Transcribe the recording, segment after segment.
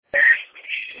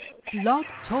Blog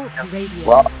Talk Radio.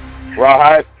 Well,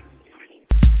 hi.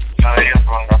 Sorry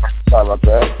about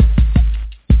that.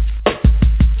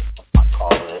 My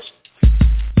call is.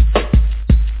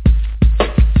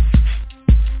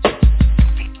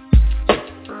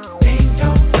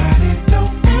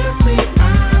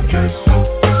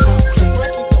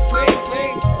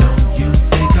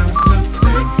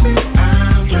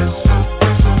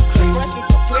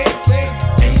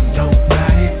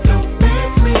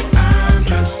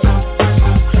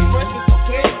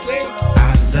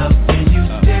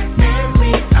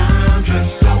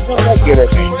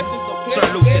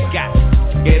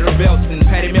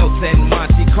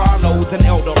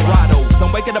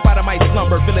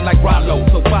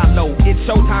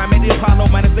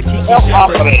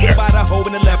 By the hoe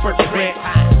in the leopard print,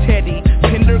 Teddy,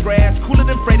 Pendergrass, cooler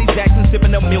than Freddie Jackson,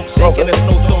 sipping a milkshake in a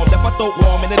snowstorm. Left my throat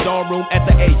warm in the dorm room at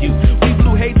the AU. We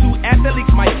blew hay too,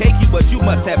 athletes might cake you, but you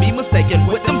must have me mistaken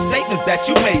with them statements that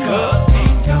you make,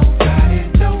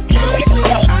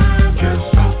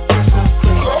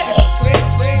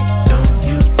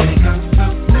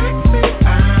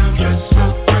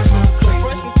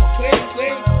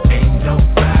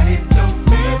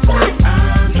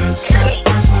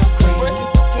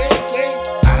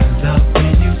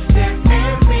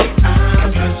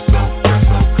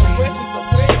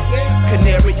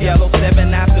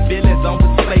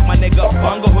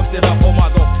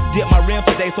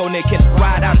 so they can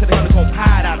ride out to the honeycomb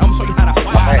hide out. I'm showing you how to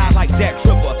wild out like Jack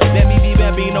Tripper. Let me be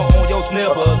Bambino on your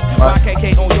snippers,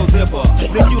 YKK on your zipper.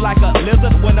 Lick you like a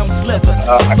lizard when I'm slipping.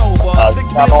 Sober, 6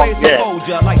 million ways to hold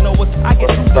ya. Like Noah, I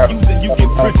get too confused and you get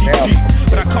pretty deep.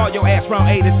 When I call your ass round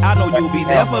 80s, I know you'll be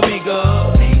there for me,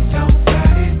 girl. Ain't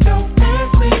nobody don't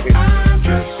miss me. I'm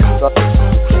just so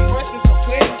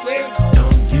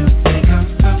don't you think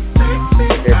I'm so sexy?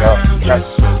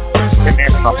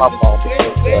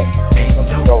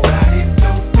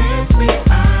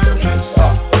 I'm just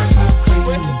so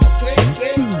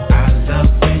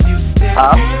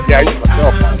yeah, you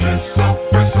myself.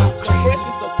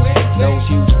 Those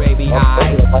huge baby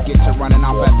eyes get to running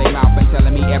off at their mouth and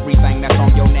telling me everything that's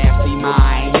on your nasty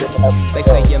mind. They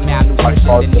say you're malnutrition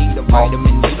and need a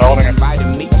vitamin D and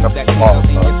vitamin me that tingles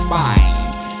in your spine.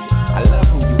 I love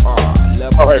who you are,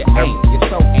 love who you ain't. You're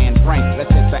so and frank.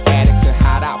 Let's hit the attic to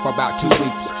hide out for about 2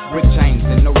 weeks. Rick chains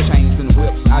and no chains and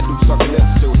whips. I do suck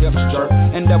lips to hips jerk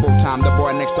and double time. The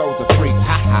boy next door's a freak.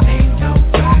 Ha ha. Ain't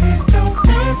nobody don't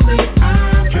miss me.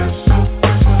 I'm just so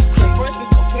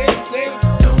sexy.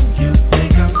 Don't you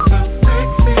think I'm so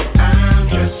sexy? I'm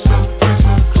just so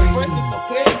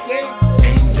sexy.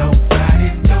 Ain't nobody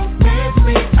don't miss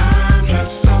me. I'm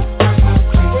just so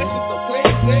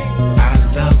sexy. I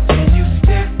love when you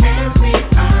stare at me.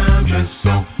 I'm just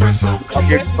so I'm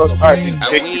getting so tired of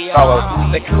taking colors.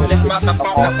 The coolest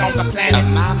motherfuckers on the planet.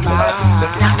 The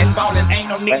flat and ballin' ain't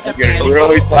no need to panic.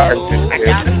 Really tired of I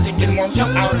got a stick and want your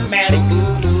automatic.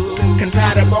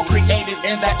 Compatible created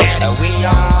in the attic. We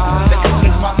are the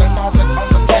coolest motherfuckers on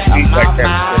the planet. The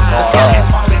flat and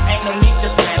ballin' ain't no need to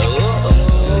panic.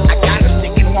 I got a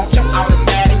stick and want your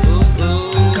automatic.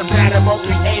 Compatible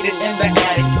created in the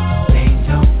attic. Ain't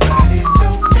nobody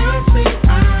don't miss me.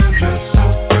 I'm just so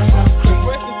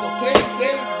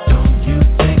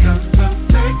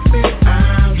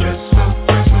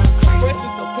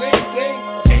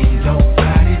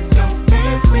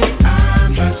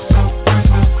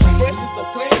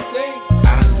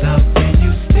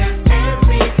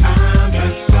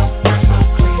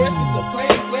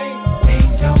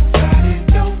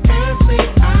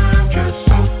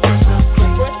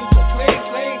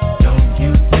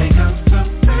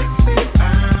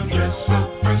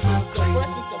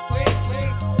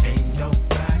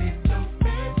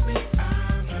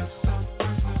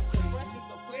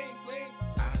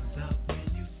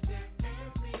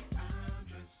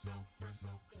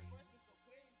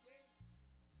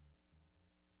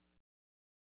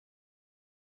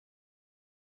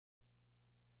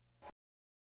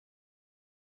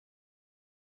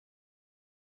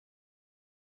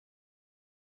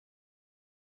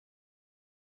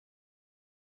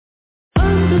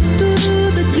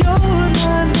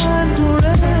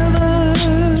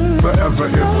Forever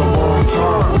is a long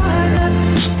time.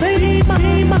 Stay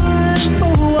mine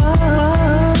for a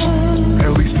while.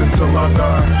 At least until I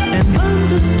die. And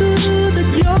understood that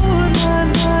you're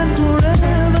mine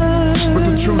forever. But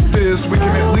the truth is, we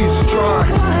can at least try.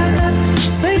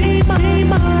 Stay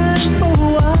mine for a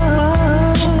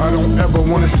while. I don't ever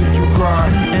want to see you cry.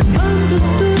 And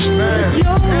understood that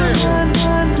you're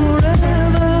mine forever.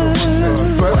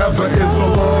 Forever is a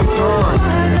long time.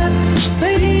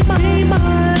 Stay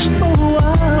mine for a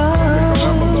while.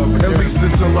 At least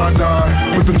until I die.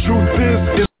 But the truth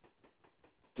is,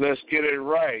 let's get it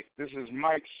right. This is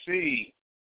Mike C.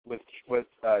 with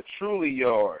Truly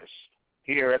Yours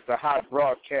here at the Hot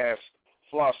Broadcast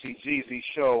Flauxy Jeezy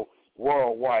Show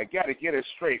Worldwide. Got to get it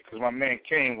straight because my man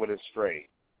came with it straight.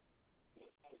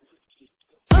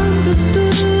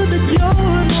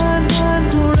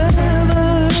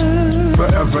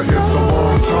 Forever is a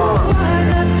long time.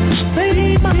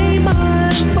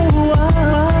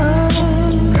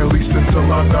 At least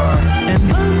until I die.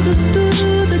 And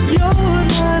understood that you're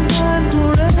mine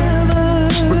forever.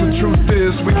 But the truth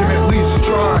is, we can at least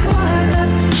try.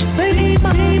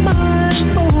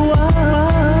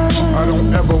 I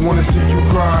don't ever want to see you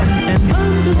cry. And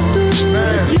understood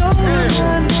that you're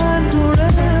mine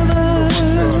forever.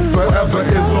 Forever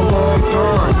is a long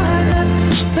time.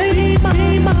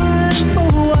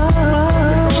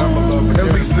 At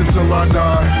least until I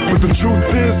die. But the truth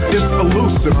is, it's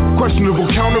elusive. Questionable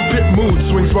counterfeit mood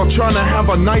swings while trying to have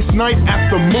a nice night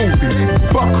at the movies.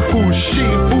 Fuck who's she,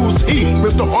 who's he?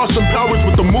 Mr. Awesome Powers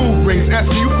with the move rings,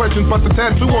 asking you questions about the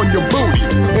tattoo on your booty.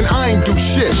 And I ain't do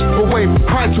shit but wave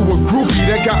hi to a groupie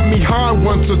that got me high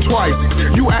once or twice.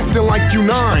 You acting like you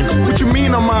 9. What you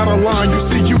mean I'm out of line? You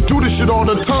see, you do this shit all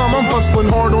the time. I'm hustling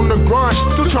hard on the grind,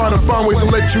 still trying to find ways to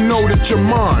let you know that you're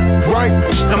mine, right?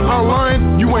 Am I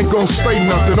lying? You ain't gonna say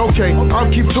nothing. Okay,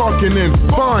 I'll keep talking in.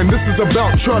 Fine, this is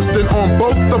about trusting on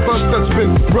both of us. That's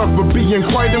been rough, but being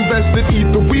quite invested.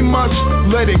 Either we must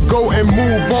let it go and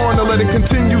move on, or let it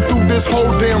continue through this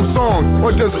whole damn song.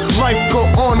 Or does life go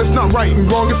on? It's not right and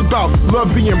wrong. It's about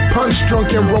love being punch drunk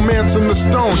and romance in the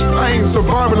stone. I ain't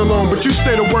surviving alone, but you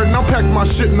say the word and I'll pack my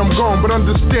shit and I'm gone. But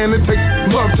understand it takes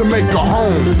love to make a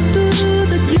home.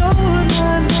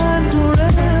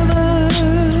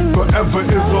 Forever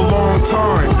is a long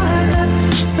time.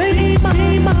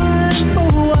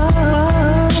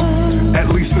 At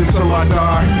least until I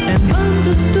die.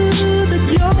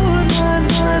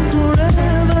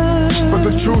 But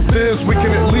the truth is, we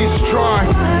can at least try.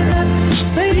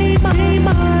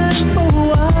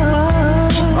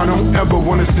 I don't ever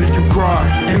want to see you cry.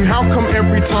 And how come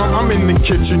every time I'm in the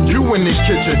kitchen, you in the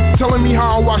kitchen, telling me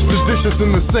how I wash the dishes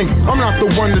in the sink? I'm not the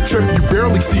one to trip, you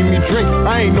barely see me drink.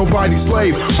 I ain't nobody's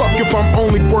slave. Fuck if I'm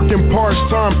only working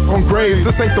part-time on graves.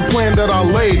 This ain't the plan that I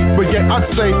laid, but yet I'd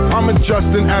say I'm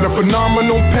adjusting at a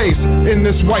phenomenal pace in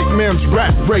this white man's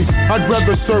rat race. I'd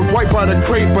rather serve white by the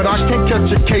crate, but I can't catch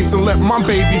a case and let my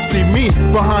baby see me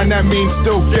behind that mean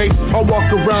still gate. I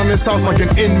walk around this house like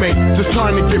an inmate, just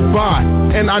trying to get by,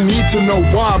 and I need to know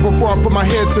why before I put my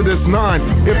head to this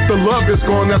 9. If the love is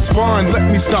gone, that's fine. Let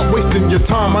me stop wasting your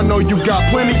time. I know you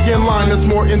got plenty in line that's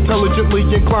more intelligently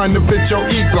inclined to fit your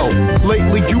ego.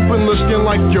 Lately you've been looking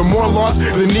like you're more lost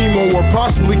than Nemo, or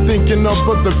possibly thinking of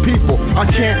other people. I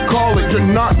can't call it, you're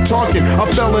not talking. I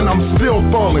fell and I'm still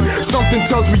falling. Something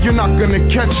tells me you're not gonna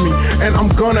catch me, and I'm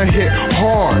gonna hit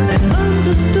hard.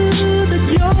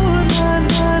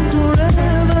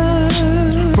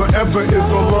 Forever is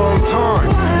a long time.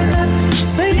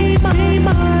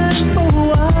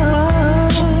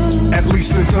 At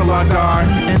least until I die.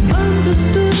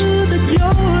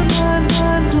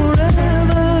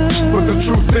 But the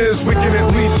truth is, we can at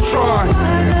least try.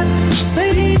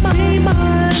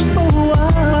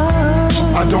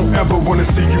 I don't ever want to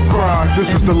see you cry. This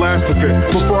is the last of it.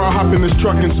 Before I hop in this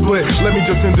truck and split, let me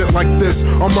just end it like this.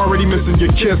 I'm already missing your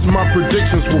kiss. My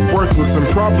predictions were worthless and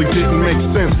probably didn't make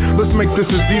sense. Let's make this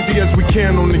as easy as we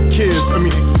can on the kids. I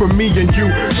mean, for me and you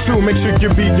too. Make sure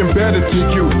you're being better to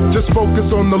you. Just focus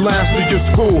on the last of your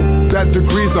school. That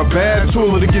degree's a bad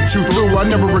tool to get you through. I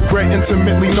never regret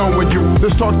intimately knowing you.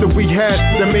 This talk that we had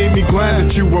that made me glad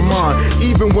that you were mine.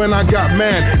 Even when I got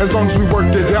mad, as long as we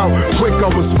worked it out quick, I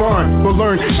was fine. But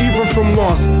learn even from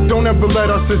loss. Don't ever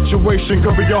let our situation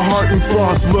cover your heart and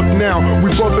flaws. Look now, we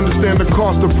both understand the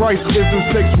cost. The price isn't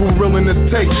stakes we're willing to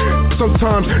take.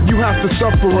 Sometimes you have to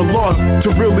suffer a loss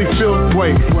to really feel the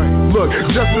way. Look,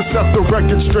 just to set the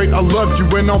record straight, I love you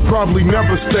and I'll probably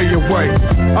never stay away.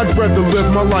 I'd rather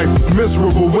live my life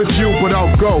miserable with you, but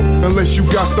I'll go unless you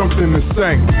got something to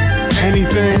say.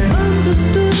 Anything?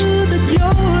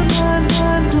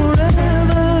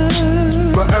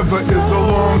 Forever is a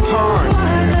long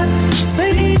time.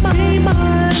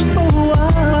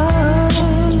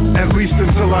 At least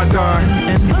until I die.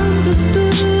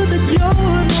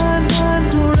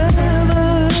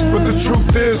 But the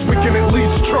truth is, we can at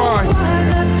least try.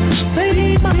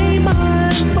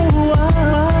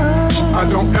 I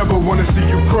don't ever want to see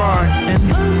you cry.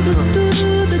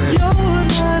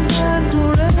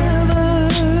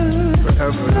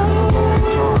 Forever is a long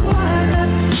time.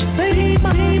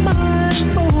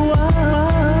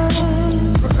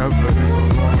 Forever is a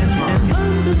long time.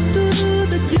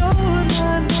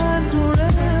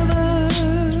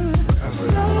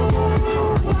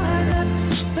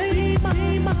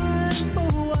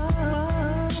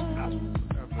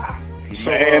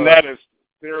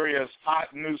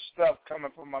 hot new stuff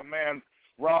coming from my man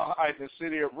Rawhide, the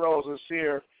City of Roses,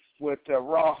 here with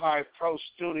Rawhide Pro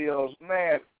Studios.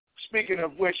 Man, speaking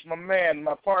of which, my man,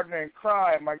 my partner in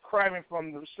crime, my criming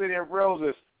from the City of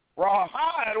Roses,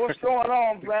 Rawhide, what's going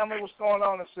on, family? What's going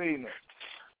on this evening?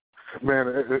 Man,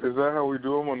 is that how we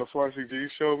do them on the Flauxy G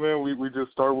show, man? We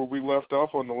just start where we left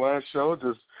off on the last show,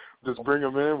 just bring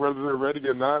them in whether they're ready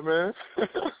or not, man.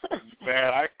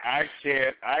 Man, I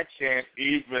can't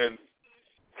even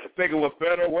think of a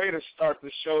better way to start the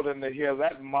show than to hear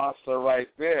that monster right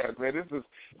there. Man, this is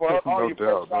for all you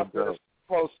folks out there.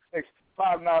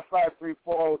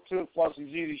 595-3402,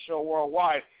 Flauxy G Show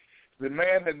Worldwide. The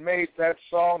man that made that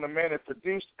song, the man that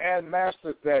produced and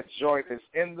mastered that joint is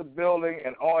in the building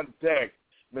and on deck.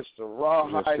 Mr.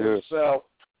 Rawhide himself,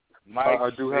 Mike I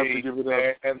do have to give it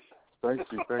up.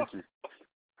 Thank you.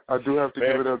 I do have to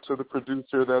give it up to the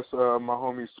producer. That's my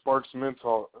homie Spark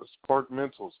Mentals.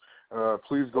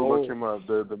 Please go look him up.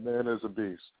 The man is a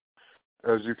beast,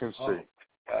 as you can see.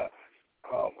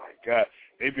 Oh my God.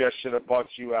 Maybe I should have bought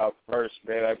you out first,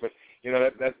 man. But you know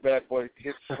that bad boy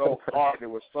hit so hard. It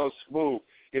was so smooth.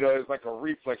 You know, it was like a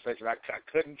reflex action. I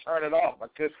couldn't turn it off. I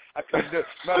couldn't do it.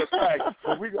 Matter of fact,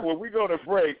 when we go to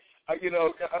break,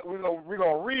 we're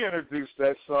gonna reintroduce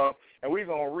that song and we're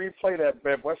gonna replay that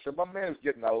bad boy. So my man is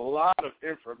getting a lot of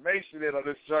information in on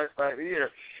this joint right here,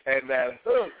 and that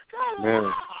hook.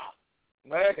 Man.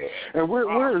 Man. And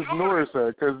where is Norris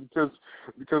at? Because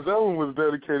that one was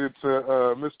dedicated to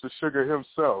Mr. Sugar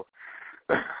himself.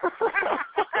 And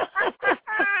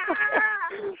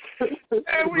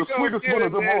we the sweetest one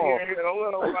of them all. In a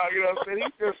little while, you know what I'm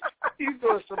saying? He's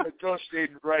doing some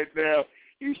negotiating right now.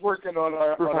 He's working on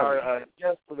our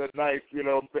guest for the night, you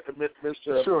know,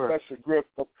 Mr. Professor Griff,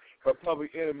 for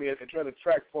Public Enemy, and trying to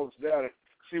track folks down and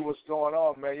see what's going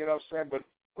on, man. You know what I'm saying? But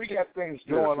we got things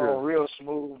going on real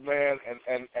smooth, man.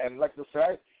 And like I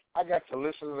said, I got to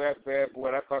listen to that bad boy,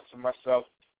 and I thought to myself,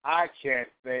 I can't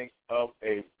think of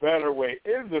a better way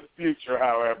in the future,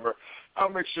 however. I'll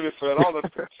make sure that all the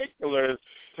particulars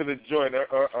to the joint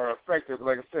are effective.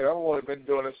 Like I said, I've only been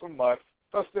doing this a month.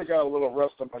 I still got a little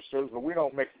rust on my shoulders, but we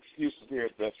don't make excuses here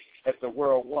at the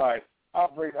Worldwide. I'll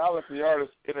let the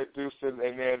artist introduce it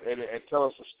and tell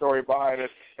us the story behind it,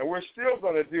 and we're still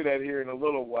going to do that here in a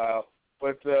little while.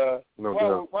 But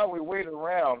while we wait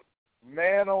around,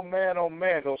 man, oh man,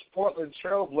 those Portland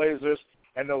Trailblazers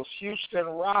and those Houston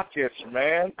Rockets,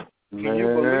 man. Can you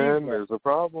believe that? There's a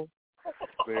problem.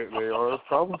 They are a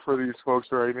problem for these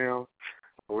folks right now.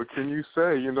 What can you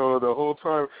say? You know, the whole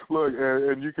time, look,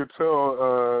 and you could tell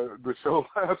the show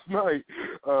last night,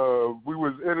 we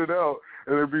was in and out,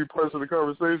 and there'd be parts of the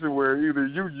conversation where either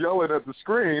you yelling at the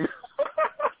screen,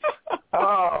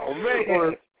 oh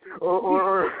man,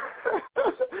 or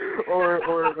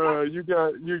you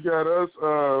got us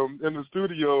in the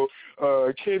studio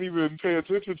can't even pay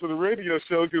attention to the radio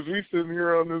show because we sitting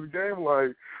here on this game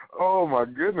like, oh my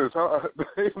goodness, how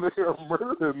they are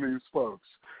murdering these folks.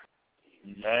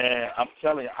 Man, I'm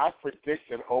telling you, I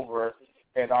predicted over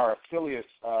in our affiliate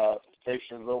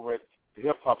stations over at the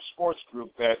Hip Hop Sports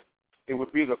Group that it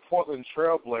would be the Portland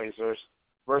Trailblazers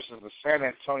versus the San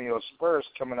Antonio Spurs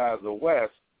coming out of the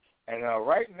West. And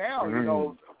right now, you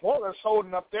know, Portland's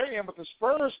holding up their end, but the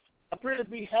Spurs appear to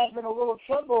be having a little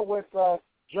trouble with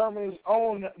Germany's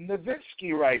own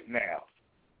Nowitzki right now.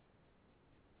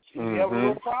 So you have a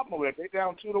little problem with it. They're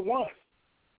down 2-1.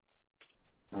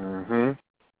 Mm-hmm.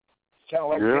 Kind of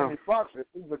like Jamie Foxx.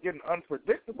 Things are getting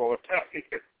unpredictable down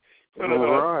here.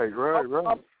 Right.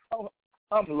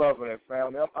 I'm loving it,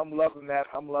 family. I'm loving that.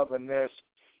 I'm loving this.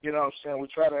 You know what I'm saying? We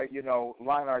try to, you know,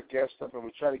 line our guests up and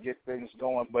we try to get things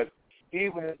going. But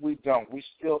even if we don't, we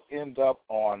still end up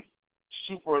on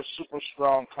super, super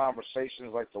strong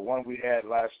conversations like the one we had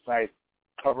last night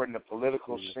covering the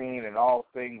political scene and all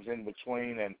things in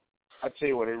between. And I tell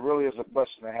you what, it really is a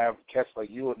blessing to have cats like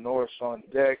you and Norris on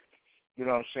deck. You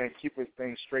know what I'm saying? Keeping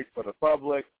things straight for the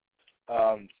public.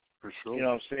 For sure. You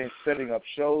know what I'm saying? Setting up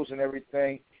shows and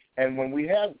everything. And when we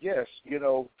have guests, you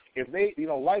know, if they, you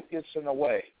know, life gets in the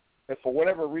way, if for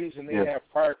whatever reason they have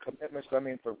prior commitments, I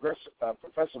mean,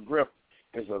 Professor Griff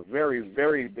is a very,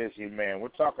 very busy man. We're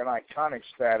talking iconic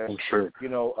status, you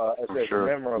know, as a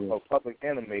member of a Public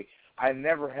Enemy. I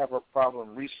never have a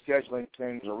problem rescheduling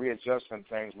things or readjusting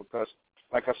things because,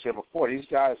 like I said before, these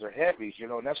guys are heavies, you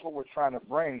know, and that's what we're trying to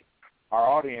bring our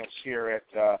audience here at,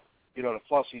 you know, the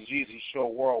Flauxy Jeezy Show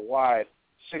Worldwide,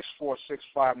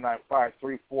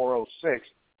 646-595-3406,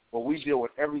 where we deal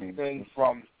with everything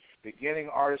from beginning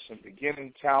artists and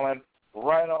beginning talent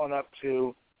right on up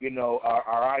to, you know,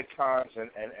 our icons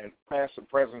and past and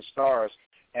present stars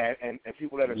and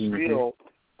people that are still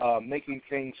making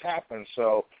things happen.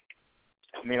 So,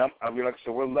 I mean, like I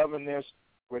said, we're loving this.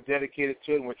 We're dedicated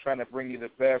to it, and we're trying to bring you the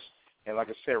best. And like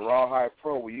I said, Rawhide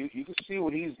Pro, well, you can see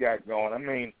what he's got going. I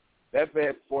mean, that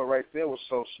bad boy right there was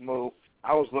so smooth.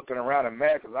 I was looking around and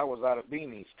mad because I was out of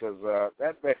beanies because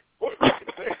that bad boy right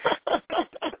there.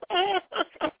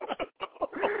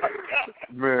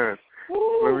 Man,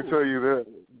 let me tell you that.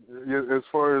 As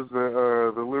far as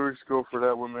the lyrics go for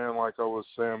that one, man, like I was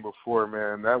saying before,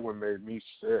 man, that one made me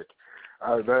sick.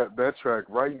 That track,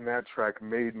 writing that track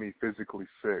made me physically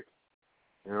sick.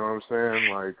 You know what I'm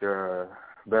saying? Like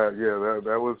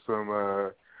that was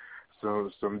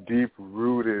some deep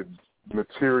rooted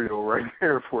material right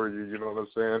there for you. You know what I'm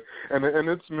saying? And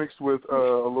it's mixed with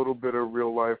a little bit of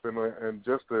real life and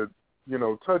just a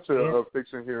touch of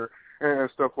fiction here and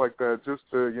stuff like that, just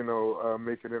to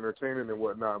make it entertaining and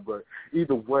whatnot. But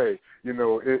either way,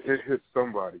 it hits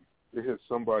somebody. It hits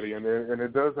somebody, and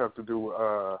it does have to do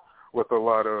with a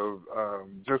lot of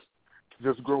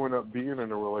just growing up being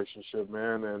in a relationship,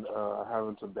 man, and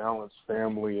having to balance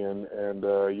family and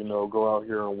go out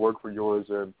here and work for yours.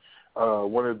 And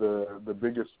one of the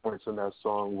biggest points in that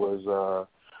song was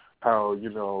how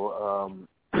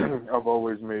I've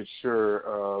always made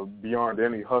sure beyond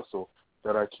any hustle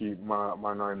that I keep my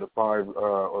 9 to 5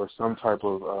 or some type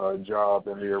of job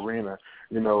in the arena,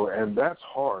 and that's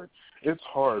hard. It's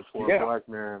hard for a black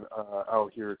man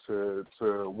out here to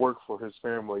work for his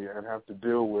family and have to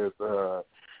deal with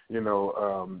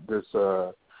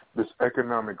this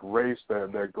economic race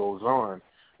that goes on,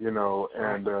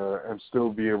 and still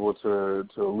be able to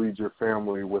lead your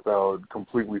family without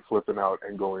completely flipping out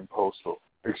and going postal.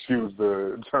 Excuse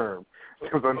the term.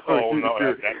 That's okay.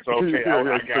 I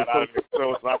got out of it as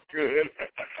soon as I could.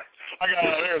 I got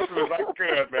out of there as soon as I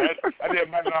could, man. I did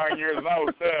my 9 years and I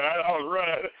was done. I was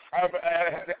running. I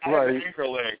had an anchor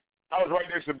leg. I was right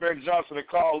next to Ben Johnson and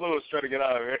Carl Lewis trying to get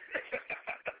out of there.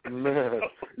 Man,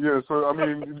 yeah. So I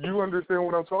mean, you understand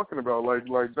what I'm talking about. Like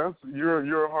that's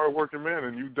you're a hard-working man,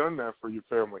 and you've done that for your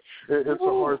family. It's a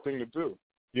hard thing to do.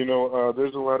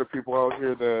 There's a lot of people out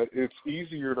here that it's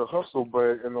easier to hustle,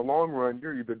 but in the long run,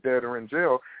 you're either dead or in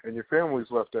jail, and your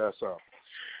family's left ass out.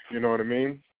 You know what I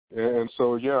mean? And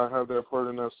so, yeah, I have that part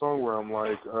in that song where I'm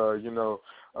like, I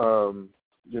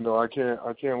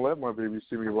can't let my baby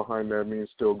see me behind that means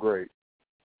still great.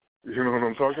 You know what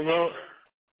I'm talking about?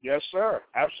 Yes, sir.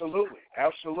 Absolutely,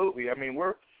 absolutely. I mean,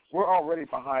 we're already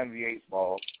behind the 8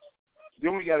 ball.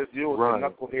 Then we got to deal with the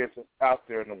knuckleheads out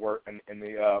there in the work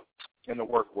in the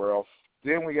work world.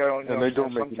 Then we got and they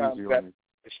don't make it easy on you.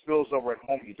 It spills over at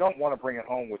home. You don't want to bring it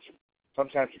home with you.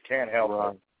 Sometimes you can't help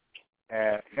it.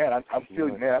 And man, I'm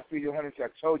feeling man. I feel you, honey. I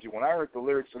told you when I heard the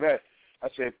lyrics of that, I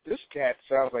said this cat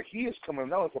sounds like he is coming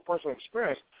not only for personal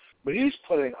experience, but he's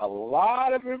putting a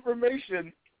lot of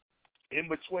information in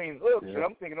between hooks. Yeah. And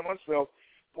I'm thinking to myself,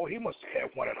 boy, he must have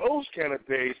had one of those kind of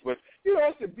days. But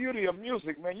that's the beauty of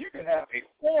music, man. You can have a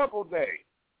horrible day,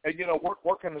 and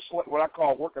working what I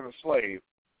call working a slave.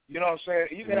 You know what I'm saying?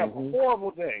 You can have a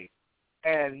horrible day,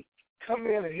 and come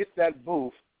in and hit that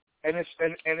booth, and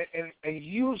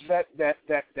use that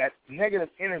negative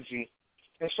energy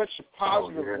in such a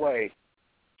positive way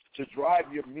to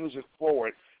drive your music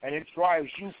forward, and it drives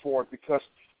you forward because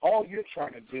all you're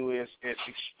trying to do is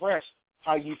express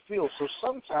how you feel. So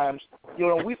sometimes,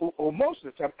 most of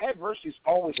the time, adversity is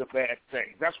always a bad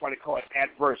thing. That's why they call it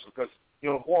adverse, because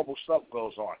horrible stuff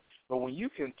goes on. But when you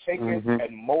can take it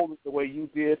and mold it the way you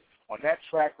did on that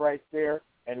track right there,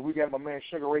 and we got my man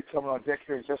Sugar Ray coming on deck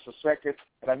here in just a second,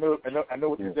 and I know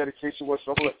what the dedication was,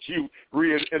 so I'm going to let you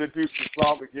reintroduce the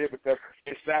song again, because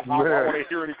it's that hot. I want to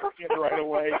hear it again right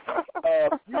away.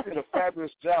 You did a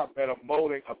fabulous job, man, of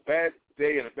molding a bad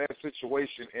day and a bad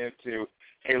situation into,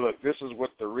 hey, look, this is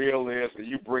what the real is, and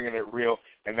you bringing it real,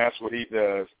 and that's what he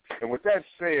does. And with that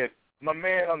said, my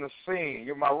man on the scene,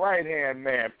 you're my right-hand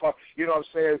man, you know what I'm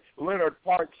saying, Leonard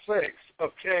Part 6,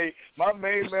 okay, my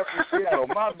main man from Seattle,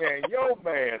 my man, yo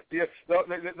man, the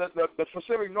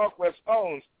Pacific Northwest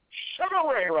owns Sugar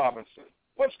Ray Robinson.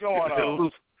 What's going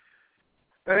on?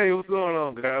 Hey, what's going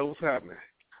on, guys? What's happening?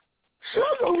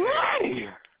 Sugar Ray!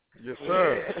 Yes,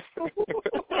 sir.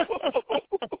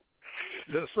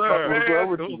 Yes, sir. What's up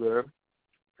with you, man?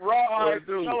 Rawhide,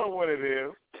 tell her what it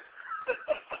is.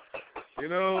 What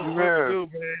to do,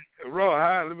 man.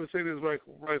 Rawhide, let me say this right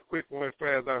quick, right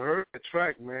fast. I heard that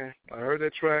track, man.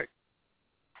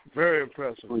 Very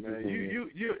impressive, man.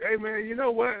 Hey, man, you know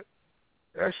what?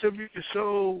 That should be the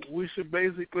show. We should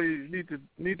basically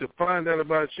need to find out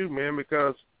about you, man,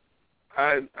 because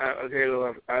I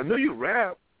knew you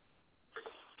rap,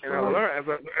 And I learn as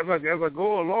I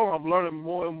go along. I'm learning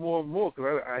more and more and more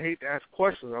because I hate to ask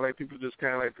questions. I like people just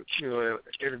kind of like to,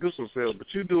 introduce themselves.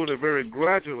 But you're doing it very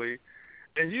gradually,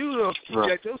 and you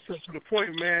get yourself to the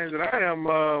point, man, that I am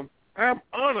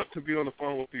honored to be on the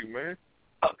phone with you, man.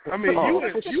 I mean,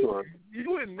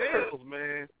 you and Nails,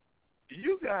 man.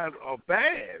 You guys are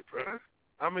bad, bro.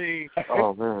 I mean,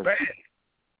 bad.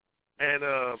 And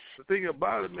the thing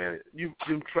about it, man,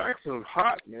 them tracks are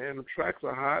hot, man. The tracks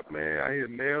are hot, man. I hear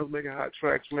Nails making hot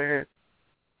tracks, man.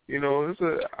 You know,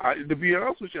 to be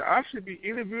honest with you, I should be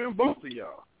interviewing both of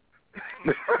y'all.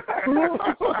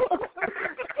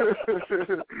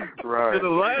 Right.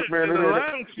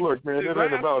 Look, man, it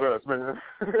ain't about us, man.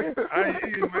 I'm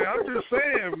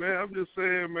just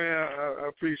saying, man. I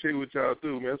appreciate what y'all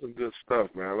do, man. That's some good stuff,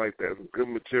 man. I like that. Some good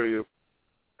material.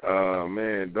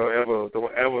 Man, don't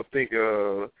ever think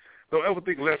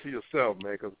less of yourself,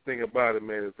 man. Because the thing about it,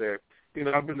 man, is that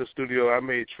I've been in the studio, I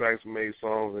made tracks, made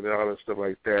songs, and all that stuff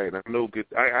like that. And I know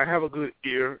I have a good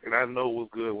ear, and I know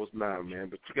what's good, what's not, man.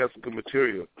 But you got some good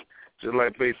material, just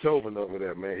like Beethoven over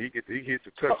there, man. He gets to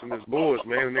touching his boards,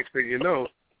 man. The next thing you know,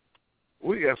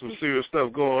 we got some serious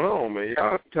stuff going on, man.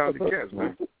 Y'all talented cats,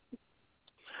 man.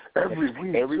 Every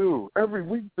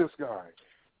week, this guy.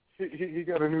 He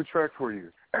got a new track for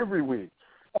you every week.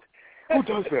 Who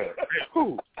does that?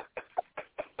 Who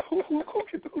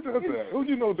does that? Who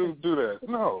do that?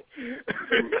 No.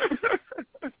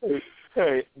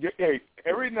 Hey,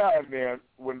 every now and then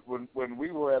when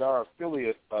we were at our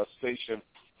affiliate station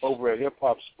over at Hip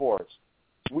Hop Sports,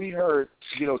 we heard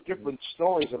different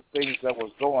stories of things that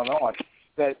was going on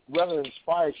that rather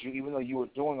inspired you, even though you were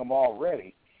doing them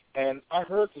already. And I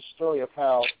heard the story of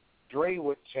how Dre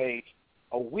would take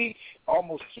a week,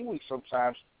 almost 2 weeks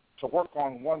sometimes, to work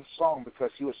on one song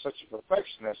because he was such a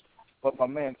perfectionist. But my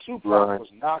man Tupac was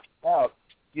knocking out,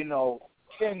 10,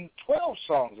 12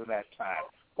 songs in that time,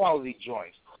 quality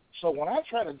joints. So when I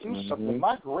try to do something,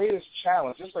 my greatest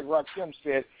challenge, just like Rakim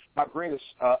said, my greatest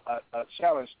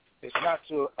challenge is not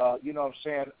to,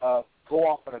 go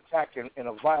off and attack in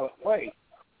a violent way.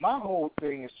 My whole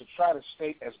thing is to try to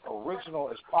stay as original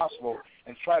as possible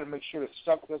and try to make sure that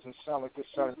stuff doesn't sound like it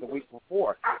sounded the week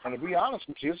before. And to be honest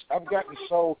with you, I've gotten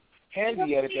so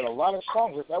handy at it that a lot of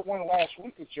songs, like that one last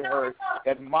week that you heard,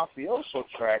 that Mafioso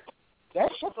track,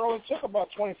 that stuff only took about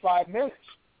 25 minutes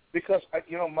because,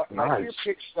 my ear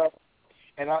picks stuff,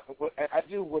 and I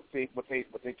do what they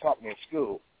taught me in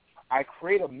school. I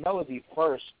create a melody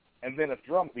first and then a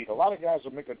drum beat. A lot of guys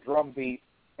will make a drum beat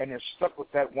and they're stuck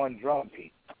with that one drum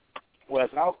beat.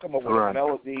 Whereas I'll come up with a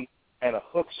melody and a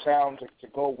hook sound to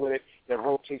go with it that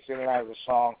rotates in and out of the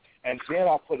song, and then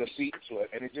I'll put a beat to it.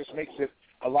 And it just makes it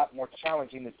a lot more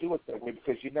challenging to do it that way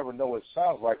because you never know what it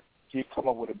sounds like till you come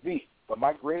up with a beat. But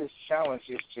my greatest challenge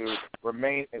is to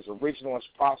remain as original as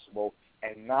possible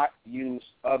and not use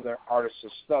other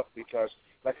artists' stuff because,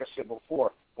 like I said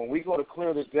before, when we go to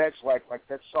clear the decks, like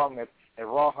that song that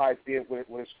Rawhide did with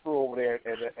his crew over there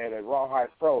at a Rawhide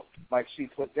Pro, Mike C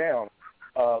put down,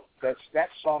 that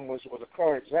song was a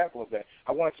clear example of that.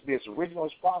 I wanted to be as original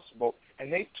as possible,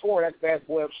 and they tore that bad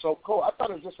boy up so cool. I thought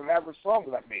it was just an average song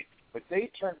that I made, but they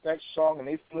turned that song and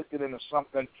they flipped it into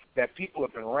something that people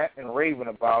have been ranting and raving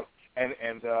about, and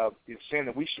saying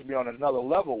that we should be on another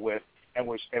level with. And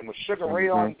with Sugar Ray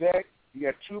on deck, you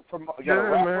got a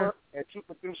rapper and two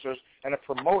producers and a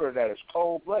promoter that is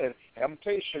cold-blooded. And I'm going to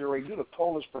tell you, Sugar Ray, you're the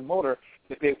coldest promoter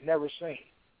that they've never seen.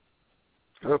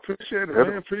 I appreciate it,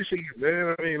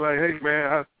 man. I mean, like, hey,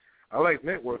 man, I like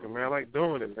networking, man. I like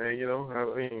doing it,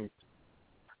 man,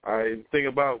 I think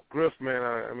about Griff, man.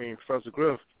 I mean, Professor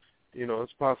Griff, it's a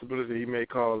possibility he may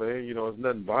call in. It's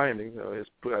nothing binding.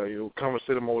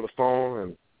 Conversate him over the phone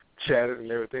and chat it and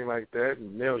everything like that.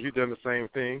 And Nels, you've done the same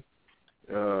thing.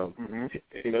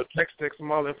 Text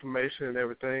him all the information and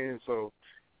everything. And so,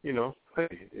 hey,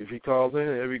 if he calls in,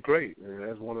 it'd be great. And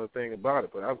that's one of the things about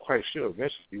it. But I'm quite sure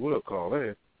eventually he will call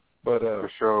in. But for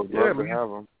sure, love to have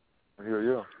him.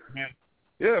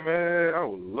 Yeah, man, I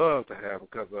would love to have him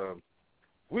because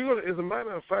we're gonna. As a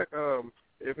matter of fact,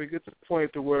 if we get to the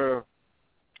point to where,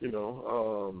 if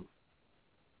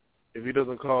he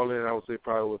doesn't call in, I would say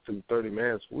probably within 30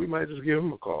 minutes, we might just give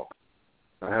him a call.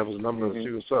 I have his number and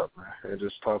see what's up, man, and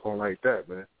just talk on like that,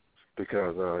 man,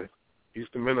 because he's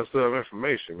the minister of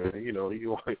information, man.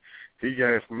 He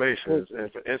got information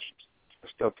and for interest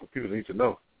and stuff for people need to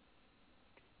know.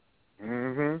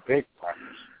 Big time.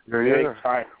 Yeah.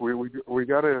 We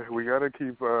gotta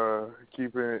keep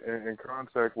in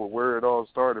contact with where it all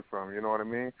started from. You know what I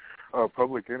mean?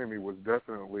 Public Enemy was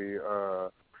definitely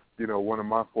one of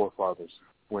my forefathers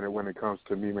when it comes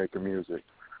to me making music.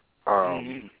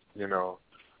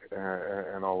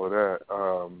 and all of that.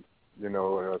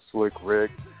 Slick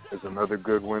Rick is another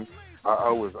good one. I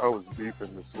was deep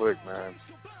into Slick, man.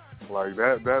 Like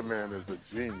that man is a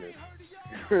genius.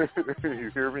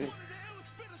 You hear me?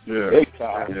 Yeah.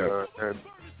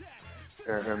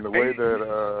 And the way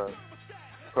that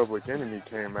Public Enemy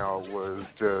came out was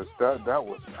just that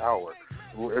was power.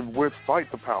 With Fight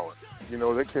the Power.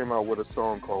 They came out with a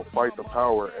song called Fight the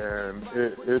Power, and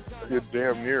it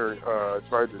damn near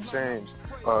tried to change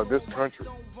this country.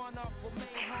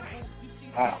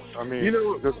 Wow. I mean,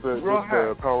 just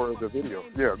the power of the video.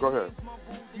 Yeah, go ahead.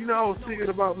 I was thinking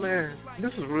about, man,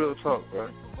 this is real talk,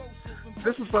 right?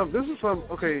 This is something,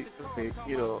 okay,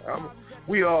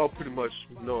 we all pretty much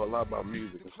know a lot about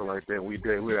music and stuff like that.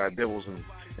 We're our devils and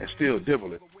still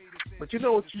dibbling. But you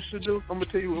know what you should do? I'm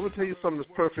gonna tell you something that's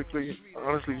perfectly,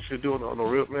 honestly, you should do on the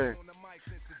real, man.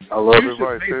 I love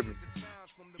advice, baby.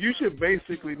 You should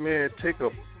basically, man,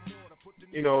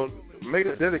 make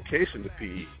a dedication to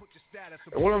PE.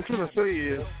 And what I'm trying to say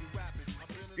is,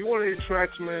 you want to hit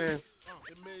tracks, man,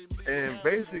 and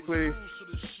basically,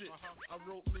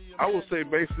 I would say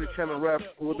basically kind of rap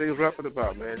what they was rapping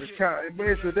about, man. Just kind of,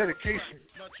 it's a dedication.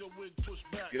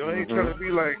 It ain't trying to be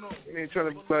like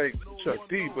Chuck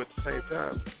D, but at the same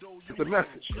time, it's a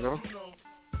message,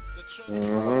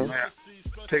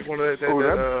 Take one of that.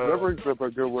 That brings up a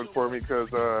good one for me because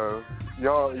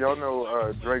y'all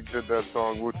know Drake did that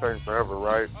song Wu-Tang Forever,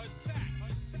 right?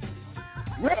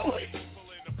 Really?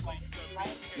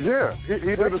 Yeah, he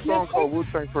did a song called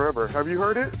Wu-Tang Forever. Have you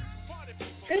heard it?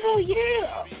 Hell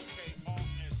yeah!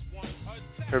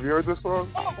 Have you heard this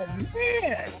song? Oh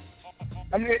man!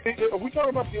 I mean, are we talking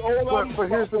about the old album? But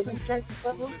here's the thing.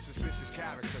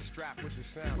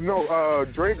 No,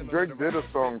 Drake did a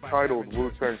song titled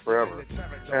Wu-Tang Forever,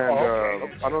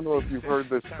 and I don't know if you've heard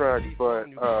this track, but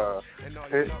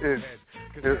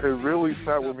it really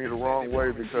sat with me the wrong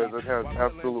way because it has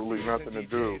absolutely nothing to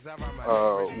do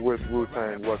with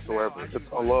Wu-Tang whatsoever. It's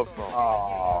a love song.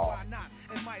 Oh.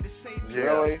 Yeah.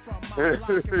 Really?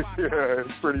 Yeah,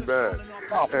 it's pretty bad.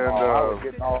 I was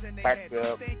getting all packed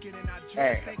up.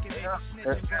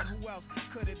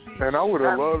 And I would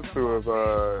have loved to have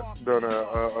done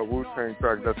a Wu-Tang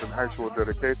track that's an actual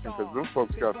dedication because them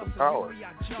folks got some power.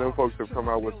 Them folks have come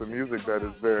out with some music that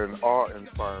has been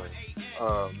awe-inspiring.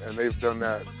 And they've done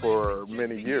that for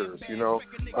many years,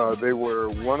 They were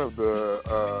one of the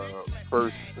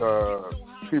first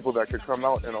people that could come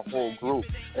out in a whole group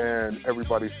and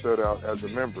everybody stood out as a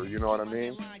member, you know what I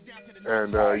mean?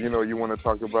 And, you want to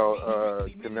talk about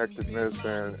connectedness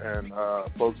and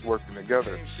folks working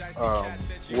together.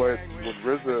 What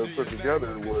RZA put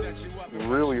together was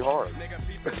really hard.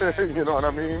 You know what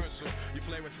I mean?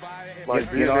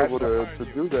 Like being able to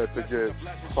do that, to get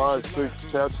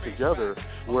 5-6 cats together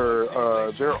where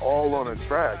they're all on a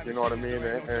track, you know what I mean?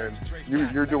 And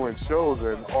you're doing shows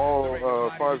and all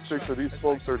 5-6 of these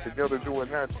folks are together doing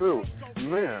that too.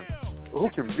 Man, who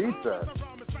can beat that?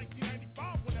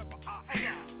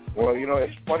 Well,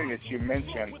 it's funny that you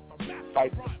mentioned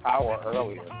Fight the Power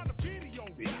earlier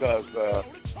because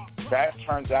that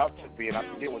turns out to be, and I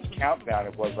forget which countdown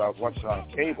it was I was watching on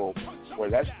cable, where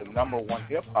that's the #1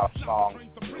 hip-hop song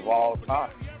of all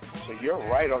time. So you're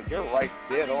right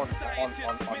dead on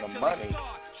the money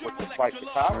with the Fight the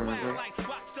Power.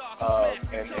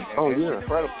 And it's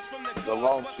incredible. The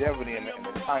longevity and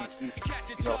the time these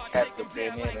cats have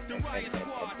been in and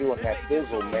doing that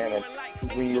bizzle, man.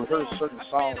 And when you hear certain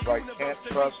songs like Can't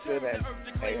Trust It and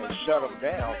Shut 'Em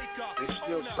Down, they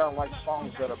still sound like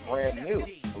songs that are brand new.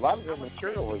 A lot of their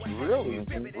material is really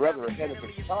rather ahead of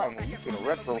its time. When you can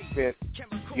retrofit,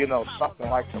 something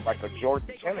like a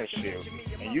Jordan tennis shoe,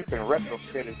 and you can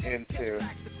retrofit it into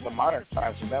the modern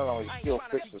times, and not only still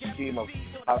fits the scheme of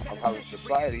how the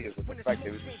society is, but the fact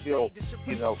that it still,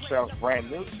 sounds brand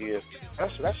new to you.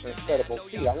 That's an incredible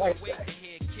key. I like that.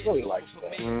 Really like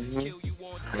that.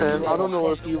 And I don't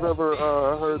know if you've ever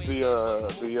heard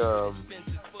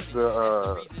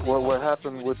what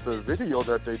happened with the video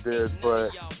that they did,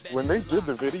 but when they did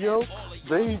the video,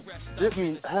 they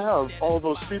didn't have all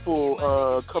those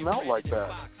people come out like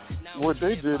that. What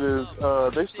they did is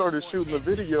they started shooting the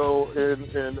video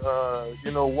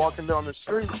and walking down the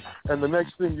street, and the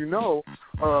next thing you know,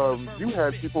 you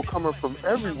had people coming from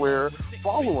everywhere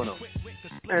following them.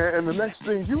 And the next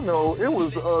thing you know, it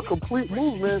was a complete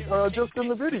movement just in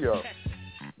the video.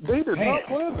 They did not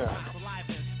plan that.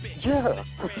 Yeah.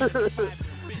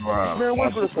 Wow. Man,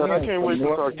 where's Griff at? I can't wait to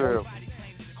talk to him.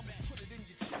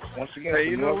 Once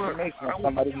again,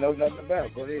 somebody knows nothing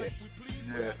about. Go ahead.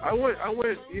 Yeah, I went.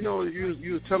 You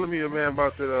were telling me, man,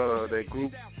 about that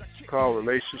group called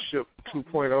Relationship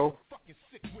 2.0.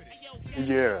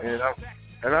 Yeah.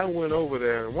 And I went over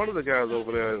there, and one of the guys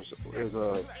over there is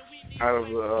out of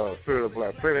the Spirit of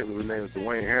Black Planet, whose name is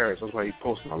Dwayne Harris. That's why he's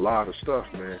posting a lot of stuff,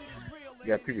 man. You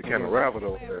got people kind of rabbit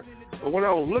over there. But when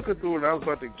I was looking through it, and I was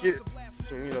about to get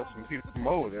some people from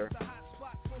over there,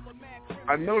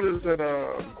 I noticed that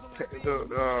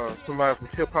somebody from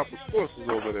Hip Hop and Sports was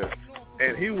over there,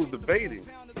 and he was debating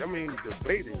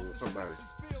with somebody,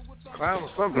 clowning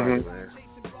somebody, man.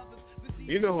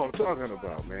 You know who I'm talking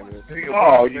about, man. You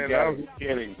got me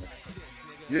kidding.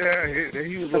 Yeah,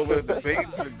 he was over there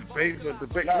debating.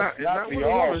 Not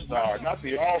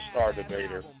the all-star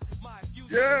debater.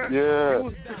 Yeah.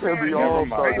 The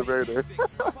all-star debater.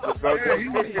 He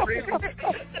was debating.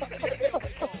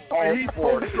 He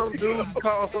posted some dude,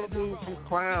 called some dude some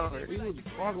clown. He was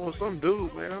talking with some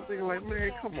dude, man. I'm thinking like,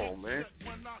 man, come on, man.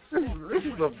 This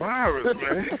is a virus,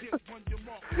 man.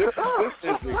 This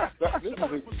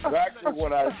is exactly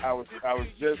what I was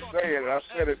just saying. And I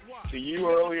said it to you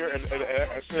earlier, and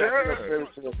I said it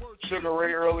to Sugar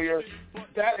Ray earlier.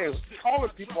 That is,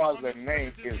 calling people out of their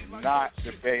name is not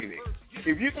debating.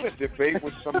 If you're going to debate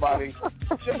with somebody,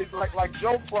 just like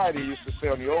Joe Friday used to say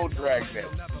on the old Dragnet,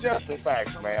 just the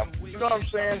facts, ma'am. You know what I'm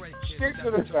saying? Stick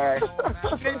to the facts.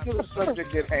 Stick to the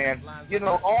subject at hand.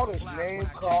 All this name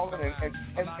calling and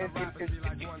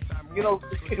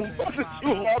it wasn't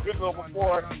too long ago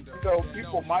before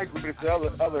people migrated to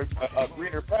other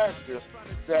greener pastures.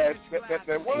 That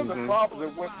one of the problems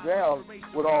that went down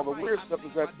with all the weird stuff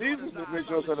is that these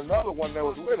individuals and another one that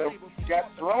was with them got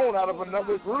thrown out of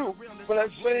another group for that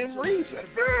same reason.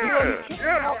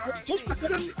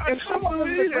 And some of them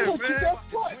they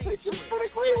just don't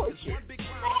agree with you.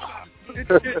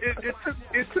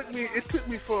 It took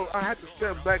me for, I had to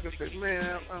step back and say,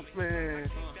 man.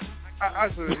 I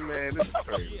said, man, this is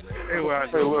crazy. Hey,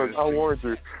 look, I warned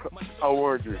you. I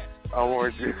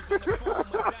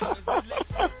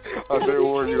did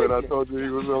warn you, and I told you he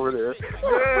was over there.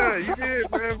 Yeah, you did,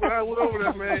 man. But I went over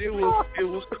there, man. It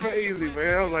was crazy,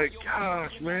 man. I was like,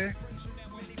 gosh, man.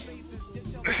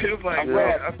 It was like, I'm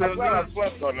glad I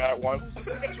slept on that one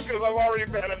because I've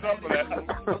already had enough of that.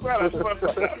 I'm glad I slept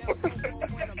on that one.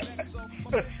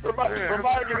 Remind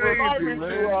me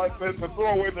to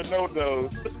throw away the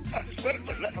no-dos.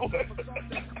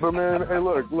 But man, hey,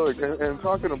 look, and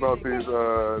talking about these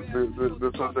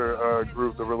this other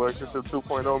group, the Relationship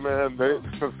 2.0, man, they're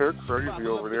crazy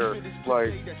over there.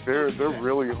 Like they're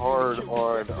really hard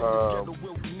on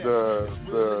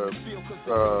the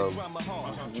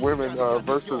women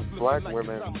versus black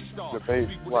women debate,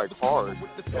 like hard,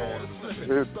 and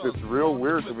it's real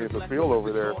weird to me to feel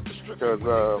over there because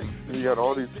you got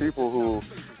all these people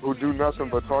who do nothing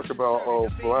but talk about, oh,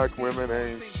 black women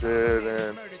ain't shit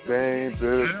and they ain't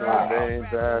this and they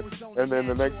ain't that, and then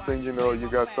the next thing you know, you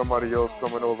got somebody else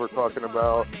coming over talking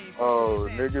about, oh,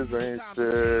 niggas ain't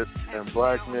shit and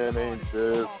black men ain't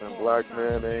this and black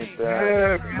men ain't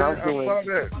that.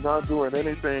 Not doing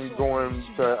anything going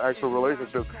to actual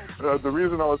relationships. The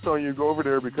reason I was telling you to go over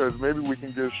there because maybe we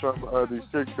can get some of these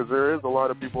chicks, because there is a lot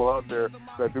of people out there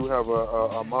that do have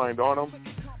a mind on them.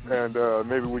 And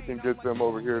maybe we can get them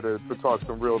over here to talk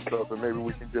some real stuff, and maybe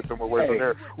we can get them away from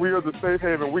there. We are the safe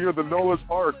haven. We are the Noah's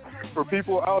Ark for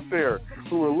people out there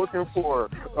who are looking for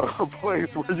a place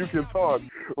where you can talk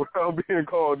without being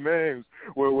called names,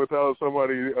 without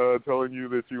somebody telling you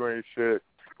that you ain't shit,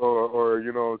 or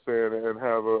you know what I'm saying, and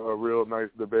have a real nice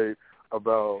debate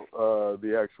about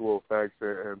the actual facts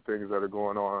and things that are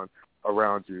going on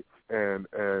around you and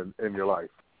in your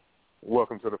life.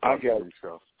 Welcome to the Flauxy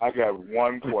Show. I got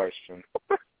one question,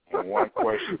 and one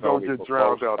question. Don't get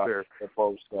drowned out there. For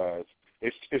both sides.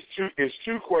 It's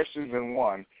two questions in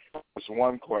one. It's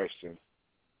one question.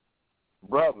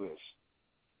 Brothers,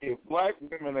 if black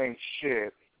women ain't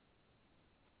shit,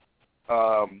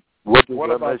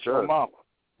 what about your mama?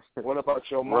 What about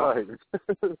your mama?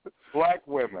 Right. Black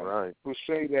women who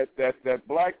say that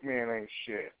black men ain't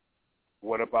shit.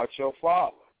 What about your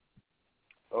father?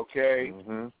 Okay?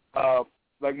 Mm-hmm.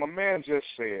 Like my man just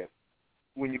said,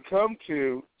 when you come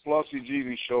to Flauxy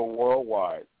Jeezy Show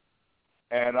Worldwide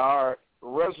and our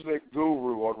resident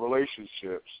guru on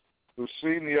relationships who's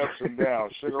seen the ups and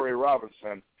downs, Sugar Ray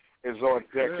Robinson, is on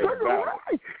deck and battle.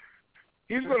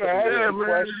 He's going to ask you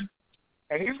questions,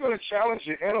 and he's going to challenge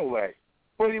your intellect,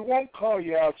 but he won't call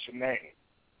you out your name.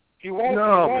 He won't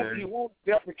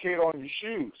defecate on your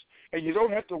shoes. And you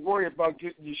don't have to worry about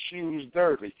getting your shoes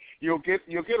dirty. You'll get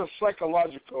a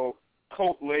psychological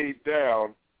coat laid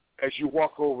down as you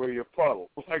walk over your puddle,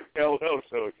 like LL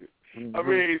told you. Mm-hmm. I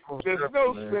mean, there's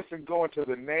no sense in going to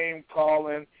the name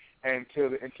calling and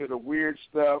to the weird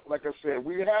stuff. Like I said,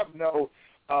 we have no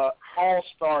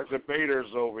all-star debaters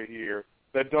over here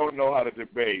that don't know how to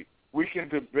debate. We can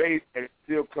debate and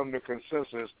still come to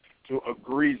consensus to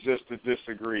agree just to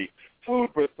disagree. Food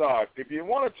for thought. If you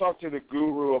want to talk to the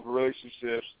guru of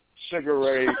relationships, Sugar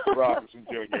Ray Robinson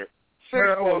Jr.,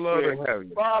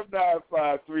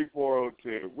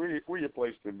 646-595-3402. Where your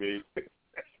place to be?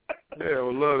 Yeah, I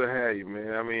would love to have you,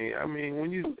 man. I mean,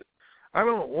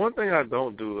 one thing I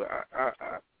don't do,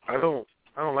 I don't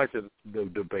like to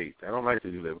debate. I don't like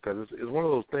to do that because it's one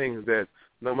of those things that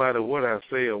no matter what I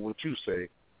say or what you say,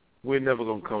 we're never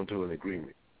going to come to an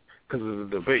agreement because of the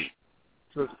debate.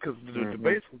 Because the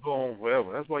debates can go on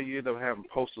forever. That's why you end up having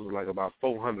posters like about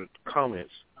 400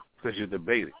 comments because you're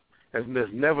debating. And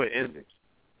there's never ending.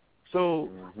 So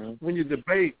when you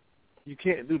debate, you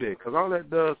can't do that because all that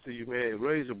does to you, man, it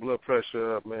raises your blood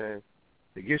pressure up, man.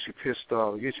 It gets you pissed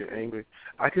off. It gets you angry.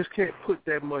 I just can't put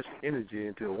that much energy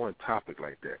into one topic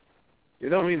like that. It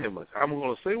don't mean that much. I'm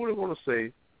going to say what I'm going to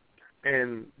say,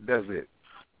 and that's it.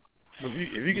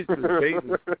 If you get to debating,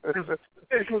 because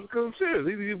I'm serious,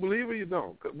 either you believe or you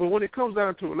don't. But when it comes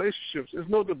down to relationships, there's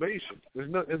no debation. There's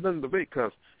nothing to debate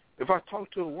because if I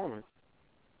talk to a woman,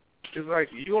 it's like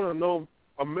you're going to know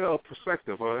a male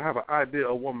perspective or have an idea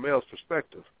of one male's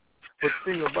perspective. But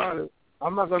the thing about it,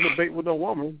 I'm not going to debate with no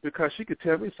woman because she could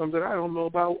tell me something that I don't know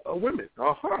about women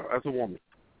or her as a woman.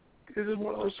 It's just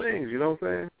one of those things, you know what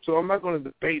I'm saying? So I'm not going to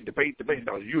debate.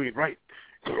 No, you ain't right.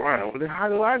 Right. Well, then how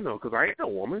do I know? Because I ain't no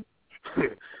woman.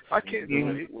 I can't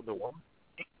debate with a woman.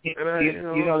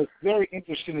 You know, it's very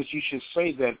interesting that you should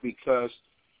say that because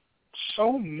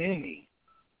so many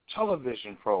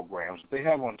television programs they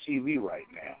have on TV right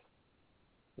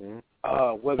now,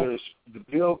 whether it's the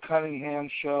Bill Cunningham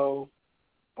show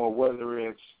or whether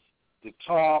it's The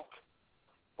Talk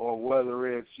or whether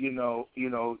it's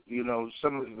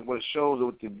some of the shows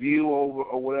with The View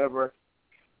or whatever,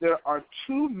 there are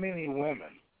too many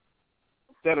women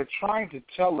that are trying to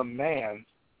tell a man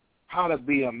how to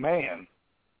be a man,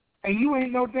 and you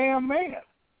ain't no damn man.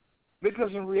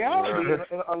 Because in reality,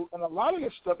 in a lot of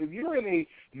this stuff, if you're in a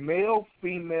male,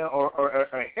 female, or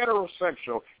a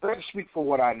heterosexual, let me speak for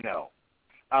what I know.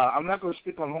 I'm not going to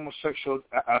speak on homosexual,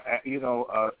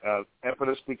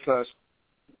 evidence because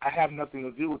I have nothing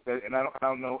to do with that, and I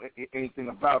don't know anything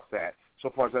about that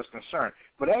so far as that's concerned.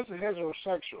 But as a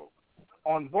heterosexual,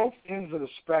 on both ends of the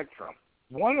spectrum,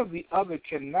 one or the other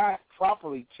cannot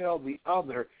properly tell the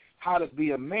other how to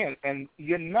be a man, and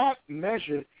you're not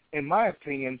measured, in my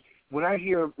opinion. When I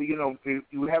hear,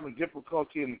 you're having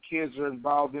difficulty and the kids are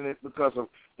involved in it because of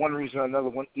one reason or another,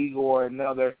 one ego or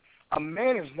another, a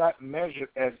man is not measured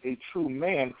as a true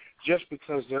man just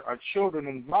because there are children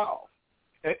involved.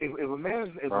 If a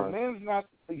man's not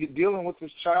dealing with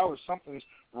his child or something's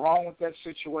wrong with that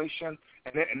situation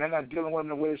and they're not dealing with him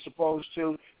the way they're supposed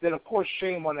to, then, of course,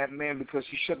 shame on that man because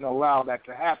he shouldn't allow that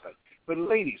to happen. But,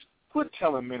 ladies, quit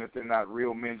telling men that they're not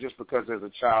real men just because there's a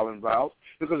child involved.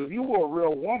 Because if you were a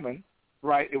real woman,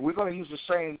 right, if we're going to use the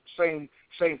same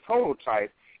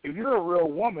prototype, if you're a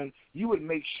real woman, you would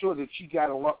make sure that you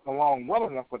got along well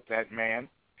enough with that man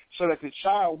so that the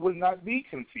child would not be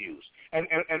confused.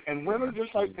 And women,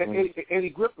 just like Eddie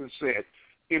Griffin said,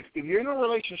 if you're in a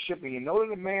relationship and you know that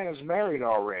the man is married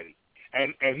already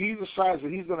and he decides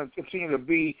that he's going to continue to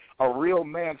be a real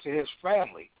man to his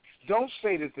family, don't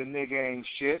say that the nigga ain't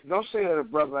shit. Don't say that the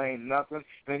brother ain't nothing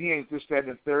and he ain't this, that,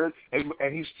 and the third,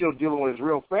 and he's still dealing with his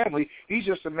real family. He's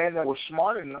just a man that was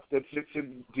smart enough to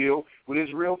deal with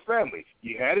his real family.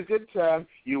 You had a good time.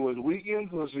 You was weak and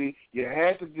pussy. You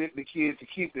had to get the kid to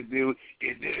keep the dude.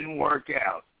 It didn't work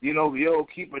out. The old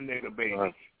keep a nigga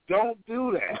baby. Don't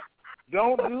do that.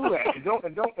 Don't do that. And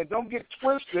don't get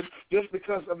twisted just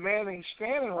because a man ain't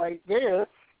standing right there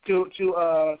to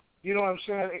you know what I'm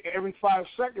saying, every 5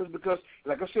 seconds, because,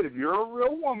 like I said, if you're a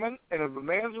real woman and if a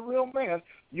man's a real man,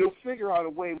 you'll figure out a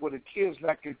way where the kid's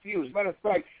not confused. Matter of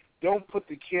fact, don't put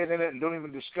the kid in it and don't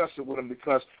even discuss it with him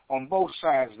because on both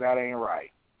sides that ain't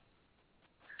right.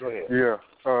 Go ahead. Yeah.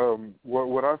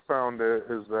 What I found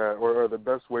is that, or the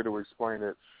best way to explain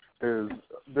it is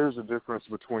there's a difference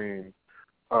between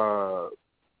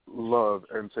love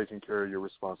and taking care of your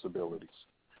responsibilities.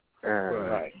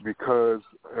 And because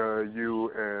you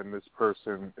and this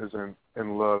person isn't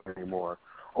in love anymore,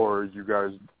 or you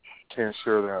guys can't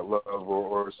share that love,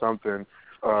 or something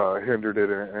hindered it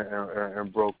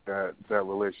and broke that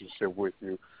relationship with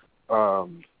you,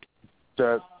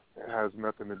 that has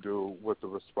nothing to do with the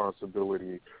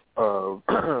responsibility of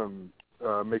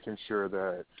making sure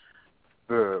that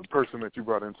the person that you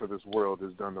brought into this world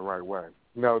is done the right way.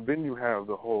 Now, then you have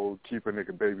the whole keep a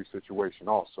nigga baby situation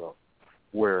also.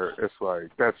 where it's like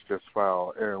that's just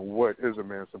foul, and what is a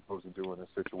man supposed to do in a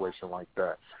situation like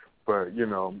that? But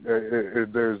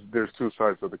there's two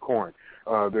sides of the coin.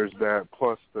 There's that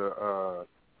plus the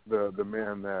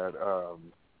man that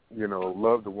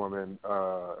loved the woman,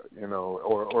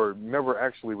 or never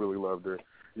actually really loved her,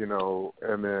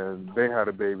 and then they had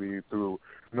a baby through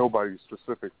nobody's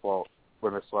specific fault.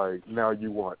 But it's like now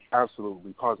you want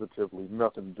absolutely, positively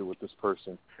nothing to do with this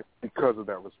person because of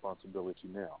that responsibility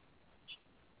now.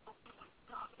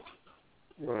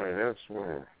 Right, that's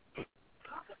right.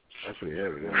 That's pretty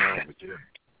heavy.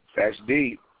 That's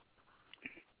deep.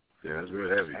 Yeah, that's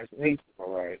real heavy. That's deep.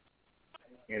 All right.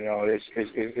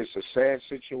 It's a sad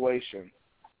situation,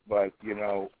 but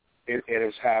it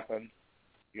has happened.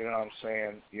 You know what I'm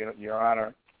saying? Your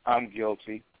Honor, I'm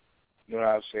guilty. You know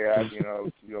what I'm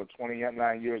saying?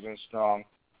 29 years and strong,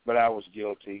 but I was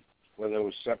guilty, whether it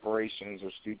was separations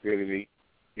or stupidity.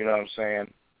 You know what I'm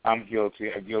saying? I'm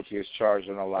guilty. I'm guilty as charged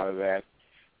on a lot of that.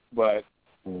 But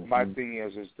my thing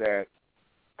is that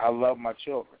I love my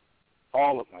children,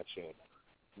 all of my children.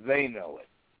 They know it.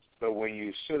 But when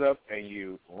you sit up and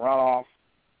you run off,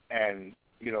 and,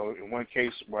 in one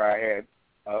case where I had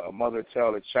a mother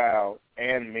tell the child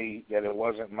and me that it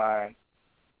wasn't mine,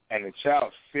 and the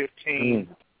child's 15,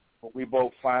 but we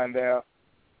both find out,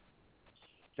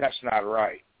 that's not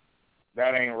right.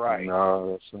 That ain't right.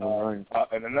 No, that's not right.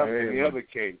 And in the other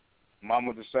case,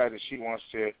 mama decided she wants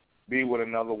to be with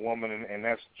another woman, and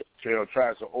that's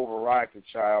tries to override the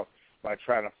child by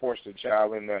trying to force the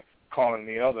child into calling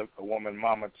the other woman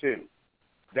mama too.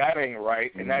 That ain't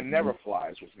right, and that never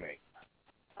flies with me.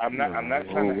 I'm not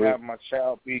trying to have my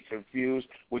child be confused.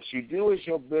 What you do is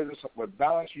your business. What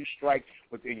balance you strike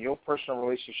within your personal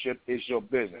relationship is your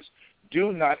business.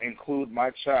 Do not include my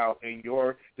child in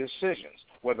your decisions,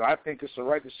 whether I think it's the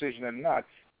right decision or not.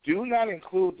 Do not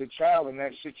include the child in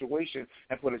that situation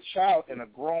and put a child in a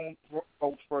grown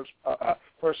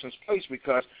person's place,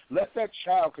 because let that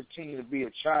child continue to be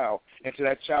a child until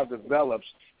that child develops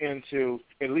into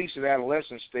at least an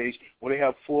adolescent stage where they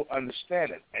have full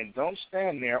understanding. And don't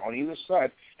stand there on either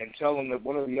side and tell them that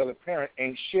one or the other parent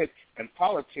ain't shit and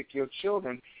politic your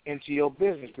children into your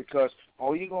business, because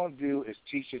all you're going to do is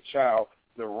teach a child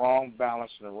the wrong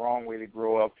balance and the wrong way to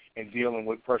grow up in dealing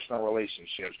with personal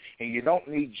relationships. And you don't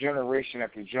need generation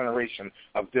after generation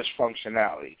of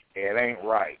dysfunctionality. It ain't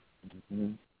right.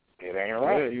 Mm-hmm. It ain't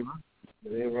right. Yeah,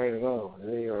 it ain't right at all. It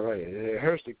ain't all right. It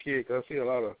hurts the kid. I see a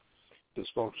lot of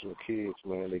dysfunctional kids,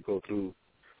 man. They go through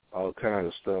all kinds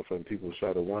of stuff, and people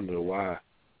try to wonder why,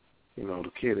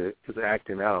 the kid is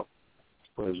acting out.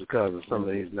 But it's because of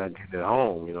something he's not getting at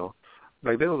home,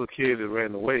 Like, there was a kid that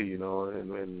ran away,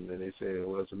 and they said,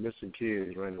 well, it's a missing kid,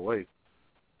 he ran away.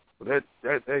 But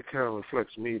that kind of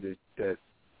reflects me that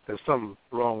there's something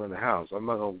wrong in the house. I'm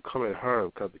not going to come at her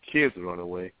because the kids are running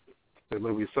away. There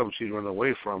may be something she's running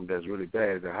away from that's really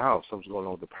bad in the house. Something's going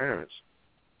on with the parents.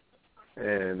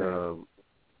 And,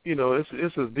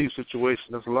 it's a deep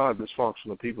situation. There's a lot of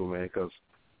dysfunctional people, man, because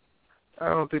I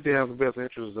don't think they have the best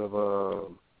interests of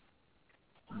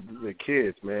the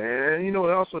kids, man. And,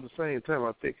 also at the same time,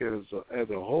 I think as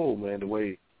a whole, man, the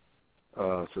way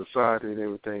society and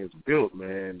everything is built,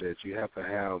 man, that you have to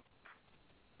have,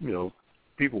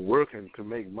 people working to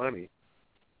make money.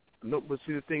 No, but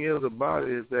see, the thing is about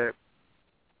it is that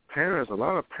a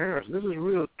lot of parents, this is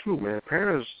real true, man,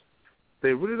 parents,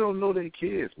 they really don't know their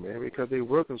kids, man, because they're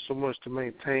working so much to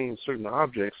maintain certain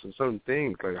objects and certain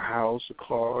things, like a house,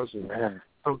 cars, and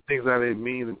some things that they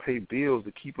mean to pay bills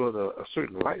to keep up a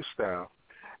certain lifestyle.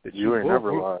 That you ain't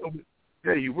never lied.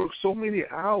 You work so many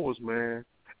hours, man,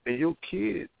 and your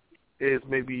kid is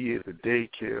maybe at the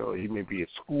daycare, or he may be at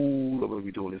school, or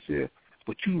maybe doing this here,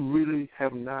 but you really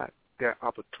have not got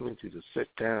opportunity to sit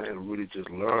down and really just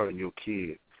learn your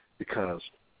kid, because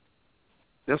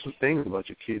there's some things about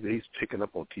your kid that he's picking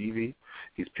up on TV,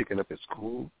 he's picking up at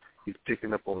school, he's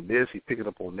picking up on this, he's picking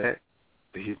up on that.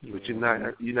 But you're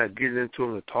not getting into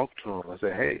him to talk to him. I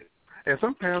say, hey. And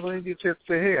some parents don't even get a chance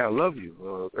to say, hey, I love you,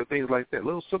 or things like that.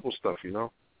 Little simple stuff,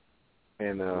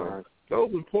 And those are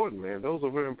important, man. Those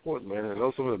are very important, man. And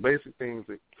those are some of the basic things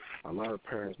that a lot of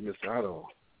parents miss out on.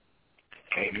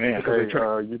 Amen.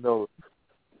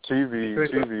 TV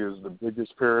is the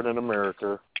biggest parent in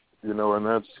America, and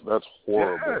that's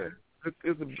horrible.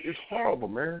 Yeah, it's horrible,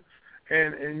 man.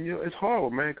 And it's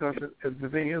horrible, man, because the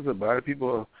thing is about it, people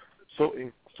are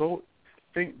so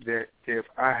think that if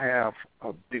I have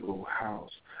a big old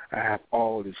house, I have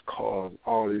all these cars,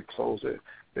 all these clothes, that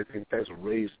they think that's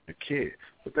raising the kid.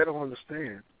 But they don't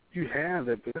understand. You have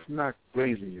that, but that's not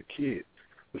raising your kid.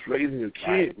 What's raising your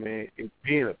kid, man, is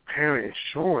being a parent and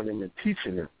showing them and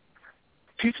teaching them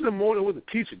teaching them more than what the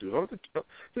teacher do.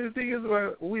 The thing is,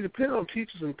 we depend on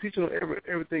teachers and teaching on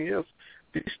everything else.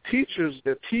 These teachers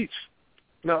that teach,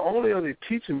 not only are they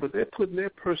teaching, but they're putting their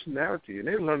personality, and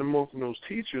they're learning more from those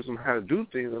teachers on how to do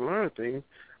things and learn things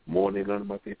more than they learn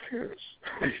about their parents.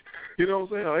 You know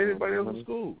what I'm saying? Or anybody else in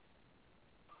school.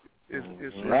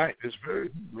 It's right. It's very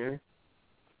good, man.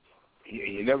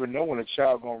 You never know when a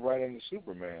child gonna write into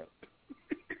Superman.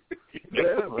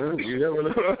 Yeah, man. You never know.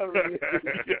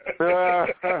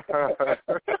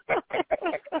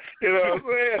 You know what I'm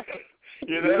saying?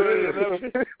 You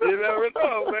never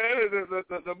know, man.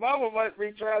 The mama might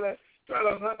be trying to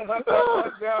hunt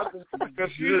down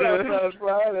because she's outside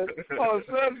flying, and all of a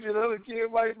sudden, the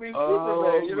kid might be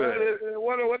Superman. You know, and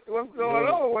wonder what's going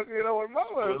on. What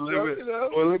mama is doing.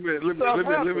 Well,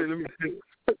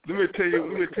 let me tell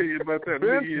you about that.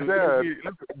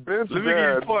 Ben's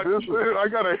dad. I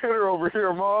got a hitter over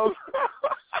here, Mom.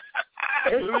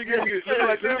 Let me give you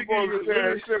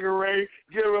Sugar Ray.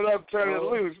 Give it up, turn it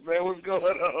loose, man. What's going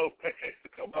on, man?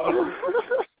 Come on.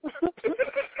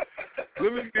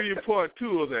 Let me give you part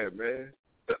 2 of that, man.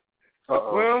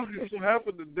 Well, what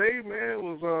happened today, man,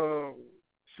 was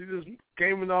she just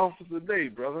came in the office today,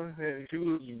 brother, and she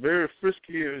was very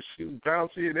frisky and she was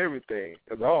bouncy and everything,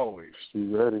 as always. She's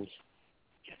ready.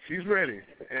 She's ready,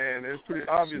 and it's pretty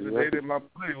obvious today that my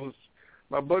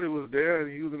buddy was there,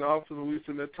 and he was in the office, and we were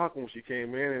sitting there talking when she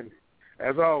came in, and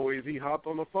as always, he hopped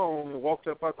on the phone and walked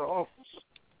up out the office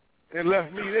and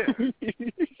left me there.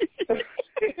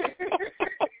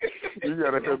 You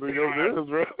got to handle your business,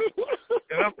 bro.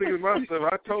 And I'm thinking to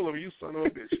myself, I told him, you son of a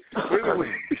bitch. But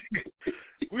anyway,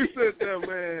 we sat there,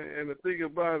 man, and the thing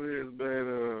about it is,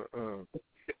 man,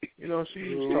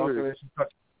 she was talking, and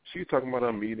she was talking about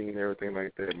our meeting and everything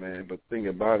like that, man. But the thing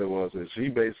about it was that she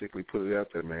basically put it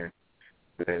out there, man,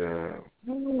 that,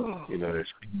 that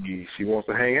she wants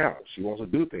to hang out. She wants to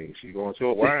do things. She's going to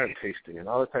a wine tasting and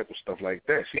all that type of stuff like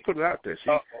that. She put it out there.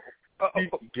 She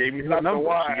gave me her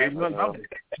number. She gave me her number.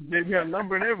 She gave me her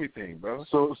number and everything, bro.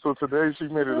 So today she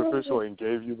made it official and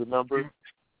gave you the number?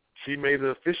 She made it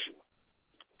official.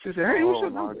 She said, hey, what's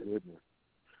your number? Goodness.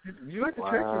 You like to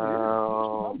text me?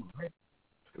 Wow.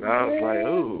 And I was like,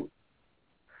 ooh.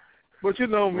 But you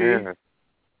know me. Man.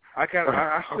 I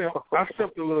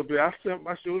simped a little bit.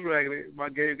 My shoes raggedy. My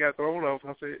game got thrown off.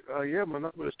 I said, yeah, my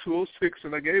number is 206,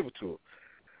 and I gave it to her.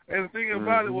 And the thing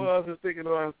about it was, I was thinking,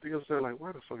 like,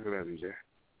 why the fuck did I do that?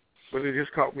 But it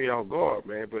just caught me off guard,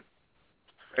 man. But,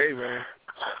 hey, man,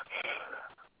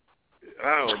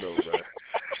 I don't know,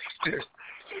 man.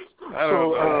 I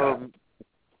don't know.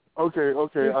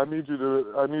 Okay. I need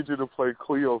you to play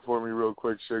Cleo for me real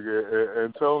quick, Sugar,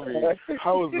 and tell me,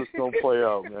 how is this gonna play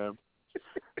out, man?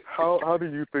 How do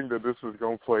you think that this is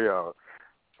gonna play out?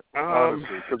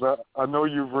 Honestly, because I know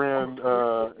you've ran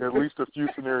at least a few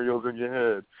scenarios in your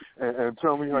head, and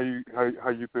tell me how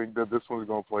you think that this one's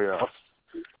gonna play out.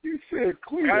 You said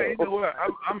Cleo. You know what?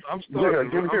 I'm starting. Yeah,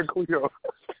 give me a Cleo.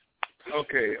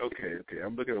 Okay.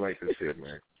 I'm looking like this here,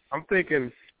 man. I'm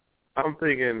thinking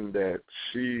that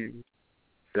she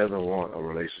doesn't want a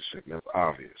relationship. That's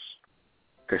obvious.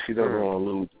 Because she doesn't want to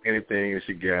lose anything that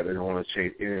she got. Doesn't want to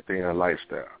change anything in her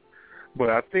lifestyle. But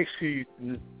I think she's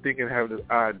thinking, have this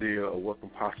idea of what can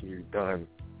possibly be done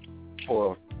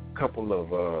for a couple of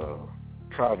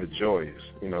private joys.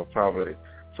 Probably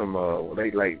some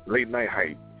late night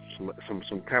hype,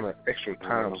 some kind of extra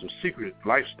time, some secret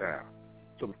lifestyle,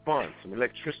 some fun, some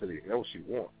electricity. That's what she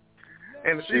wants.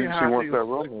 And she wants that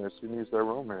romance. She needs that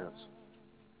romance.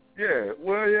 Yeah,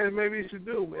 well, yeah, maybe she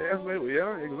do, man. Maybe,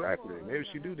 yeah, exactly. Maybe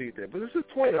she do need that. But it's a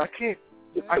twin. I can't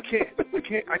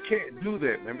do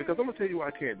that, man. Because I'm gonna tell you why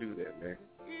I can't do that, man.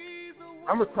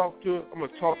 I'm gonna talk to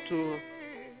her,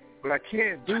 but I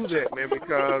can't do that, man,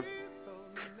 because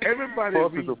everybody.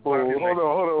 Foss is a fool. Hold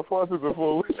on. Foss is a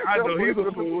fool. I know he's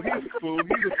a fool.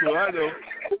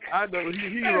 I know.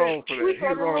 He wrong for that. He's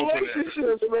wrong for that.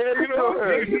 Relationships, man. He's wrong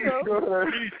for that.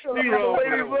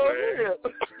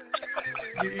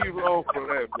 He's wrong for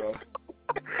that, bro.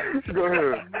 Go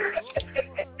ahead.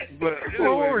 But anyway,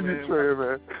 what were you saying,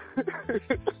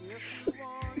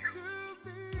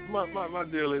 man? My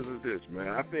deal is this, man.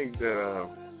 I think that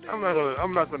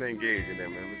I'm not gonna engage in that,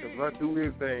 man, because if I do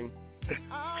anything,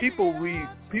 people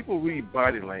read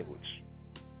body language.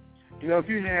 If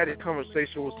you had a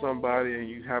conversation with somebody and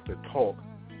you have to talk,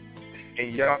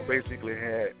 and y'all basically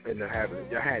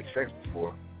had sex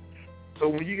before. So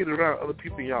when you get around other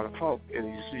people and y'all talk, and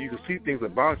you can see things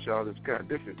about y'all that's kind of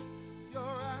different,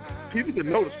 people can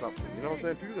notice something. You know what I'm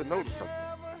saying? People can notice something.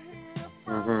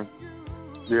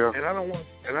 Yeah. And I don't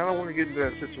want to get into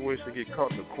that situation and get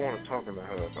caught in the corner talking to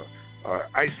her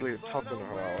isolated talking to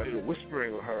her, or either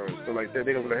whispering with her and stuff like that,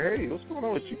 they're going to be like, hey, what's going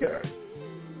on with you guys?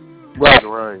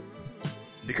 Right.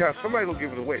 Because somebody will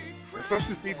give it away,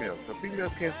 especially females. The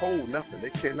females can't hold nothing. They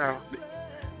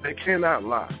cannot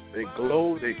lie. They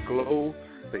glow, they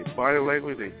body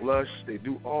language, they blush, they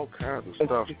do all kinds of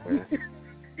stuff, man.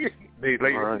 They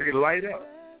light up.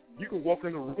 You can walk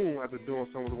in the room after doing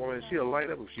something with a woman, and she'll light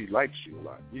up if she likes you a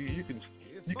lot. You can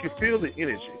feel the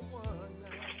energy,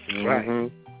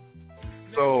 right?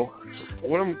 So,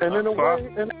 what I'm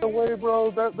in a way,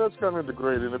 bro, that's kind of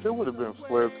degrading. If it would have been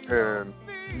flipped and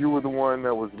you were the one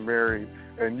that was married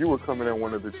and you were coming in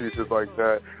one of the teachers like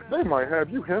that, they might have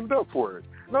you hemmed up for it.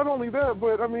 Not only that,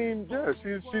 but I mean, yeah,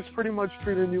 she's pretty much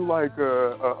treating you like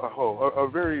a hoe, a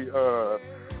very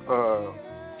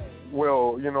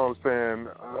well, you know what I'm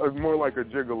saying, more like a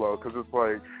gigolo, because it's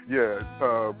like,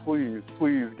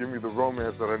 please give me the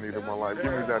romance that I need in my life.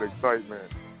 Give me that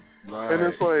excitement. Right. And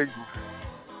it's like,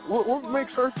 what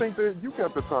makes her think that you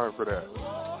got the time for that?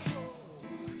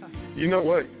 You know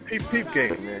what? Peep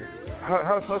game, man.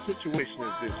 Her situation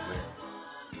is this, man.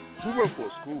 We work for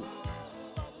a school,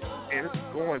 and it's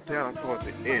going down towards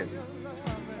the end.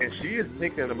 And she is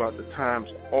thinking about the times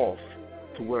off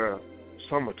to where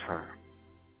summertime.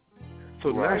 So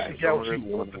now she got what she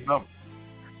wants to know.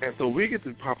 And so we get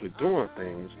to probably doing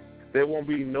things. There won't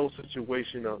be no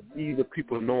situation of either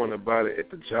people knowing about it at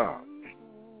the job.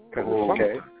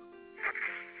 Okay.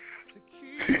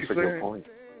 That's a good point.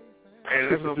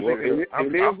 And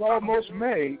it is almost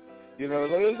May. You know,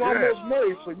 it is almost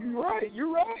May, so you're right.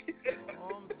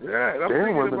 Yeah,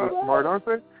 damn, women are smart, aren't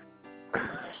they?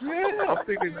 Yeah, I'm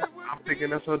thinking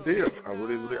that's her deal. I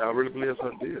really believe that's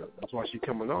her deal. That's why she's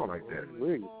coming on like that.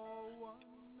 Really.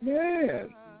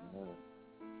 Man.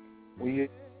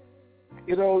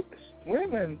 You know,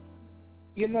 women,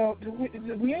 you know,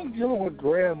 we ain't dealing with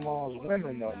grandma's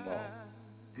women no more.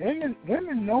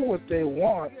 Women know what they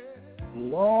want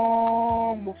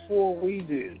long before we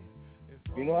do.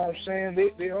 You know what I'm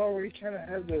saying? They already kind of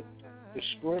have the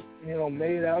script, you know,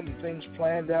 made out and things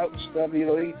planned out and stuff.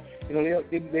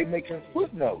 They making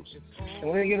footnotes. And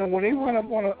when they run up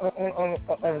on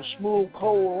a smooth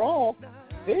cold raw,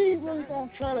 they ain't really gonna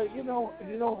try to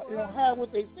hide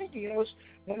what they thinking. You know, it's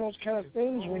one of those kind of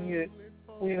things when you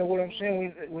know what I'm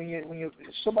saying.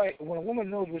 When a woman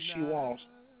knows what she wants,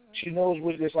 she knows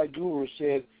what, just like Guru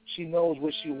said, she knows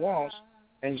what she wants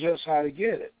and just how to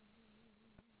get it.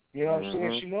 You know what I'm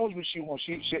saying? She knows what she wants.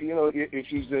 She if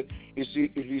she's the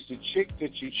chick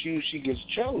that you choose, she gets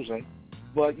chosen.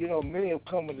 But many have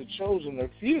come with the chosen, are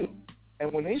few.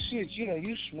 And when they see it,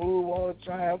 you smooth all the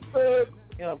time.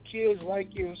 Kids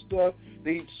like you and stuff.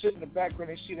 They sit in the background,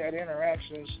 they see that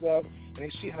interaction and stuff, and they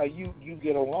see how you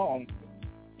get along.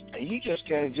 And you just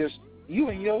kind of you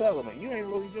in your element. You ain't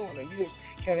really doing it. You just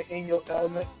kind of in your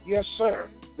element. Yes, sir.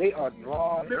 They are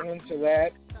drawn into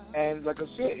that. And like I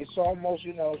said, it's almost,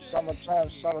 summertime,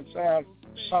 summertime.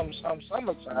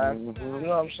 You know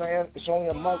what I'm saying? It's only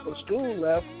a month of school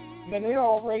left. Man, they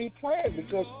already planned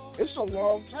because it's a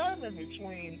long time in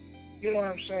between. You know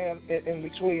what I'm saying? In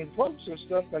between books and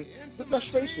stuff. And let's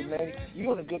face it, man,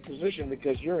 you're in a good position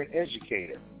because you're an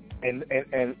educator. And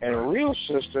real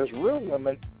sisters, real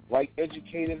women like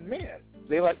educated men.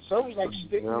 Some like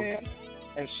stick men,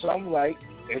 and some like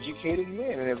educated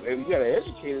men. And if you got an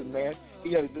educated man, he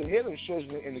got a good head on his shoulders,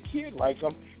 and the kid like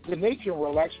them, then they can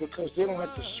relax because they don't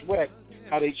have to sweat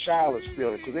how their child is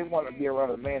feeling, because they want to be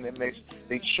around a man that makes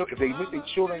if they make their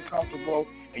children comfortable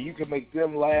and you can make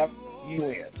them laugh, you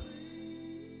in.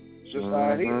 It's just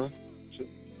how it is.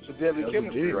 It's a deadly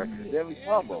chemistry right there, deadly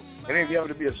combo. And if you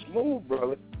happen to be a smooth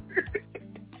brother,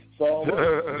 it's all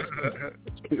over.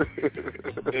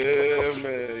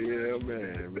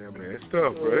 man. It's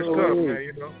tough, bro. It's tough,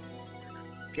 man,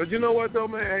 But you know what, though,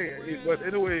 man? Hey, but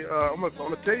anyway, I'm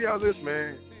gonna tell y'all this,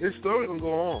 man. This story gonna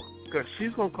go on because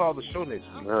she's gonna call the show next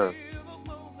week.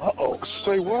 Uh-oh.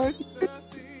 Say what?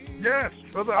 Yes,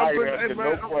 brother. I ain't asking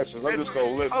no questions. I'm just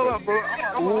gonna listen. Hold up, bro.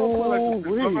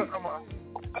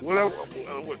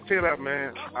 Tell that,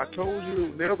 man. I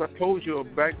told you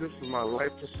back. This is my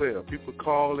life for sale. People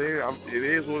call in. It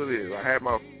is what it is. I had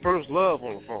my first love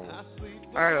on the phone.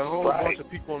 I had a whole bunch of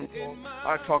people on the phone.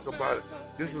 I talk about it.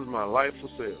 This is my life for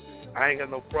sale. I ain't got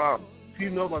no problem. If you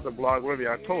know about the blog already,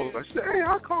 I told her. I said, hey,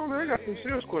 I'll call her. I got some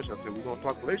serious questions. I said, we're going to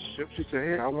talk relationships. She said,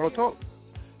 hey, I want to talk.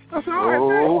 I said, all right,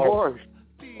 man.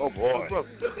 Oh, boy.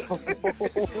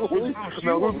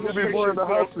 Now, who's going to be more in the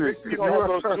hot seat? You're going to have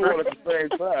those two on at the same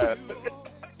time.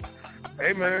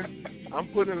 Hey, man, I'm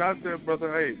putting it out there, brother.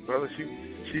 Hey, brother,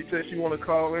 she said she want to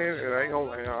call in, and I ain't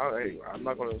gonna. I'm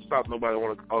not going to stop nobody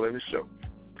want to call in the show.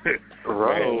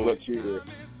 Right. So, look here.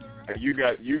 And you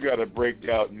got to break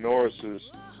out Norris's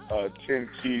 10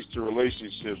 keys to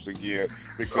relationships again,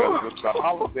 because the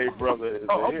holiday brother is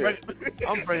ahead.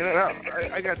 I'm bringing that out.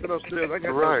 I got that upstairs. Okay,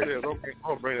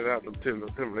 I'm bringing it out. Them 10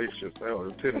 relationships.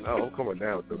 I'm coming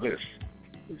down with the list.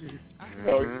 Mm-hmm.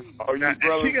 Oh, you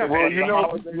brothers. Well, you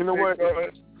know what?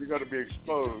 You're going to be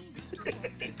exposed.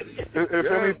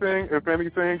 If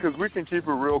anything, because we can keep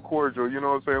it real cordial, you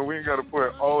know what I'm saying? We ain't got to put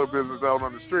all our business out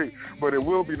on the street, but it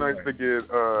will be nice to get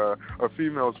a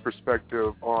female's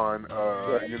perspective on,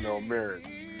 marriage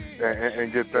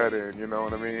and get that in, you know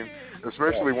what I mean?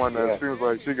 Especially one that seems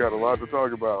like she got a lot to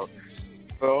talk about.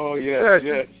 Oh, yeah.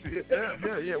 We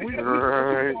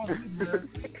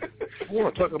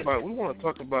want to talk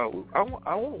about. I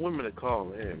want women to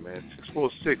call in, man.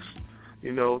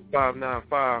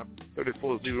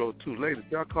 646-595-3402. Ladies,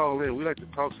 y'all call in. We like to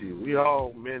talk to you. We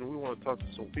all men. We want to talk to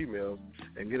some females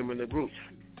and get them in the group.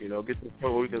 Get to the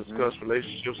point where we can discuss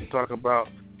relationships and talk about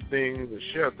things and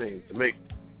share things to make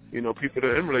people that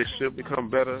are in relationship become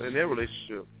better in their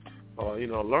relationship. Or,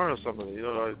 learn something,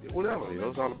 whatever.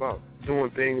 It's all about doing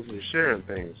things and sharing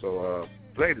things. So,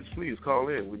 ladies, please call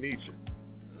in. We need you.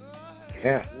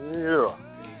 Yeah.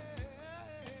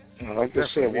 Like I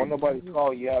said, won't nobody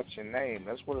call you out your name.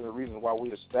 That's one of the reasons why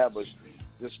we established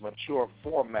this mature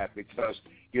format, because,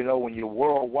 when you're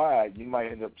worldwide, you might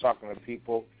end up talking to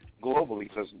people globally,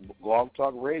 because Blog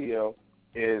Talk Radio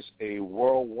is a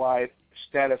worldwide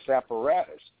status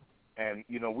apparatus. And,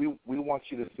 we want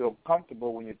you to feel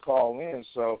comfortable when you call in.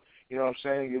 So, you know what I'm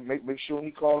saying? You make sure when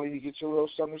you call in, you get your little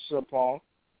something to sip on.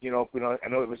 I know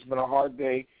if it's been a hard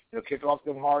day, kick off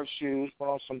them hard shoes, put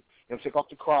on some, take off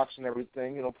the Crocs and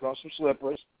everything, put on some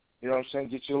slippers. You know what I'm saying?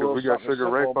 Get your little something. We got Sugar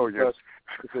Ray for you.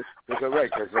 Because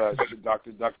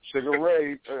Dr. Sugar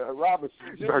Ray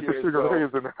Robinson. Dr. Sugar Ray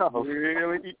is in the house.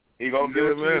 Really? He going to get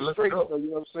it to you straight, so you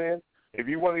know what I'm saying? If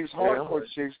you one of these hardcore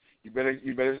chicks, you better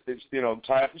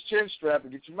tie up his chin strap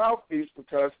and get your mouthpiece,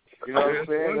 because, you know what I'm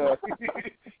saying,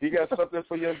 you got something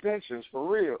for your inventions, for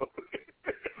real.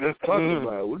 Let's talk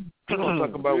about it. We're going to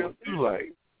talk about what you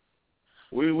like.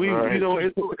 We go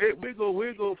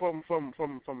from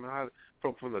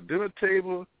the dinner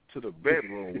table to the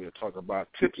bedroom. We'll talk about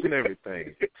tips and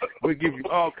everything. We'll give you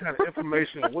all kind of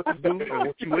information on what to do and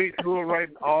what you ain't doing right,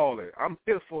 and all that. I'm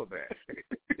here for that.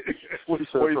 What you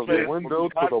said, from the window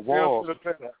to the wall.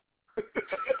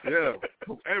 Yeah,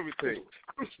 from everything.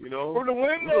 From the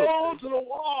window to the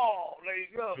wall. There you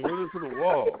go. From the window to the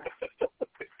wall.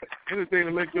 Anything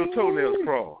to make your toenails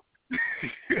crawl.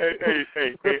 Hey,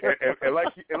 and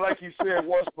like you said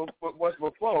once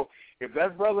before, if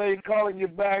that brother ain't calling you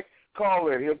back, call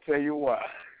in. He'll tell you why.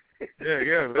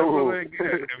 Yeah. That brother ain't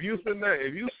good. If you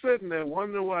sitting there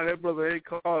wondering why that brother ain't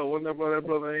called, wondering why that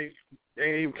brother ain't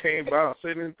even came by or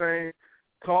said anything,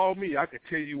 call me. I can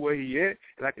tell you where he at,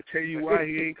 and I can tell you why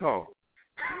he ain't called.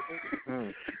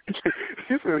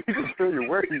 He said he can tell you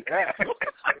where he at.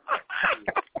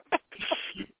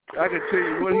 I can tell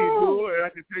you what he's doing, and I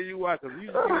can tell you why. Because we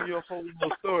just give you a whole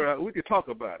little story. We can talk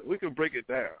about it. We can break it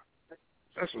down.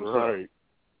 That's what's right.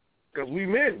 Because we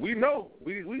men, we know.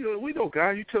 We know,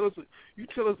 guys. You tell us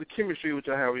the chemistry which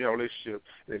I have in your relationship.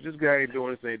 And if this guy ain't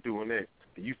doing this, ain't doing that,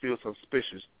 and you feel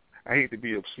suspicious, I hate to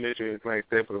be a snitch or anything like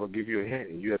that, but I'll give you a hint,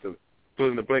 and you have to fill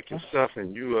in the blank yourself,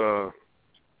 and you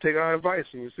take our advice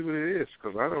and you see what it is.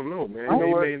 Because I don't know, man.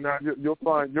 May not. You'll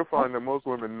find that most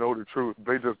women know the truth.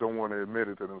 They just don't want to admit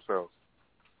it to themselves.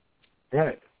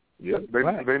 Right. Yeah.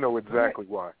 They know exactly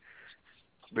why.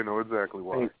 They know exactly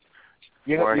why. I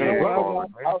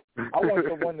want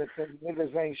the one that thinks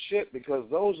niggas ain't shit, because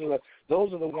those are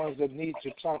the ones that need to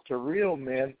talk to real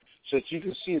men, so that you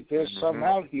can see that there's some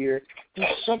out here who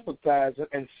sympathize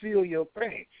and feel your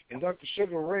pain. And Dr.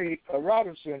 Sugar Ray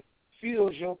Robinson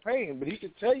feels your pain, but he can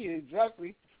tell you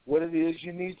exactly what it is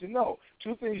you need to know.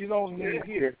 Two things you don't need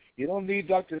here. You don't need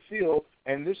Dr. Phil,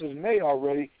 and this is May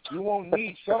already. You won't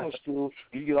need summer school.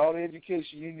 You get all the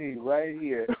education you need right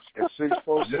here at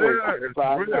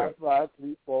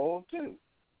 646-595-3402.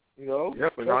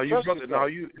 Yep, and all you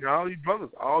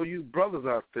brothers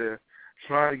out there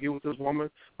trying to get with this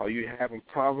woman, or you having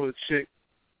problems with a chick,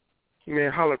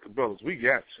 man, holler at the brothers. We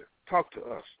got you. Talk to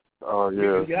us. Oh,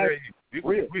 yeah. We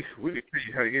can tell you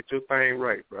how to get your thing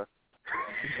right, bro.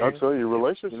 I'll tell you,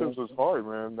 relationships is hard,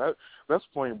 man. That's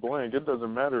point blank. It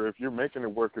doesn't matter if you're making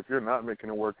it work, if you're not making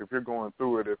it work, if you're going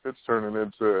through it, if it's turning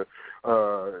into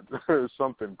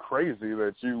something crazy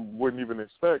that you wouldn't even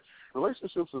expect.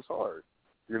 Relationships is hard,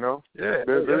 Yeah.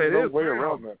 There's no way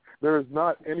around that. There is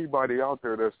not anybody out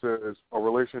there that says a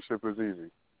relationship is easy.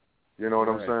 You know what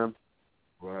I'm saying?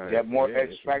 Right. You have more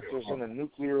X factors in the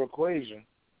nuclear equation.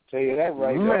 Tell you that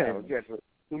right now.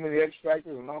 too many X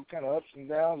factors and all kind of ups and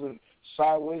downs and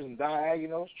sideways and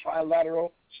diagonals,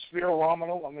 trilateral,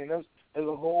 spheroidal. I mean, there's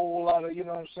a whole lot of, you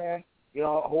know what I'm saying? You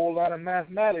know, a whole lot of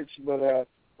mathematics. But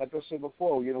like I said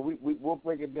before, you know, we'll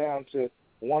break it down to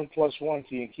 1 + 1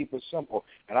 to you and keep it simple.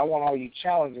 And I want all you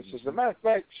challenges. As a matter of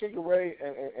fact, Sugar Ray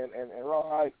and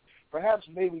Rawhide, perhaps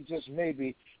maybe just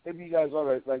maybe you guys ought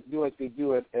to like do like they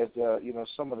do at you know,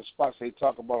 some of the spots they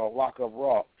talk about on Lock Up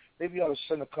Raw. Maybe you ought to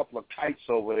send a couple of kites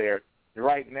over there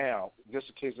right now, just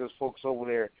in case there's folks over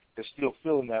there that's still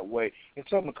feeling that way, and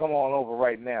tell them to come on over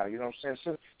right now. You know what I'm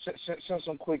saying? Send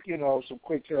some quick, you know,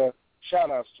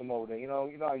 shout outs to them over there. You know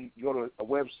how you go to a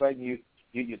website and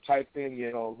you type in,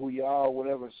 you know, who you are or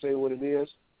whatever and say what it is.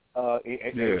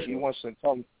 And you want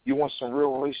some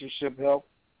real relationship help.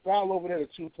 File over there to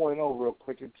 2.0 real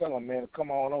quick and tell them, man,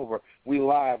 come on over. We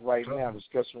live right now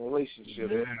discussing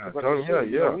relationships.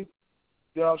 Yeah.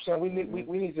 You know what I'm saying?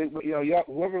 We need to, you know, y'all,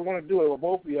 whoever want to do it, or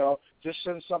both of y'all, just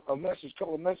send a couple of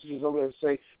messages over there and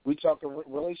say, we talking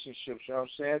relationships, you know what I'm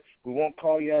saying? We won't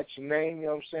call you out your name, you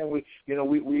know what I'm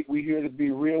saying? We here to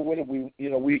be real with it. We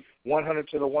 100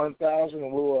 to the 1,000,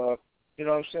 and we'll, you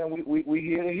know what I'm saying? We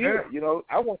here to hear it, you know.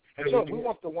 We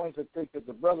want the ones that think that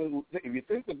the brothers, if you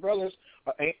think the brothers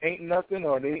ain't nothing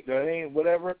or they ain't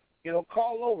whatever, you know,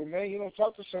 call over, man. You know,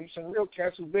 talk to some real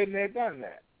cats who've been there, done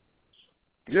that.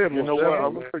 Yeah, you know what? I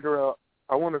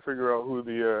want to figure out who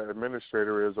the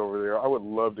administrator is over there. I would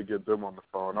love to get them on the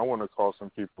phone. I want to call some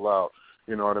people out.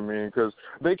 You know what I mean? Because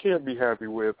they can't be happy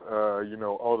with, you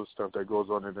know, all the stuff that goes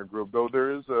on in their group. Though there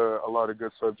is a lot of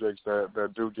good subjects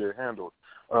that do get handled,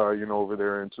 you know, over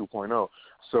there in 2.0.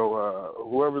 So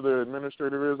whoever the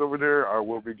administrator is over there, I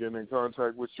will be getting in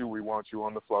contact with you. We want you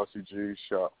on the Flauxy G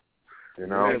show. You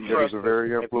know, it is a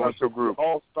very influential group.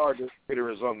 All-Star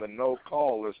Distributor is on the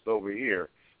no-call list over here,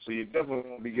 so you definitely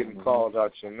won't be getting called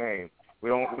out your name. We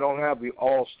don't have the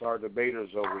all-star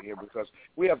debaters over here because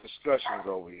we have discussions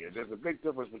over here. There's a big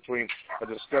difference between a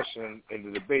discussion and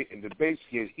the debate, and debates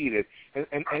get heated.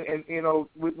 And you know,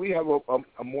 we have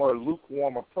a more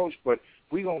lukewarm approach, but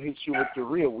we gonna hit you with the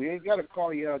real. We ain't got to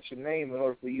call you out your name in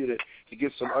order for you to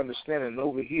get some understanding. And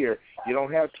over here, you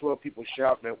don't have 12 people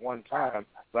shouting at one time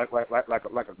like a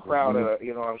crowd at a,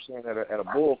 you know what I'm saying, at a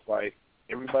bullfight.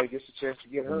 Everybody gets a chance to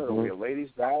get heard over here.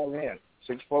 Ladies, dial in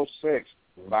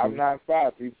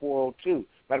 646-595-3402.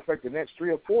 Matter of fact, the next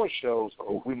 3 or 4 shows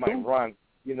we might run,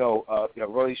 you know,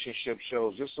 relationship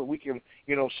shows just so we can,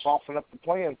 you know, soften up the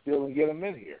playing field and get them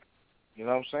in here. You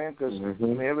know what I'm saying? Because, I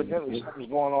mean, evidently something's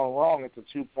going on wrong at the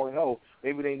 2.0.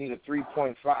 Maybe they need a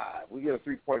 3.5. We get a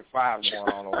 3.5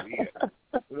 going on over here.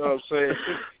 You know what I'm saying?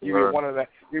 Give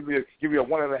you a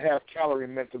 1.5 calorie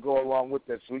mint to go along with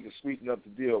that so we can sweeten up the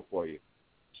deal for you.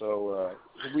 So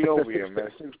we over here,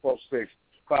 man.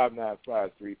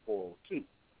 646-595-3402.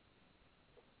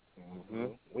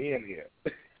 We in here.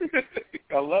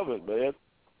 I love it, man.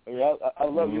 I mean, I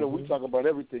love, you know, we talk about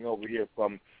everything over here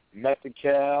from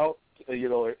Method-Cal, you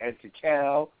know, and to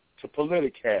Cal to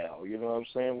Political. You know what I'm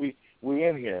saying? We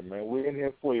in here, man. We're in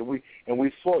here for you. We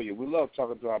for you. We love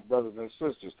talking to our brothers and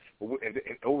sisters. And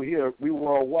over here, we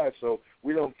worldwide, so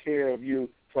we don't care if you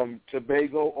from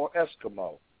Tobago or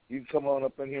Eskimo. You can come on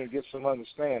up in here and get some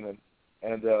understanding.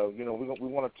 And, you know, we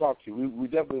want to talk to you. We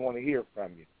definitely want to hear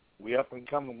from you. We up and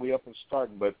coming, we up and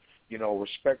starting, but, you know,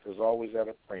 respect is always at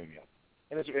a premium.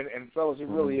 And fellas, it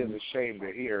really is a shame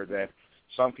to hear that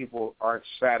some people aren't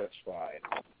satisfied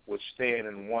with staying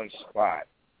in one spot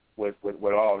with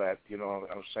all that, you know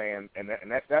what I'm saying? And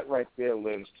that right there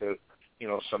lends to, you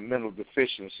know, some mental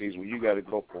deficiencies where you got to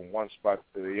go from one spot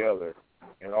to the other,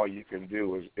 and all you can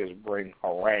do is bring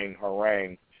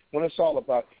harangue. When it's all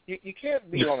about, you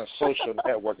can't be on a social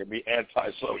network and be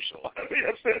antisocial. I mean,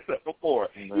 I've said that before.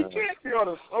 You can't be on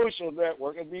a social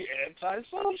network and be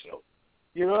antisocial.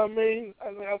 You know what I mean?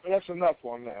 That's enough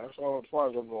on that. That's all as far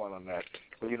as I'm going on that.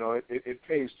 But, you know, it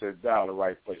pays to dial the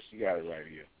right place. You got it right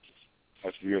here.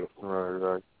 That's beautiful.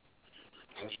 Right.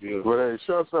 That's beautiful. But, hey,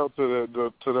 shouts out to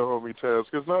the homie Taz,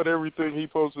 because not everything he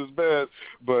posts is bad,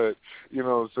 but, you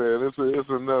know what I'm saying, it's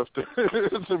enough to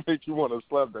make you want to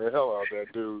slap the hell out of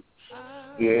that dude.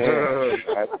 Yeah,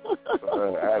 I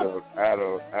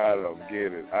don't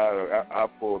get it. I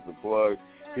pulled the plug.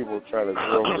 People try to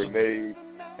throw grenades,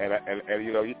 and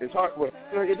you know, it's hard. Well,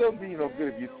 you know, it doesn't do you no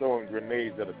good if you're throwing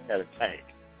grenades at a tank.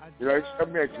 You know,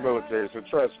 I'm ex-military, so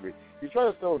trust me. You try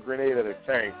to throw a grenade at a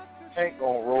tank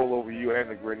gonna roll over you and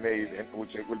the grenade, with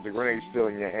the grenade still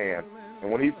in your hand.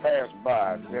 And when he passed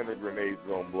by, then the grenade's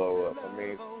gonna blow up. I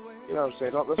mean, you know what I'm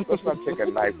saying? Let's not take a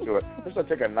knife to it. Let's not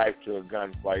take a knife to a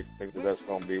gunfight. Think that's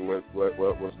gonna be what's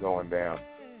going down.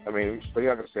 I mean, but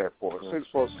like I said,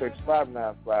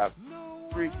 646-595-3402.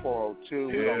 3402.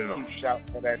 We're going to keep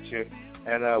shouting at you.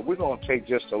 And we're going to take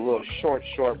just a little short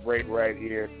break right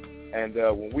here. And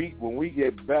when we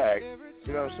get back,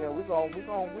 you know what I'm saying, we're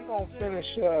gonna finish,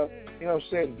 you know what I'm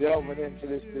saying, delving into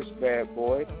this bad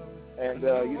boy. And,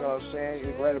 you know what I'm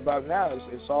saying, right about now,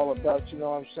 it's all about, you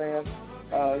know what I'm saying,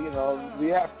 you know,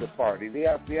 the after party, the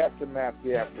aftermath,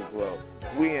 the afterglow.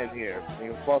 We in here.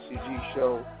 The Flauxy G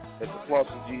Show at the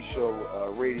Flauxy G Show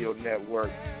radio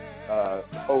network.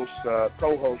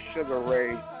 Co-host Sugar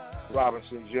Ray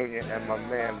Robinson Jr. and my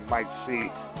man Mike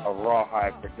C. of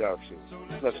Rawhide Productions.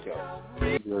 Let's go.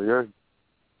 Yeah.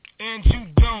 And you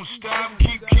don't stop,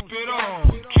 keep it on,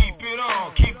 keep it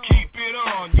on, keep it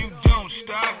on. You don't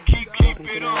stop, keep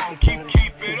it on, keep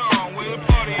it on. Where the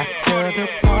party at?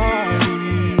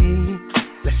 Party.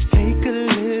 Let's take a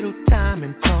little time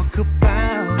and talk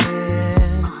about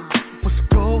it. What's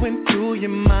going through your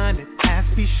mind? It has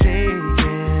me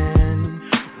shaking.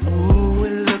 Ooh,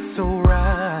 it looks so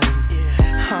right.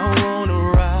 I wanna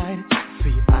ride.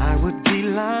 See, I would be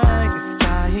lying if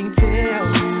I ain't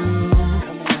tell you.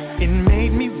 It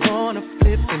made me wanna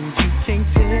flip and you can't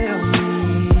tell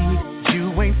me.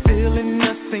 You ain't feeling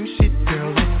the same shit,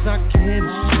 girl, it's our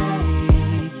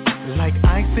chemistry. Like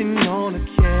icing on a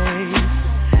cake.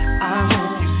 I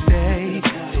hope you stay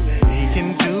so we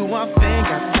can do our thing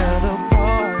after the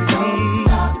party.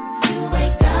 You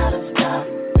ain't gotta stop.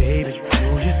 Baby,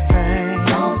 do your thing.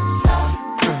 Don't stop.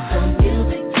 The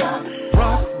music drop.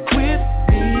 Rock with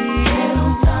me.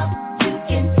 Don't stop. You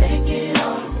can take it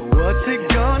on. What's it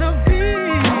gonna be?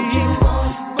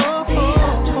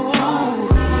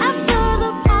 After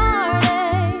the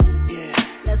party,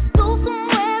 let's go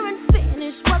somewhere and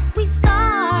finish what we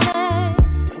started.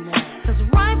 'Cause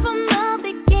right from the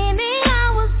beginning I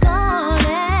was on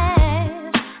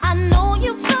it. I know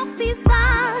you felt these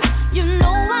vibes, you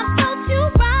know I felt you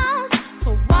rise. So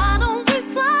why don't we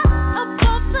fly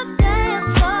above the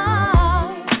dance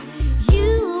floor,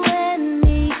 you and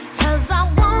me? 'Cause I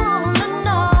wanna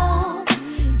know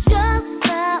just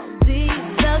how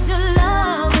deep does your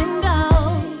loving go.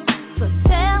 So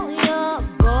tell your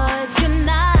boys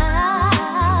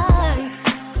tonight,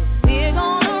 'cause we're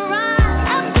gonna ride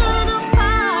after the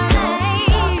party.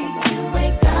 You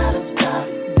ain't gotta stop.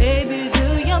 Baby, do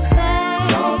your thing.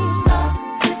 Don't stop.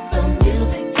 The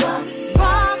music drop.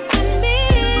 Rock with me.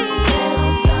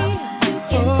 Don't stop. You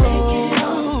can take it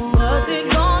on. What's it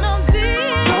gonna be?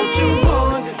 Don't you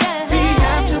want to be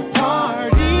at the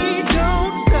party?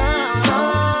 Don't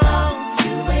stop.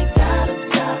 You ain't gotta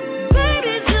stop.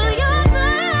 Baby, do your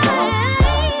thing.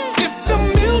 If the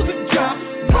music drops,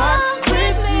 rock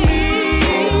with me.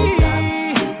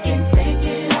 You can take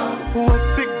it on.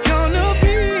 What's it gonna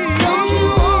be? Don't you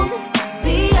want to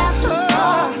be at the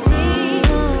party?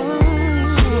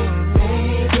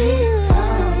 Baby,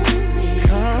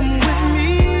 Come with me,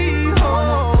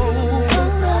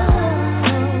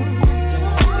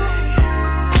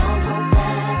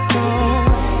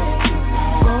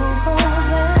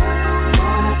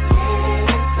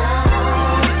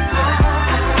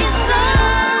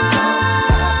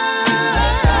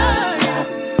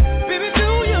 baby, do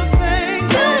your thing.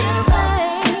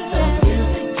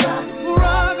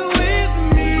 Rock with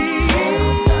me.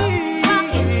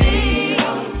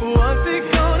 What's it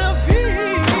gonna be?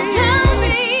 Tell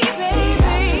me,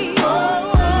 baby.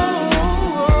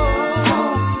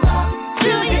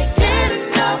 Do you get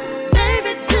enough?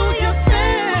 Baby, do your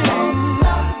thing.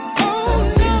 Oh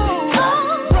no,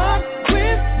 rock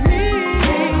with me.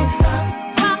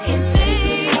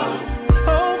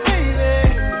 Oh baby,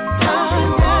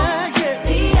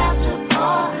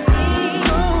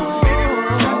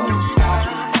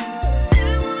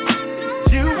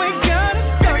 you ain't gotta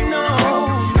stop, no.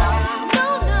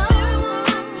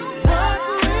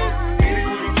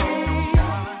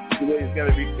 You ladies got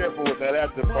to be careful with that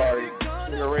after party.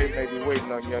 Sugar Ray may be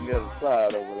waiting on you on the other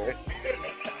side over there.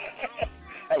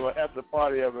 Have an after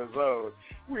party of his own.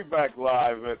 We back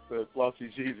live at the Flauxy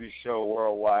Jeezy Show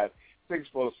worldwide,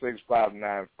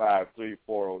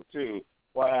 646-595-3402.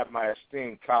 Well, I have my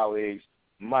esteemed colleagues,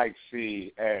 Mike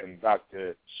C. and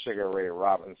Dr. Sugar Ray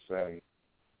Robinson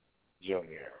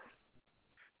Jr.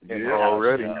 Yeah,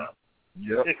 already.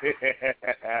 Yep.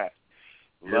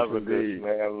 Loving this, indeed.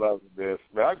 man. Loving this,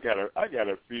 man. I got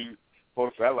a few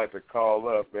folks I like to call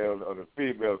up, man, on the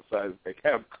female side. They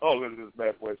have calling this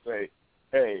bad boy and say,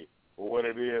 "Hey, what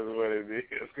it is,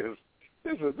 because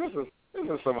this is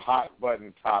some hot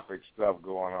button topic stuff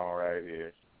going on right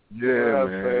here." Yeah,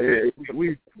 man.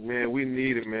 Yeah, we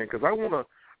need it, man, because I wanna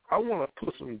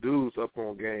put some dudes up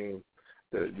on game,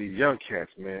 the young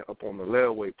cats, man, up on the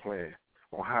layaway plan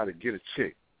on how to get a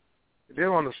chick. they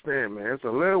don't understand, man. It's a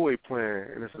layaway plan,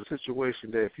 and it's a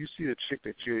situation that if you see a chick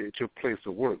that you're at your place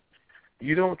of work,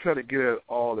 you don't try to get it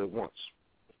all at once.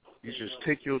 You just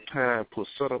take your time,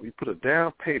 you put a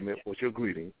down payment with your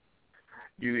greeting.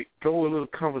 You throw a little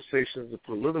conversations and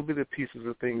put a little bit of pieces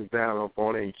of things down up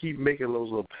on it and keep making those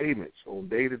little payments on a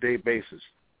day-to-day basis.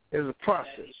 There's a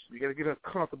process. You got to get her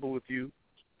comfortable with you,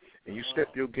 and you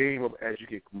step your game up as you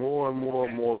get more and more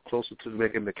and more closer to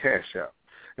making the cash out.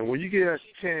 And when you get a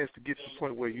chance to get to the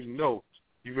point where you know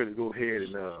you're ready to go ahead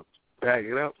and bag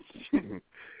it up, then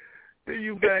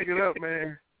you bag it up,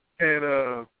 man,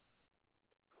 and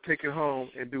take it home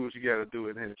and do what you got to do.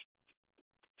 And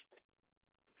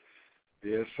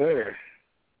yes, sir.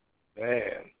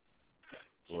 Man.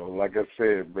 Well, like I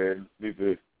said, man, need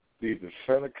to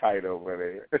send a kite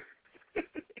over there.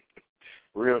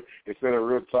 Instead of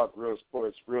real talk, real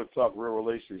sports, real talk, real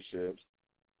relationships.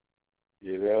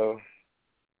 You know?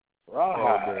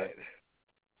 Right.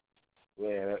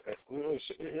 Man,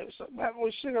 something happened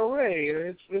with Sugar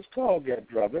Ray. His call got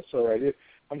dropped. That's all right.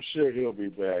 I'm sure he'll be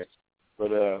back.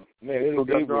 But, man, it would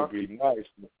be nice.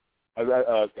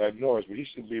 At Norris, but he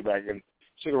should be back, and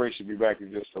Sugar Ray should be back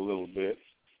in just a little bit.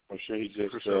 I'm sure he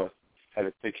just had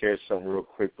to take care of something real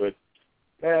quick. But,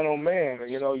 man, oh, man,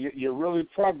 you know, you're really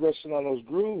progressing on those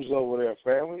grooves over there,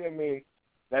 family. I mean,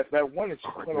 that one that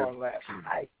you put on last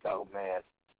night, though, man.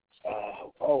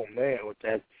 Oh, man, with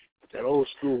that old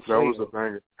school thing. That was a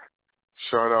banger.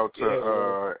 Shout out to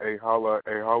A Holla.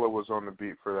 A Holla was on the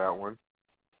beat for that one.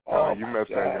 You met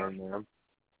that young man.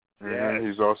 Mm-hmm.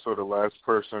 He's also the last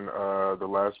person, the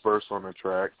last verse on the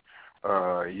track.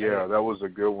 That was a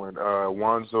good one.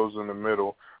 Wanzo's in the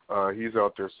middle. He's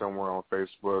out there somewhere on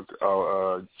Facebook.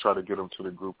 I'll try to get him to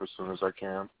the group as soon as I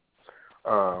can.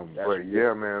 But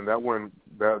yeah, man, that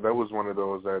was one of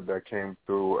those that came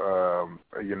through,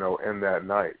 you know, in that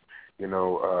night. You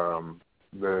know,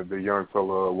 the young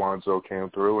fella Wanzo came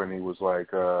through and he was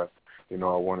like, you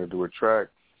know, I want to do a track.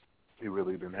 He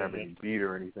really didn't have any beat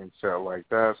or anything set like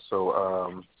that.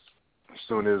 So as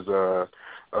soon as A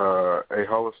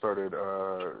Holla started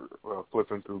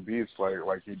flipping through beats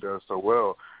like he does so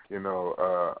well, you know,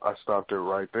 I stopped it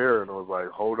right there and I was like,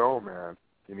 hold on, man.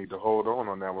 You need to hold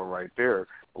on that one right there.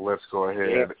 Let's go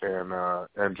ahead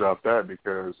and drop that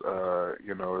because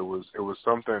you know it was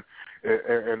something,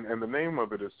 and the name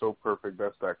of it is so perfect.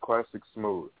 That's that classic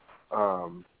smooth.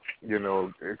 You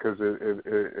know, because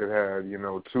it had, you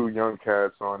know, two young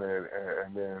cats on it,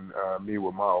 and then me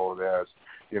with my old ass,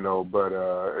 you know, but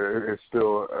it's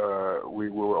still, we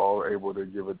were all able to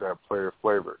give it that player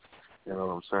flavor. You know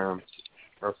what I'm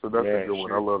saying? So that's a good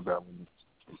one. I love that one.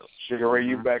 Sugar Ray,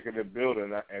 you back in the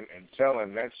building and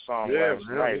telling that song last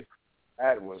night,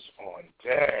 that was on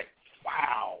deck.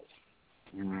 Wow.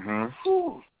 Mm-hmm.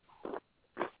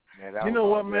 Man, you know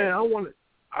what, man?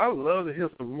 I love to hear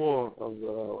some more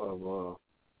of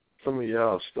some of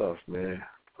y'all stuff, man.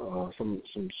 Some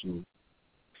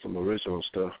original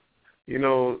stuff. You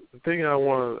know, the thing I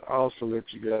want to also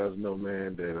let you guys know,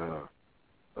 man, that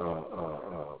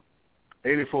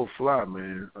 84 Fly,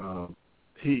 man,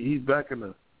 he's back in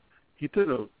the. He took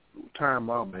a time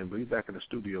out, man, but he's back in the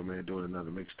studio, man, doing another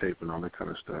mixtape and all that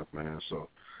kind of stuff, man. So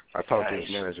I talked to his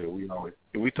manager.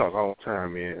 We talk all the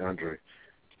time, me and Andre.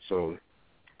 So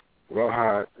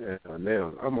Rawhide and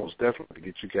Nails, I'm most definitely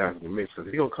get you guys in the mix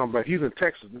because he's gonna come back. He's in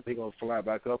Texas, and he's gonna fly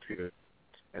back up here,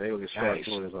 and they're gonna start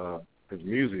doing his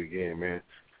music again, man.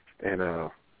 And I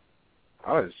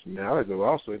like to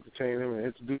also entertain him and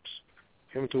introduce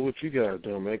him to what you guys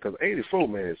doing, man. Because 84,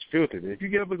 man, is filthy. And if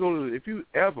you ever go to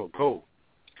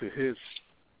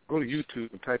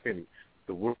YouTube and type in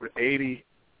the word 80,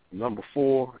 number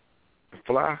 4, and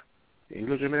Fly, and you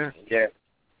look in there,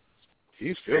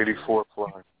 he's filthy. 84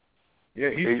 Fly. Yeah,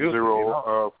 he's 80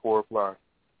 Fly.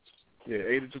 Yeah,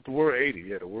 80, just the word 80.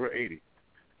 Yeah, the word 80.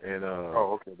 And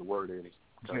okay, the word 80.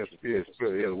 Gotcha.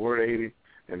 The word 80,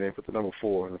 and then put the number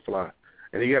 4 and the Fly.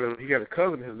 And he got a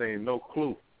cousin, his name No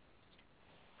Clue.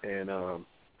 And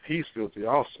he's filthy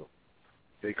also.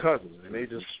 They cousins, and they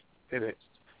just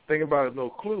think about it. No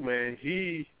Clue, man.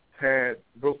 He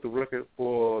broke the record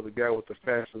for the guy with the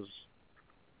fastest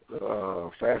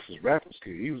rapping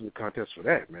skill. He was in the contest for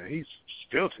that, man. He's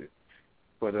filthy.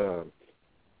 But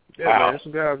man,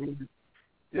 some guys.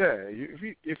 Yeah,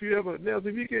 if you ever Nels,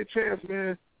 if you get a chance,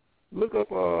 man, look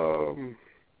up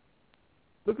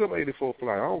 84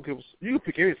 Fly. I don't give. You can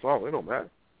pick any song. It don't matter.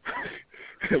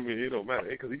 I mean, it don't matter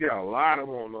because he got a lot of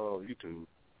them on YouTube.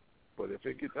 But if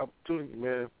it gets opportunity,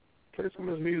 man, play some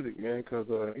of his music, man, because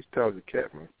he's talented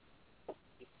cat, man.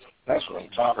 That's what I'm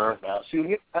talking about.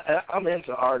 See, I'm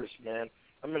into artists, man.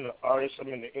 I'm into artists.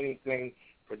 I'm into anything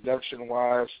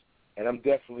production-wise. and I'm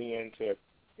definitely into,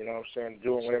 you know what I'm saying,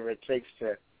 doing whatever it takes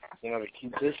to, you know, to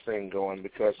keep this thing going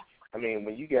because, I mean,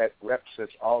 when you got reps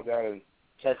that's all down in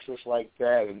Texas like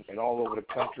that and all over the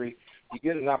country, you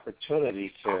get an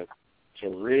opportunity to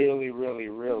really, really,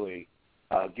 really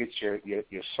get your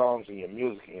songs and your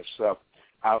music and your stuff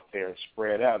out there and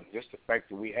spread out. And just the fact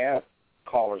that we have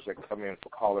callers that come in for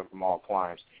calling from all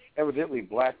climes. Evidently,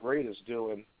 Black Raider's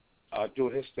doing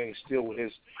his thing still with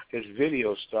his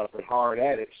video stuff and hard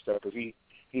at it stuff because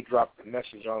he dropped a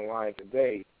message online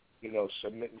today, you know,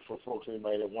 submitting for folks,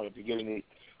 anybody that wanted to get any,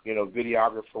 you know,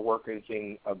 videographer work or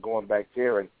anything going back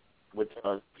there, and with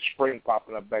spring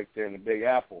popping up back there in the Big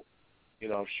Apple, you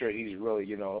know, I'm sure he's really,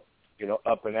 you know,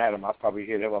 up and at him. I'll probably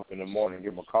hit him up in the morning and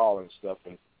give him a call and stuff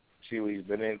and see what he's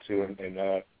been into and you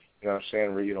know what I'm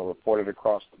saying, you know, report it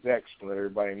across the decks to let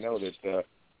everybody know that, you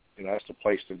know, that's the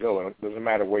place to go. And it doesn't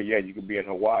matter where you're at. You could be in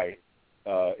Hawaii.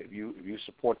 If you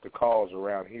support the cause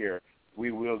around here,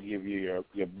 we will give you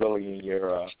your billing and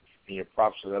your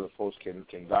props so that other folks can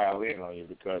dial in on you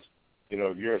because, you know,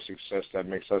 if you're a success, that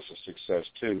makes us a success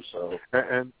too. So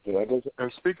and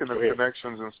speaking of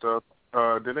connections and stuff,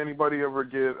 did anybody ever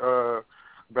get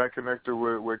back connected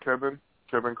with Kevin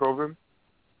Coven?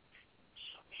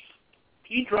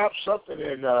 He dropped something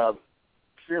in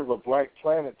Fear of a Black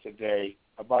Planet today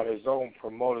about his own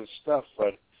promoted stuff,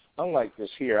 but unlike this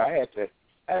here, I had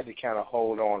to kind of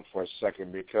hold on for a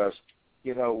second because,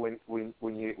 you know, when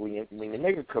you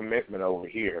make a commitment over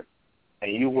here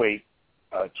and you wait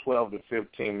 12 to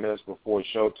 15 minutes before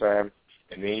showtime,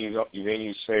 and then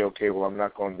you say, okay, well, I'm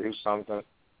not going to do something.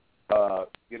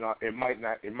 You know, it might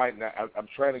not. I'm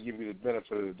trying to give you the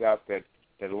benefit of the doubt that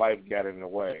life got in the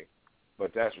way,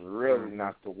 but that's really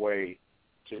not the way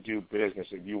to do business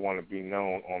if you want to be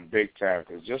known on big time.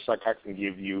 Because just like I can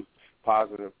give you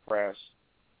positive press,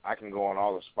 I can go on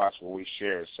all the spots where we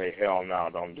share and say, hell no,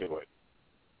 don't do it,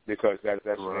 because that's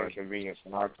an inconvenience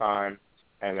in our time,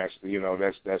 and that's, you know,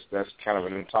 that's kind of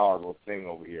an intolerable thing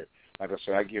over here. Like I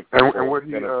said, I give people and what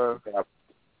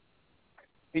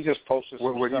he just posted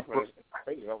some stuff on his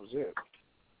page. That was it.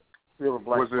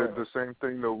 Was it the same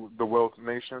thing, the Wealth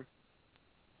Nation?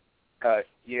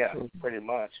 Yeah, pretty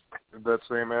much. That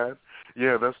same ad?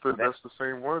 Yeah, that's the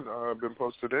same one. Been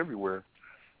posted everywhere.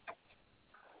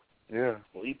 Yeah.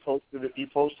 Well, he posted it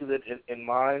in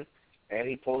mine, and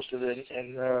he posted it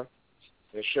in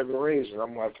Sugar Ray's, and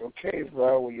I'm like, okay,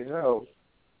 bro. Well, you know,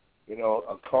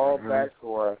 a call back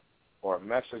or a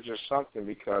message or something,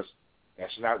 because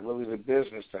that's not really the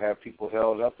business to have people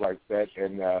held up like that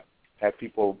and have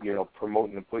people, you know,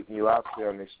 promoting and putting you out there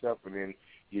and their stuff, and then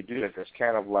you do that. That's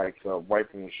kind of like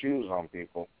wiping your shoes on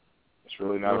people. It's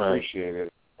really not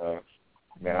appreciated.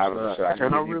 Man, I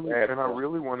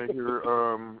really want to hear,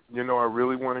 I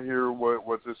really want to hear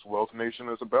what this Wealth Nation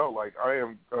is about. Like, I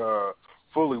am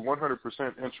fully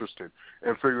 100% interested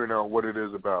in figuring out what it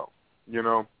is about, you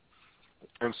know.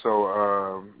 And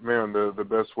so, man, the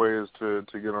best way is to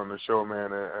get on the show,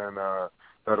 man, and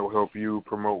that'll help you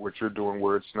promote what you're doing,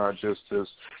 where it's not just this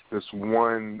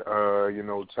one,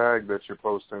 tag that you're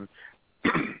posting.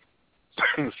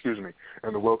 Excuse me.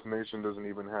 And the Wealth Nation doesn't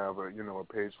even have a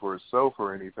page for itself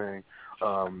or anything,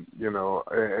 and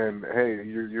hey,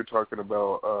 you're talking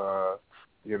about,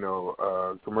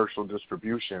 commercial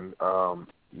distribution,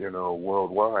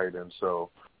 worldwide. And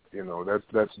so,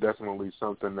 that's definitely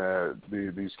something that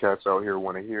these cats out here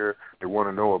want to hear. They want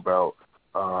to know about.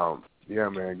 Yeah,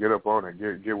 man, get up on it.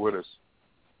 Get with us.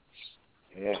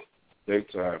 Yeah, big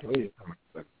time.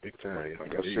 Big time.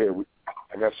 Like I said,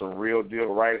 I got some real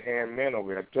deal right-hand men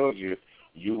over here. I told you,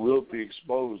 you will be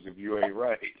exposed if you ain't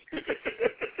right.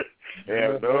 They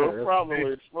have no problem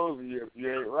with exposing you if you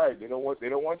ain't right. They don't want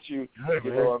you,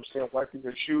 you know what I'm saying, wiping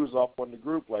your shoes off on the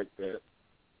group like that.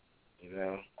 You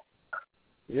know?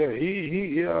 Yeah,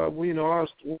 we was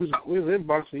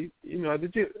inboxing.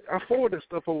 I forwarded that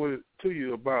stuff over to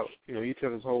you about, he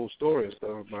tell his whole story and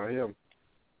stuff about him.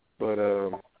 But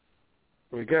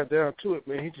when we got down to it,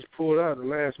 man, he just pulled out at the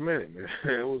last minute, man.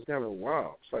 It was kind of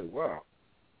wild. It's like, wow.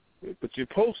 But you're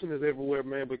posting it everywhere,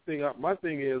 man. But my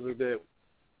thing is that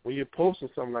when you're posting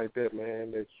something like that,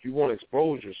 man, that you want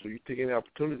exposure, so you take any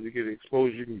opportunity to get the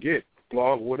exposure you can get,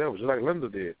 blog, whatever, just like Linda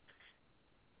did.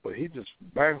 But he just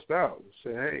bounced out and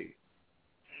said, hey,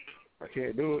 I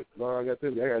can't do it. No, I got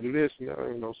this. I got to do this.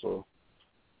 So,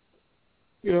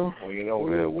 Well,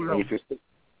 you're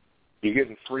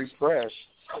getting free press.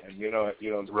 And,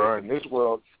 in this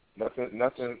world,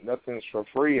 nothing's for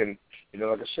free. And,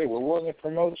 like I say, we're willing to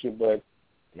promote you, but,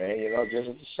 man, just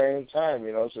at the same time,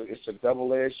 it's a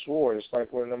double-edged sword. It's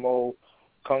like one of them old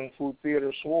kung fu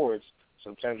theater swords.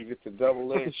 Sometimes you get the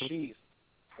double-edged sheath.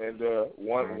 and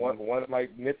one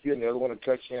might nip you, and the other one will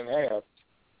cut you in half.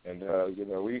 And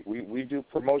we do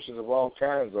promotions of all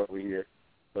kinds over here,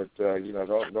 but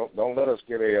don't let us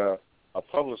get a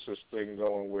publicist thing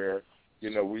going where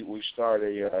we start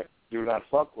a do not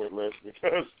fuck with list,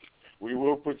 because we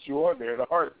will put you on there in a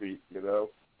heartbeat. We don't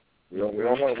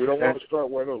want to start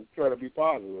one of those trying to be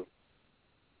positive.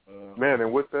 Man,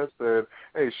 and with that said,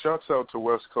 hey, shouts out to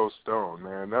West Coast Stone,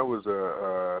 man. That was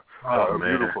a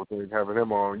beautiful thing having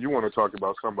him on. You want to talk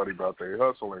about somebody about their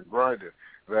hustle and grinding.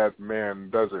 That man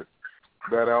does it.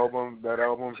 That album,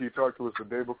 he talked to us the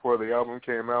day before the album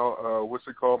came out. What's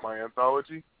it called? My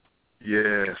Anthology?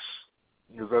 Yes.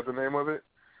 Is that the name of it?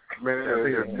 Man,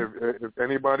 if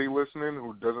anybody listening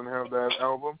who doesn't have that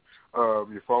album,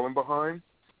 you're falling behind.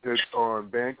 It's on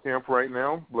Bandcamp right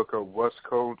now. Look up West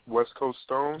Coast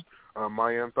Stone,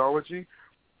 My Anthology.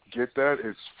 Get that.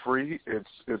 It's free.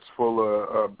 It's full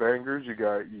of bangers. You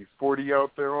got E40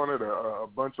 out there on it, a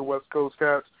bunch of West Coast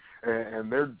cats,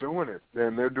 and they're doing it.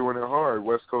 And they're doing it hard.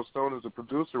 West Coast Stone is a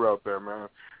producer out there, man.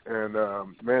 And,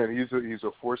 man, he's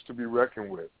a force to be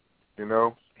reckoned with,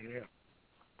 Yeah.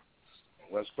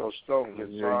 West Coast Stone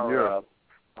gets our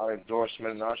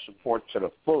endorsement and our support to the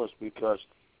fullest, because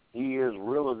he is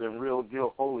realer than real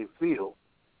deal Holyfield,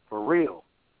 for real.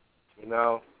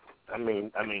 I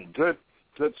mean, good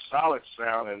solid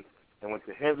sound, and with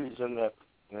the heavies and the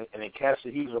cats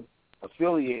that he's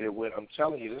affiliated with, I'm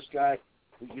telling you, this guy,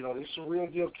 there's some real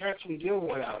deal cats we deal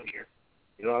with out here.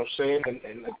 You know what I'm saying?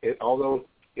 And although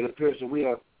it appears that we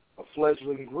are a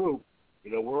fledgling group,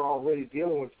 we're already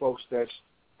dealing with folks that's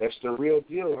the real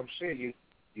deal. I'm saying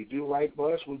you do right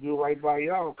by us, we do right by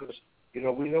y'all, because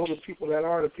we know the people that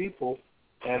are the people,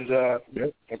 and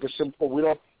like I said, we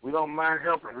don't mind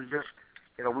helping. We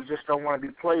just don't want to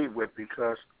be played with,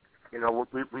 because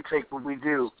we take what we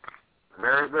do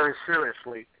very, very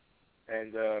seriously,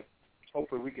 and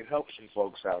hopefully we can help some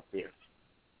folks out there.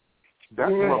 That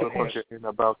motherfucker ain't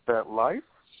about that life.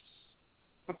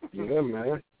 Yeah,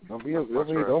 man. Don't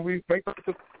be fake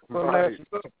to right.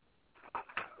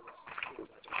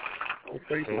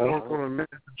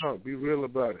 Be real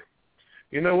about it.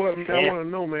 You know what, man? I want to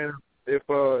know, man, if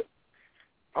I'm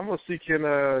gonna see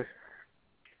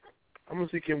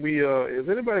can we if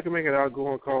anybody can make an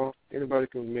outgoing call, anybody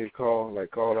can make a call,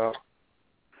 call out.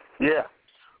 Yeah.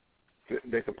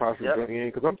 They could possibly bring in,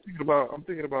 because I'm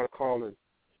thinking about calling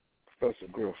Professor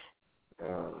Griff,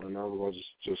 and I was going to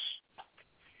just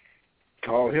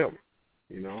call him,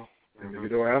 and if he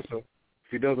don't answer,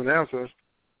 if he doesn't answer,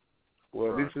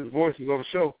 well, at least his voice is on the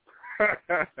show.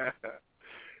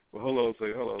 Well, hold on a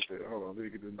second. Let me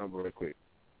get the number real quick.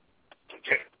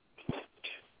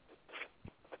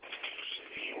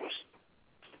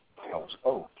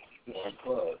 Unplugged.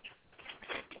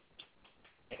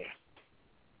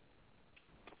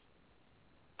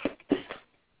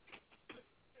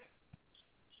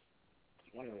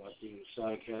 One of my things,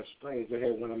 Sidecast Springs, I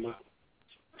had one of my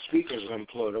speakers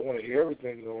unplugged. I want to hear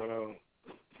everything going on.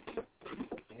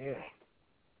 Yeah.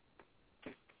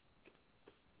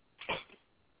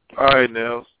 All right,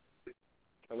 Nels.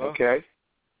 Hello? Okay.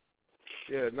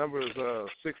 Yeah, number is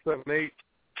 678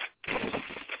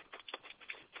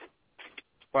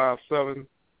 57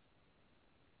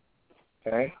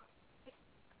 Okay.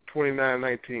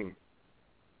 2919.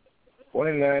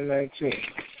 2919.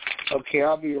 Okay,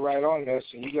 I'll be right on this,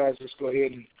 and you guys just go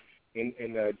ahead and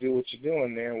do what you're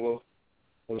doing there, and we'll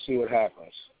see what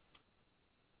happens.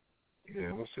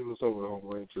 Yeah, let's see what's over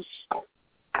there. Just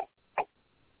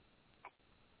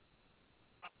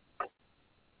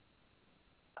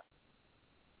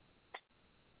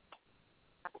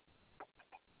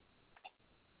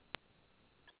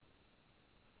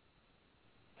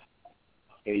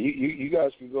Yeah, you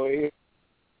guys can go ahead.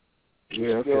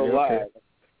 Yeah, still live.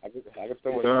 Okay. I can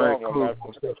throw a song on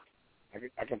that.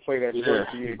 I can play that song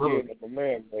to you again that my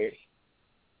man made.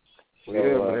 So,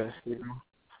 man.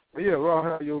 But yeah,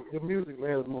 Raw, your music,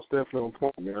 man, is most definitely on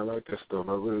point, man. I like that stuff.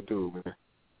 I really do, man.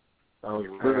 I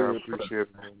really appreciate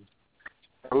it, man.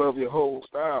 I love your whole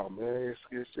style, man.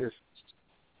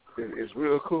 It's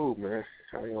real cool, man.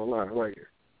 I ain't gonna lie, I like it.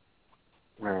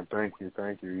 Man, thank you.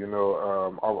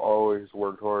 I've always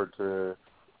worked hard to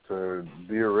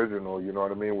be original, you know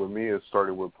what I mean? With me, it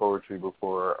started with poetry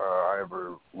before I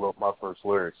ever wrote my first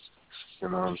lyrics, you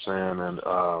know what I'm saying? And,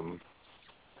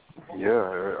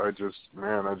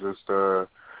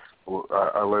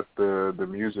 I let the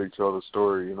music tell the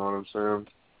story, you know what I'm saying?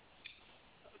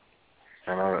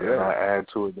 And I add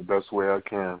to it the best way I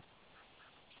can.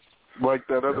 Like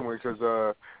that other one, because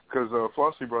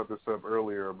Flauxy brought this up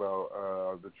earlier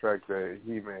about the track that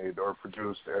he made or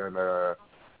produced, and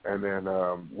and then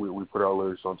we put our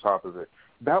lyrics on top of it.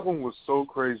 That one was so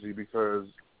crazy because,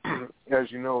 as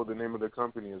you know, the name of the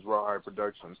company is Rawhide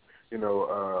Productions, and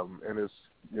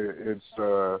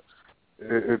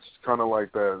it's kind of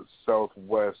like that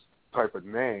Southwest type of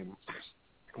name,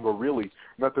 but really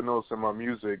nothing else in my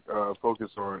music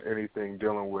focus on anything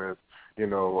dealing with,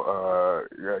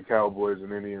 cowboys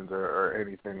and Indians or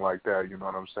anything like that, you know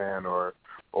what I'm saying, or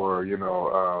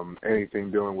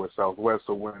anything dealing with Southwest.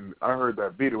 So when I heard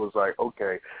that beat, it was like,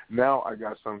 okay, now I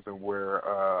got something where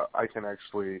I can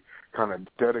actually kind of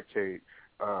dedicate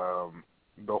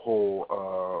the whole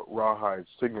Rawhide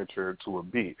signature to a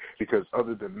beat, because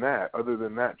other than that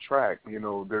track,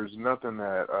 there's nothing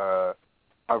that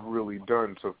I've really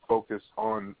done to focus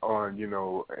on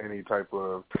any type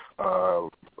of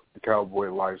cowboy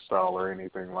lifestyle or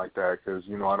anything like that, because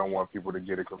I don't want people to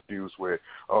get it confused with,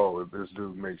 oh, this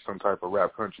dude makes some type of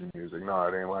rap country music. No,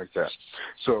 it ain't like that.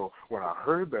 So when I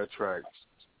heard that track,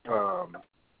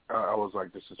 I was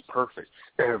like, this is perfect.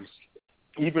 And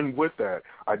even with that,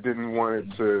 I didn't want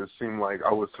it to seem like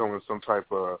I was telling some type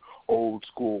of old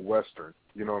school Western.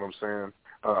 You know what I'm saying?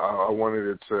 I wanted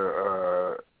it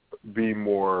to be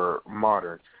more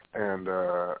modern. And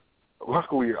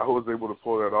luckily, I was able to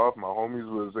pull that off. My homies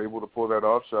was able to pull that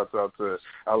off. Shouts out to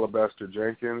Alabaster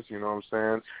Jenkins, you know what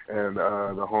I'm saying? And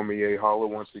the homie A Holla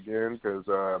once again, because,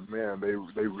 man,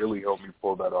 they really helped me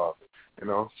pull that off,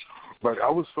 But I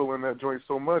was feeling that joint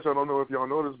so much. I don't know if y'all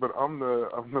noticed, but I'm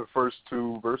the first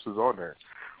two verses on there.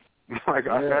 Like,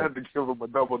 I had to give them a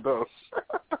double dose.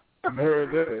 I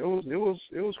heard that. It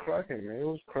was cracking, man. It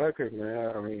was cracking,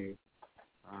 man. I mean,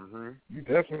 you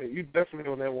definitely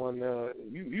on that one.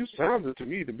 You sounded to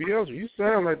me, to be honest, you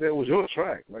sound like that was your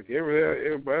track. Like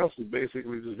everybody else was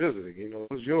basically just visiting.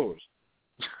 It was yours.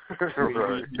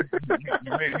 Right.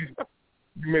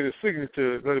 You made a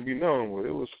signature to let it be known. But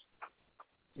it was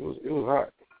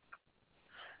hot.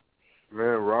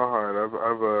 Man, Rawhide,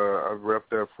 I've repped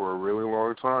that for a really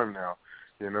long time now.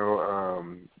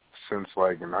 Since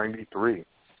like '93.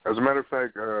 As a matter of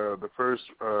fact, the first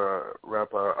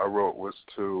rap I wrote was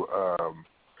to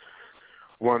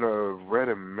one of Red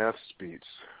and Meth's beats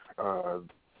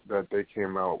that they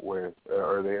came out with.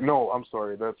 No, I'm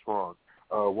sorry, that's wrong.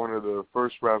 One of the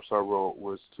first raps I wrote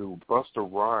was to Busta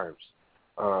Rhymes,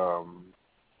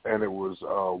 and it was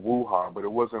Woo-Ha, but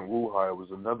it wasn't Woo-Ha. It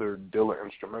was another Dilla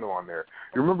instrumental on there.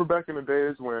 You remember back in the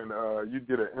days when you'd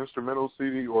get an instrumental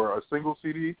CD or a single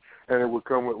CD, and it would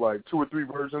come with like 2 or 3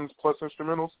 versions plus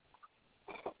instrumentals?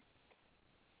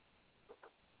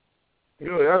 Yeah,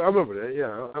 I remember that.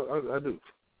 Yeah, I do.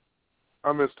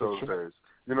 I miss those days.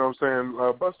 You know what I'm saying?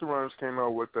 Busta Rhymes came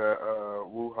out with that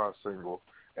Woo-Ha single,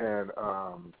 and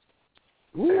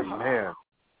man,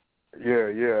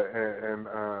 yeah, and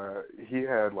he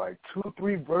had like 2 or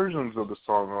 3 versions of the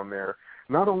song on there.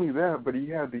 Not only that, but he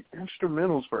had the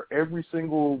instrumentals for every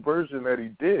single version that he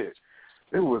did.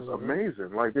 It was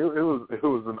amazing. Like it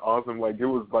was an awesome, like it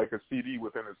was like a CD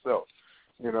within itself,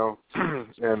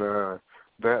 And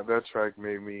that track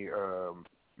made me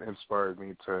inspired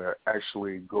me to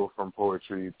actually go from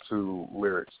poetry to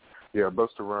lyrics. Yeah,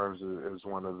 Busta Rhymes is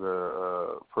one of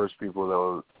the first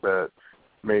people that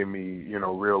made me,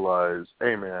 realize,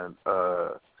 hey man,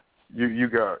 you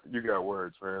got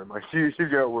words, man. Like you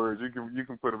got words. You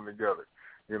can put them together.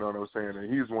 You know what I'm saying?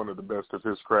 And he's one of the best of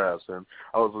his crafts. And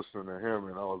I was listening to him,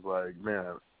 and I was like,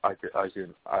 man, I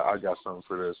got something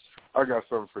for this. I got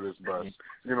something for this bus.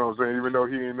 You know what I'm saying? Even though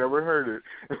he ain't never heard it,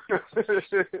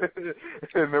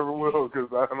 and never will,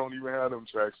 because I don't even have them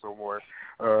tracks no more.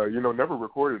 Never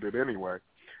recorded it anyway.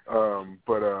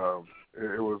 But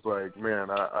it was like, man,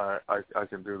 I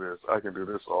can do this. I can do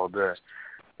this all day.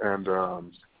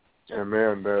 And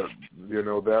man, that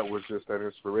was just that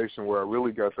inspiration. Where I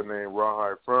really got the name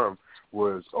Rawhide from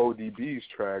was ODB's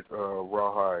track,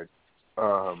 Rawhide,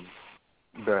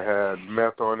 that had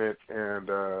meth on it, and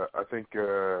I think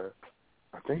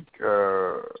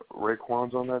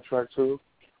Raekwon's on that track too.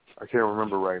 I can't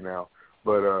remember right now,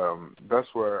 but that's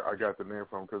where I got the name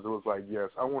from, because it was like, yes,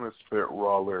 I want to spit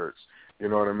raw lyrics. You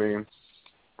know what I mean?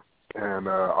 And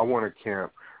I want to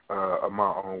camp of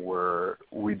my own where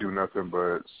we do nothing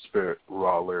but spit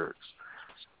raw lyrics.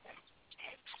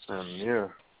 And yeah,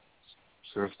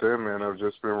 since then, man, I've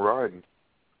just been riding.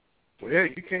 Well, yeah,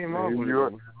 you came out with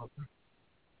it.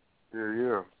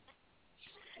 Yeah.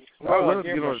 Well, I love to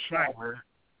get on the track, man.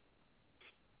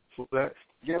 For that,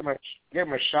 give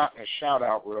him a shout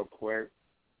out real quick,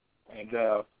 and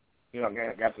got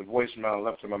the voicemail and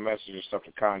left him a message and stuff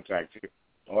to contact you,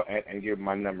 and give him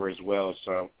my number as well.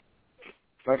 So,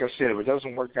 like I said, if it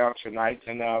doesn't work out tonight,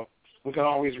 then we can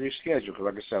always reschedule because,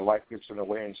 like I said, life gets in the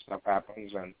way and stuff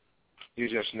happens, and you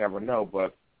just never know.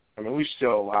 But, I mean, we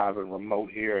still alive and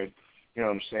remote here at, you know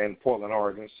what I'm saying, Portland,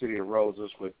 Oregon, City of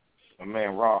Roses with my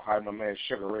man Rawhide, my man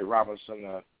Sugar Ray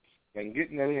Robinson, and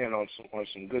getting that in on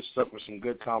some good stuff with some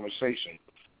good conversation.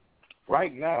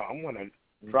 Right now, I'm going to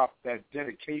drop that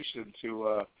dedication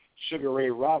to Sugar Ray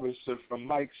Robinson from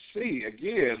Mike C.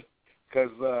 again,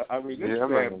 because, I mean, this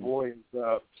bad boy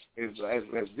is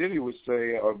as Diddy would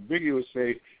say, or Biggie would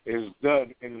say, is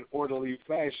done in an orderly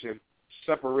fashion,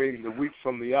 separating the weak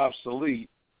from the obsolete.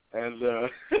 And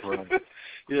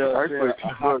yeah, actually,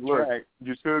 look,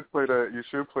 you should play that. You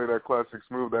should play that classic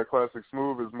smooth. That classic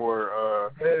smooth is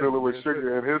more dealing with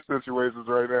Sugar in his situations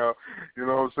right now. You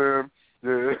know what I'm saying?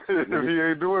 Yeah, if he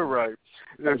ain't doing right,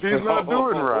 if he's not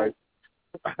doing right,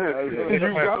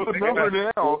 you got the number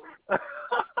now.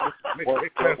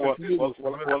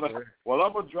 Well,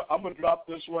 I'm gonna drop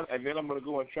this one, and then I'm gonna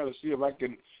go and try to see if I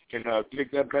can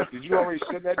take that back. Did you already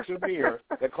send that to me, or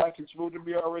that classic smooth to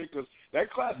me already? Because that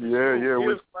classic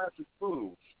smooth is classic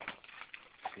smooth.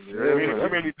 Yeah, you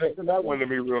made me think of that one to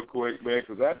me real quick, man,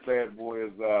 because that bad boy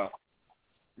is,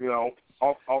 you know,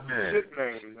 off the shit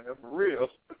name, man, for real.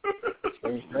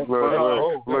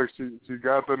 Look, she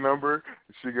got the number.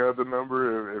 She got the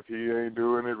number. If he ain't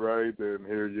doing it right, then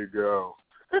here you go.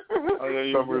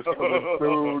 Summer's coming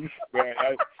soon. Man,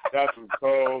 that's some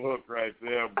cold hook right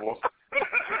there, boy.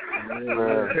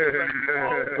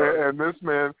 And this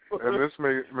man,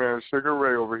 Sugar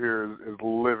Ray over here is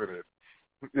living it.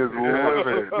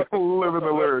 Living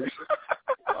the lyrics.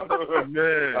 Oh,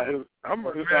 man, I'm a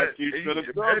man. You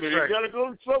gotta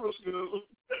go to summer school.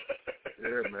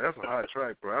 Yeah, man, that's a hot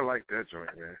track, bro. I like that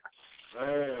joint, man.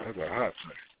 That's a hot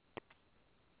track.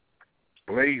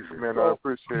 Blazing, man. I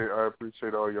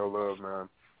appreciate all your love,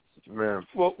 man.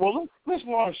 Well, let's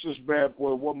launch this bad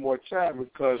boy one more time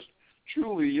because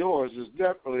Truly Yours is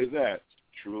definitely that.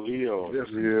 Truly Yours. Yes,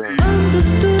 yeah.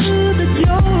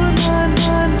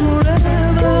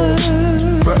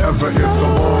 Forever is a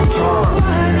long time.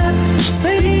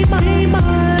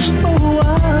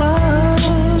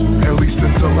 At least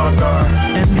until I die.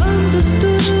 And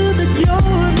understood that you're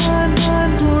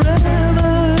mine forever.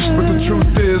 But the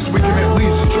truth is, we can at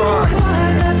least try.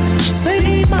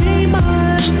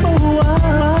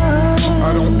 I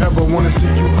don't ever want to see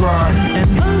you cry.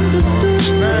 And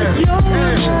understood that you're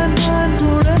mine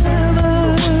forever.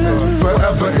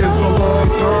 Forever is a long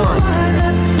time.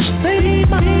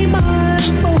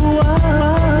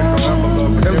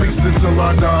 At least until I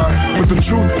die. But the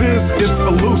truth is, it's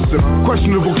elusive.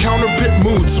 Questionable counterfeit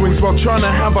mood swings while trying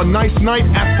to have a nice night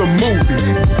at the movies.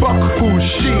 Fuck who's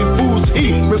she, who's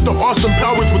he? Mr. Awesome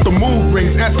Powers with the move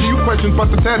rings, asking you questions about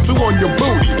the tattoo on your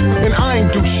booty. And I ain't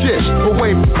do shit but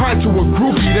wave hi to a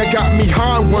groupie that got me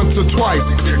high once or twice.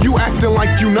 You acting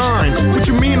like you 9. What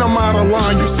you mean I'm out of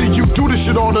line? You see, you do this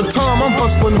shit all the time. I'm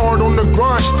hustling hard on the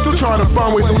grind, still trying to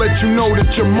find ways to let you know that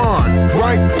you're mine,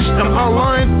 right? Am I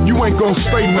lying? You ain't gonna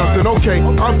say nothing. Okay,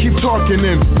 I'll keep talking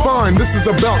then. Fine, this is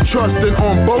about trusting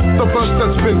on both of us.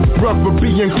 That's been rough, but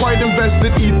being quite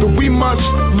invested. Either we must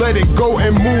let it go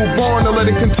and move on, or let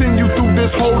it continue through this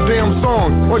whole damn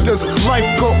song. Or does life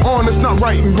go on? It's not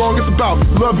right and wrong. It's about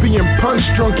love being punch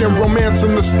drunk and romance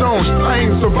in the stone. I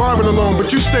ain't surviving alone, but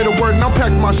you say the word and I'll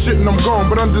pack my shit and I'm gone.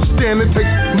 But understand it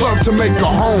takes love to make a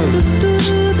home.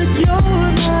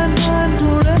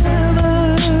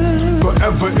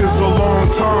 Forever is a long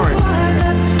time.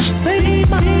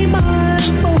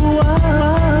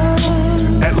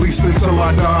 At least until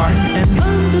I die.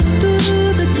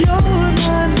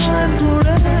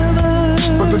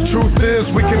 But the truth is,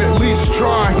 we can at least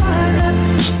try.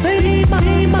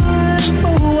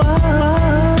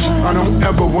 I don't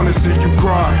ever want to see you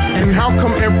cry. And how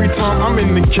come every time I'm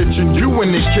in the kitchen, you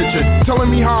in the kitchen, telling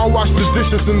me how I wash the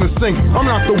dishes in the sink? I'm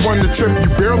not the one to trip, you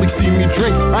barely see me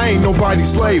drink. I ain't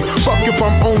nobody's slave. Fuck if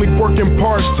I'm only working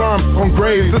part-time on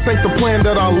graves. This ain't the plan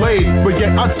that I laid, but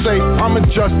yet I'd say I'm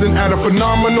adjusting at a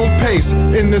phenomenal pace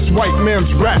in this white man's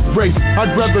rat race.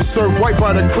 I'd rather serve white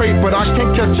by the crate, but I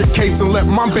can't catch a case and let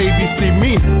my baby see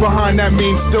me behind that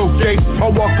mean still gate.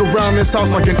 I'll walk around this house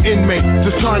like an inmate,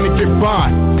 just trying to get by.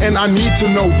 And I need to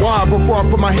know why before I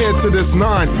put my head to this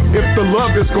 9. If the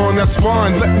love is gone, that's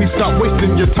fine. Let me stop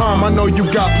wasting your time. I know you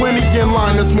got plenty in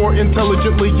line that's more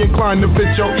intelligently inclined to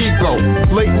fit your ego.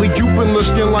 Lately you've been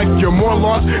looking like you're more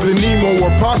lost than Nemo,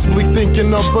 or possibly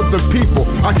thinking of other people.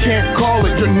 I can't call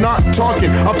it, you're not talking.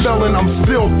 I fell and I'm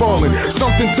still falling.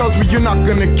 Something tells me you're not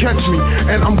gonna catch me,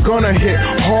 and I'm gonna hit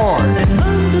hard. And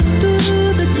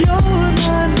understood that you're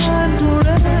mine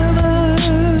forever.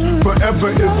 Forever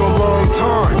is a long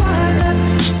time.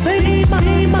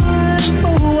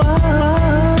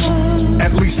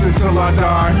 At least until I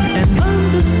die. And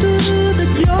understood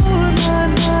that you're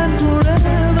mine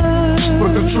forever.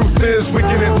 But the truth is, we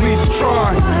can at least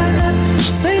try.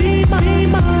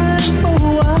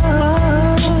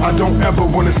 I don't ever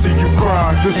want to see you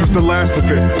cry. This is the last of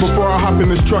it. Before I hop in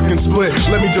this truck and split,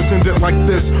 let me just end it like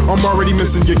this. I'm already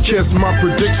missing your kiss. My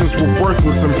predictions were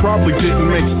worthless and probably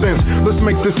didn't make sense. Let's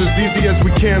make this as easy as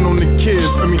we can on the kids.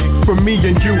 I mean, for me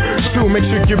and you, too. Make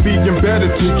sure you're being better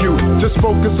to you. Just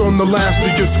focus on the last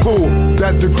of your school.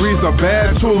 That degree's a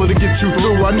bad tool to get you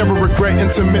through. I never regret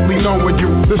intimately knowing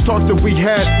you. This talk that we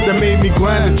had that made me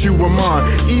glad that you were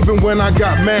mine. Even when I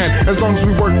got mad, as long as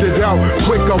we worked it out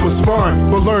quick, I was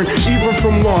fine. But learn even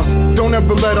from loss. Don't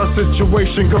ever let our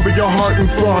situation cover your heart and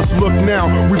flaws. Look now,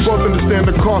 we both understand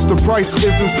the cost. The price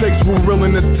isn't stakes we're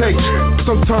willing to take.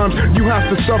 Sometimes you have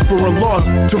to suffer a loss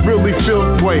to really feel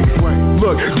the way.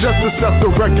 Look, just to set the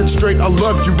record straight, I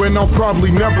love you and I'll probably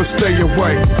never stay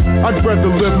away. I'd rather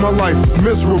live my life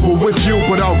miserable with you,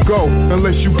 but I'll go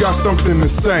unless you got something to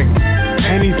say.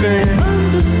 Anything?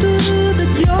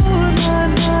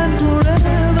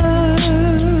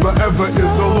 Forever is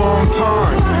a long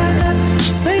time.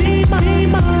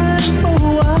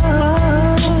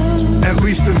 At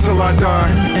least until I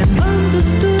die.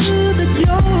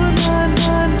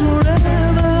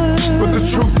 But the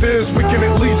truth is, we can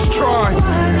at least try.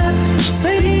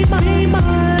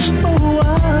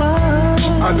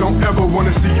 I don't ever want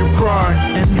to see you cry.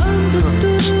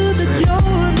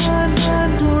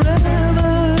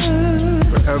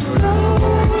 Forever is a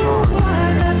long time.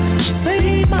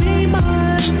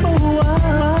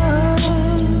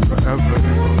 Forever is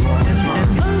a long time.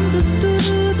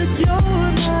 Understood that you're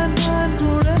mine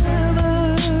forever.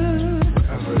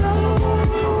 Forever is a long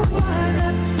time.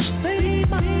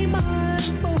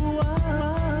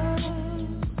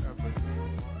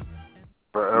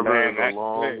 Forever is a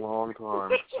long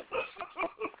time.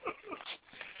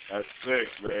 That's sick,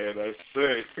 man. That's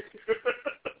sick.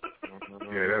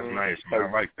 Yeah, that's nice, man. I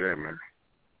like that, man.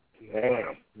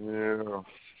 Yeah.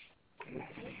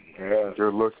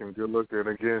 Good looking.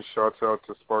 Again, shouts out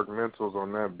to Spark Mentals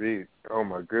on that beat. Oh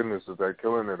my goodness, is that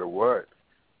killing it or what?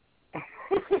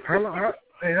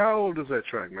 How old is that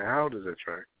track, man? How old is that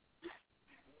track?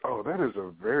 Oh, that is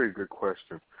a very good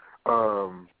question.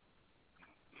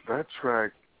 That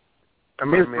track, I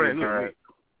mean, it's brand new.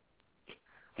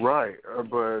 Right,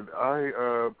 but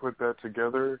I put that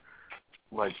together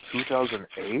like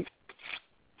 2008.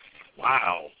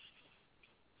 Wow.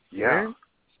 Yeah.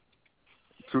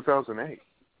 2008.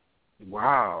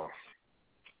 Wow.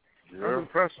 Yeah. That's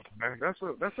impressive, man. That's a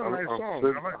nice song. I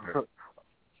like that.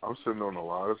 I'm sitting on a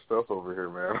lot of stuff over here,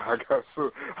 man. I got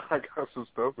some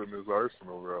stuff in this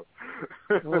arsenal, bro.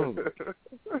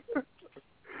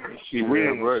 See,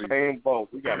 we're in the same boat.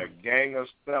 We got a gang of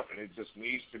stuff, and it just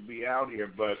needs to be out here.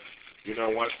 But you know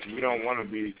what? We don't want to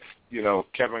be,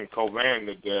 Kevin Covan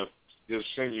to death. Just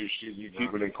send you shit, you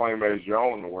keep it and claim it as your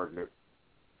own to work it.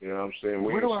 You know what I'm saying?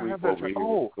 Where do I have that track?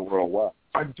 Oh, worldwide.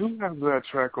 I do have that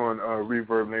track on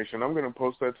Reverb Nation. I'm going to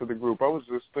post that to the group. I was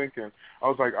just thinking, I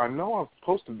was like, I know I've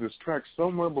posted this track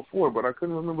somewhere before, but I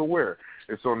couldn't remember where.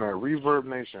 It's on that Reverb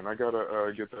Nation. I got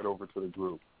to get that over to the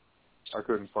group. I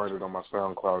couldn't find it on my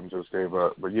SoundCloud and just gave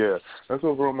up. But, yeah, that's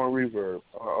over on my Reverb.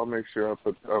 I'll make sure I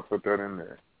put that in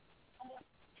there.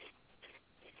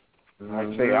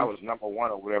 I'd say I was number one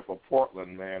over there for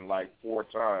Portland, man, like 4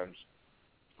 times.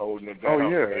 Holding it down. Oh,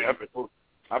 yeah.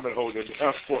 I've been holding it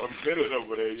down for a minute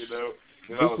over there, This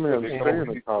man's staying in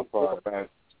the top 5, man.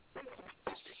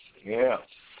 Yeah.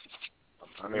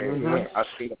 I mean, I've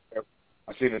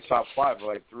seen the top 5 for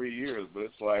like 3 years, but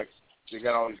it's like they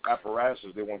got all these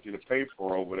apparatuses they want you to pay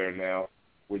for over there now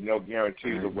with no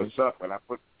guarantees of what's up. And I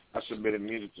submitted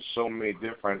music to so many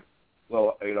different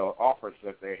little, offers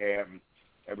that they have. And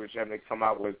every time they come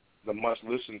out with the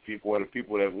must-listen people or the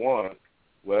people that won,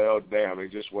 well, damn, they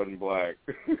just wasn't black.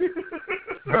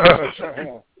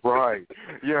 Right.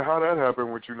 Yeah, how that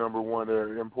happened with you, number one,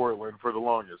 in Portland for the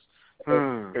longest.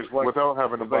 It's like, without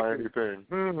having to buy anything.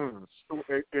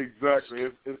 Exactly.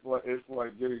 It's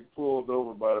like getting pulled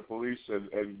over by the police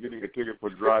and getting a ticket for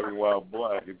driving while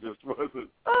black. It just wasn't.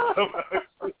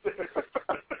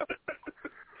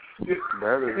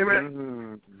 That is. Hey,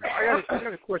 man, I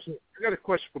got a question. I got a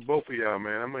question for both of y'all,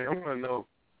 man. I mean, I want to know.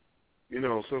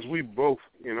 Since we both,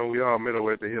 we all met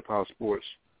over at the Hip Hop Sports.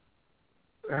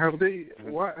 I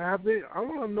want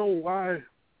to know why.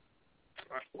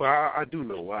 Well, I do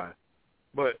know why,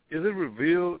 but is it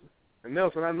revealed? And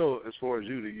Nelson, I know as far as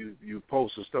you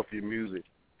post and stuff for your music,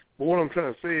 but what I'm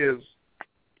trying to say is,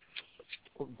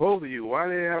 both of you, why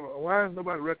does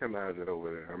nobody recognize it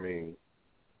over there? I mean,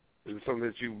 is it something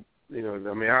that you know,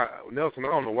 I mean, Nelson, I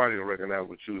don't know why they don't recognize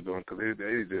what you was doing, because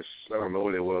they just, I don't know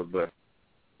what it was, but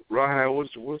Rahad,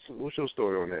 what's your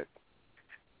story on that?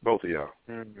 Both of y'all.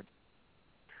 Mm-hmm.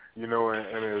 You know, and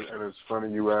it's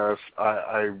funny you asked.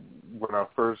 I when I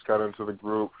first got into the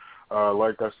group,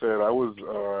 like I said, I was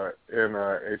in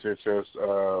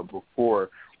HHS before,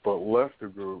 but left the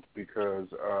group because,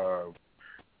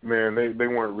 man, they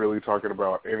weren't really talking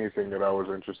about anything that I was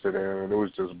interested in, and it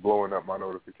was just blowing up my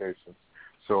notifications.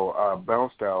 So I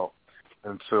bounced out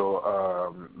until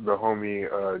the homie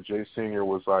Jay Sr.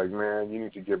 was like, man, you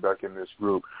need to get back in this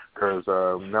group because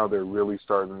now they're really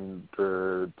starting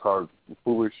to talk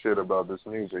foolish shit about this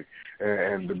music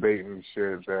and debating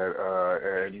shit that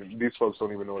and these folks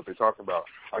don't even know what they're talking about.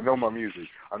 I know my music.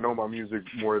 I know my music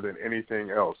more than anything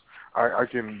else. I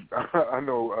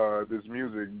know this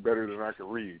music better than I can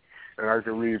read, and I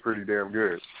can read pretty damn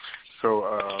good. So,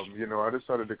 you know, I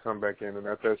decided to come back in, and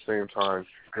at that same time,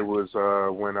 it was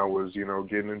when I was, you know,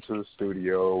 getting into the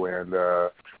studio and,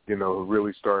 you know,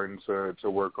 really starting to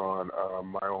work on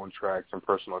my own tracks and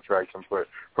personal tracks and put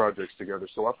projects together.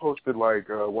 So I posted, like,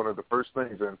 one of the first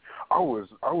things, and I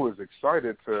was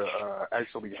excited to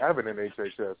actually have it in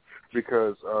HHS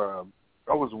because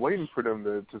I was waiting for them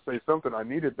to say something. I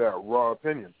needed that raw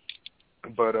opinion.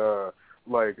 But,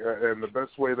 and the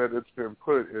best way that it's been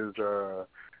put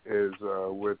is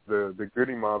with the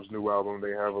Goody Mob's new album.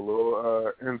 They have a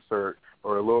little insert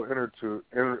or a little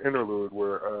interlude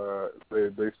where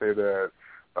they say that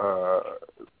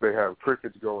they have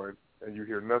crickets going, and you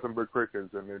hear nothing but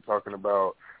crickets, and they're talking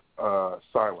about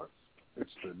silence.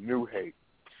 It's the new hate.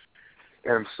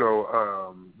 And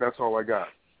so that's all I got.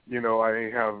 You know, I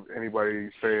ain't have anybody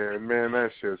saying, man,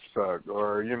 that shit sucked,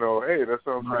 or, you know, hey, that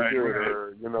sounds pretty good,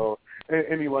 or, you know,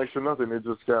 any likes or nothing. It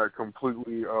just got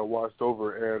completely washed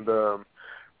over. And,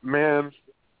 man,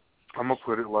 I'm going to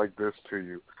put it like this to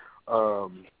you.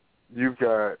 You've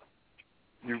got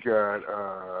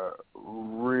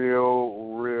real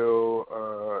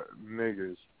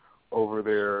niggas over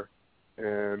there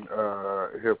in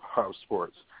hip-hop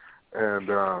sports. And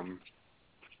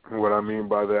what I mean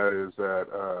by that is that,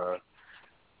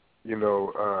 you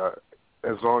know,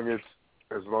 as long as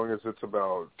it's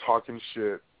about talking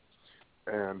shit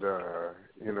and,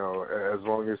 you know, as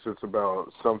long as it's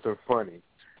about something funny,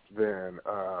 then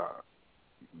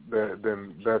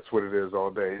that's what it is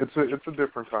all day. It's a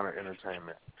different kind of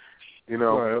entertainment, you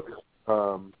know,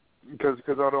 because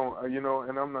I don't, you know,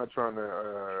 and I'm not trying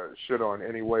to shit on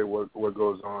any way what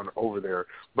goes on over there,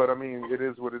 but I mean, it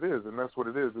is what it is, and that's what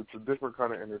it is. It's a different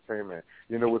kind of entertainment.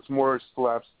 You know, it's more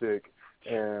slapstick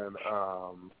and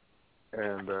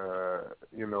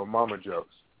you know, mama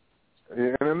jokes,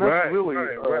 and that's really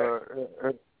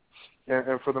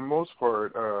and for the most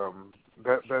part,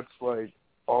 that's like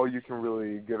all you can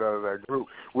really get out of that group.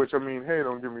 Which, I mean, hey,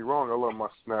 don't get me wrong, I love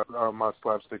my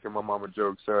slapstick and my mama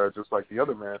jokes just like the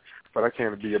other man, but I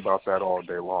can't be about that all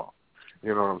day long.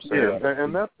 You know what I'm saying?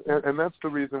 Yeah. And that's the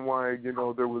reason why, you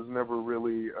know, there was never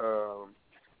really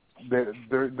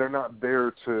they're not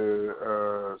there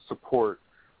to support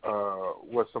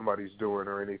what somebody's doing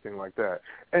or anything like that.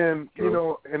 And you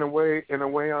know, in a way,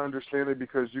 I understand it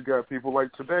because you got people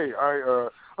like today.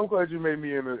 I'm glad you made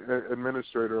me an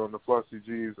administrator on the Flauxy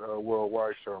G's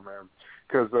Worldwide show, man.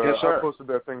 Because I posted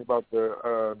that thing about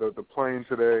the plane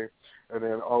today, and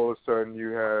then all of a sudden you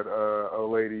had a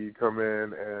lady come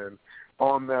in and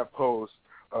on that post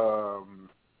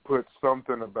put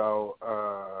something about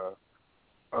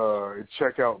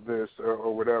check out this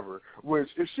or whatever, which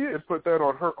if she had put that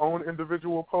on her own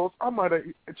individual post, I might have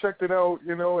checked it out,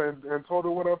 you know, and told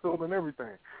her what I felt and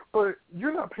everything. But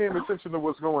you're not paying attention to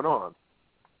what's going on.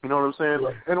 You know what I'm saying?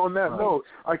 Right. And on that note,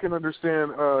 I can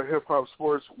understand hip-hop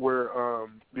sports where,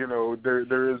 you know,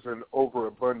 there is an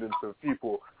overabundance of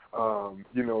people,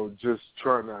 you know, just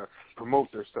trying to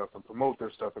promote their stuff,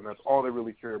 and that's all they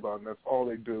really care about, and that's all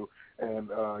they do. And,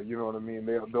 you know what I mean,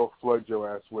 they'll flood your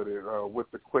ass with it, with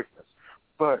the quickness.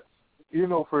 But, you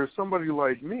know, for somebody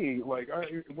like me, like,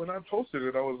 when I posted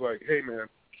it, I was like, hey, man,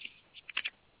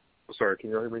 sorry, can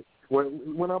you hear me?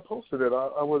 When I posted it,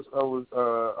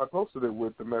 I posted it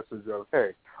with the message of,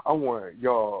 hey, I want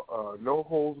y'all no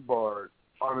holds barred,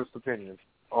 honest opinions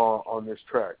on this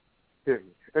track. Hit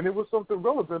me. And it was something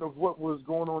relevant of what was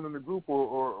going on in the group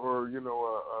or you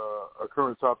know, a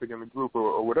current topic in the group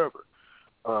or whatever.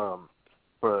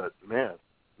 But, man,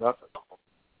 nothing.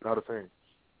 Not a thing.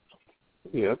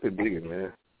 Yeah, I could dig it,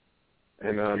 man.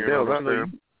 And, Nels, I know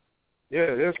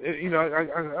yeah, that's, you know,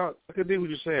 I could dig what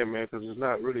you're saying, man, because it's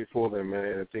not really for them,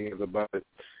 man. The thing is about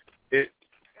it.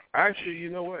 Actually, you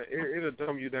know what? It'll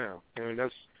dumb you down. I mean,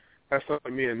 that's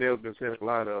something me and Neil's been saying a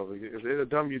lot of. It'll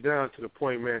dumb you down to the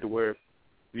point, man, to where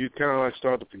you kind of like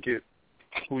start to forget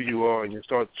who you are and you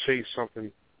start to chase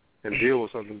something and deal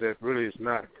with something that really is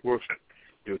not worth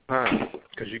your time,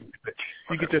 because you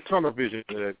get your tunnel vision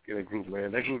in a group,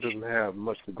 man. That group doesn't have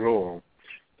much to grow on.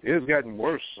 It has gotten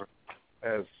worse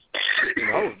as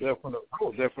I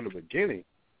was there from the beginning,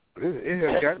 but it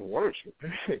has gotten worse.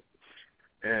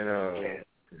 And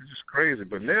it's just crazy.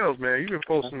 But Nels, man, you've been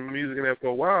posting music in there for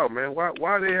a while, man.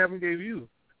 Why they haven't gave you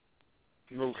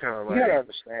no kind of like? You gotta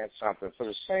understand something. For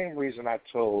the same reason I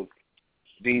told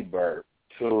D-Bird,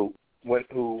 who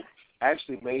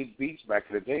actually made beats back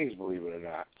in the days, believe it or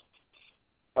not.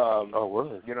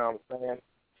 Word. You know what I'm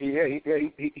saying? He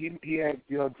had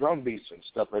drum beats and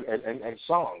stuff and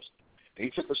songs. And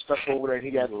he took the stuff over there and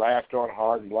he got laughed on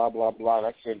hard and blah blah blah. And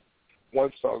I said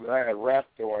one song that I had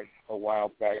rapped on a while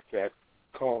back that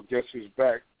called "Guess Who's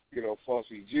Back,"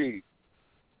 Flauxy G.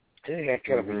 It had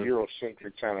kind of a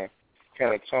Eurocentric kind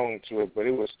of tone to it, but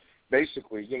it was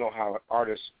basically how an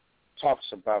artist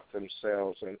talks about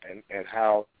themselves and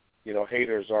how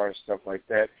haters are and stuff like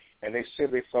that. And they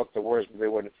said they felt the words, but they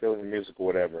wasn't feeling the music or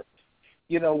whatever.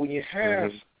 When you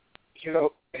have,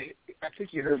 I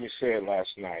think you heard me say it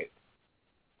last night.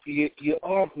 You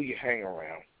are who you hang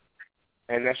around,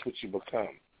 and that's what you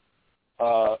become.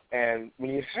 And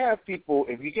when you have people,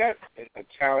 if you got a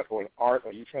talent or an art,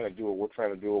 or you're trying to do what we're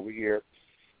trying to do over here,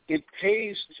 it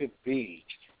pays to be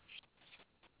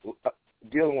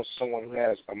dealing with someone who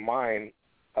has a mind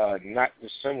not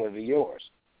dissimilar to yours.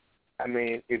 I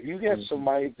mean, if you get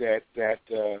somebody that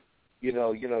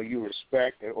you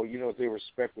respect, or they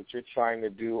respect what you're trying to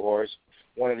do, or it's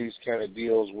one of these kind of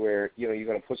deals where you're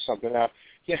going to put something out,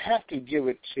 you have to give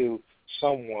it to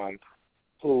someone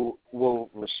who will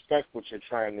respect what you're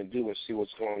trying to do and see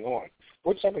what's going on.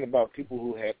 We're talking about people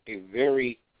who have a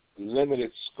very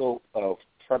limited scope of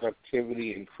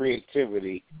productivity and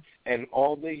creativity, and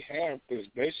all they have is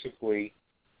basically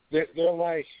they're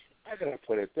like, how can I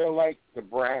put it? They're like the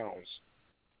Browns.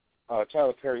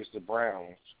 Tyler Perry's the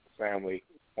Browns family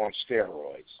on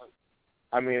steroids.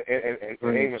 I mean, and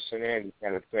Amos and Andy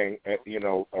kind of thing,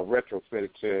 retrofitted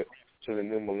to the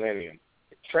new millennium.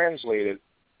 Translated,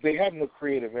 they have no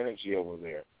creative energy over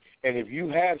there. And if you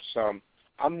have some,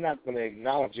 I'm not going to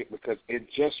acknowledge it because it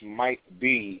just might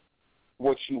be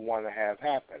what you want to have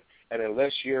happen. And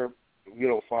unless you're,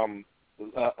 from,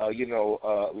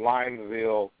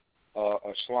 Limeville,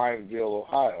 Slimeville,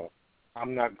 Ohio,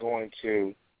 I'm not going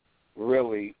to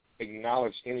really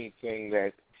acknowledge anything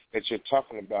that you're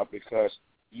talking about because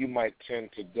you might tend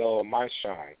to dull my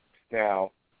shine.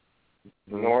 Now,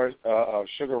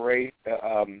 Sugar Ray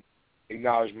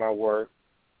acknowledged my work.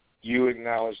 You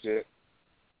acknowledged it.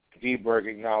 D-Berg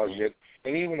acknowledged it.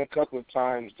 And even a couple of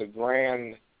times the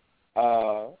grand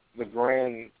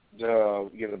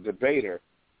debater,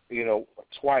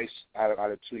 twice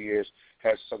out of 2 years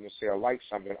has something to say or like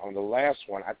something. On the last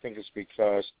one, I think it's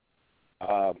because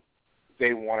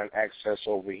they wanted access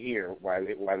over here why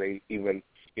they even,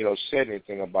 said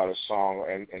anything about a song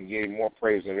and gave more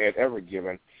praise than they had ever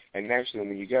given. And naturally,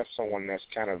 when you got someone that's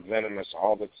kind of venomous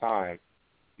all the time,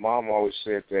 Mom always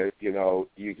said that,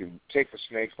 you can take a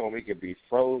snake home, he could be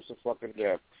froze to fucking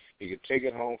death. You can take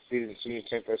it home, feed it, and soon you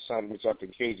take that son of a bitch out the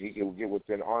cage, he can get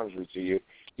within arm's reach of you.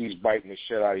 He's biting the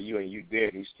shit out of you, and you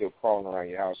dead, and he's still crawling around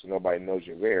your house, and nobody knows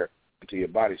you're there until your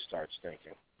body starts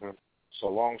thinking. So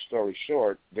long story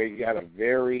short, they got a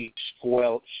very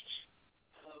squelched,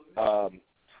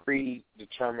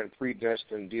 predetermined,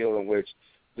 predestined deal in which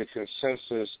the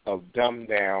consensus of dumb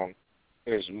down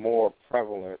is more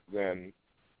prevalent than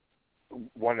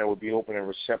one that would be open and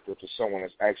receptive to someone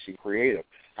that's actually creative.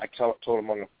 I told him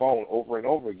on the phone over and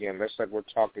over again, that's like we're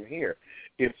talking here.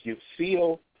 If you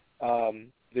feel the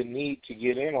need to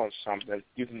get in on something,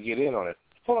 you can get in on it.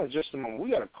 Hold on just a moment.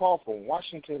 We got a call from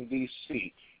Washington,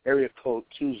 D.C., area code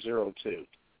 202.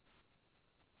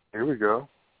 Here we go.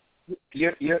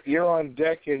 You're on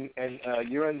deck and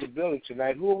you're in the building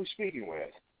tonight. Who are we speaking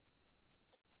with?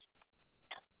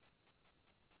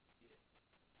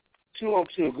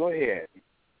 202, go ahead.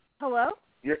 Hello?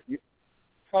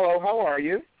 Hello, how are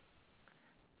you?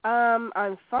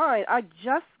 I'm fine. I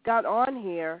just got on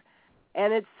here,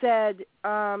 and it said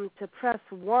to press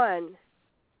 1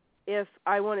 if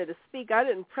I wanted to speak. I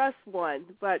didn't press 1,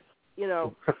 but,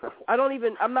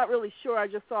 I'm not really sure. I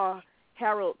just saw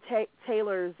Harold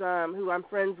Taylor's, who I'm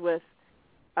friends with,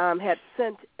 had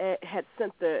sent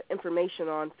the information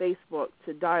on Facebook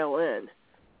to dial in.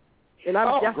 And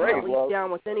I'm definitely down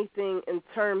with anything in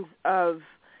terms of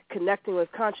connecting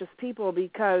with conscious people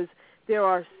because there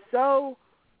are so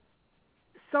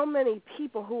so many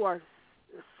people who are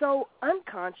so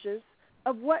unconscious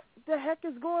of what the heck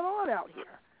is going on out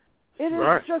here. It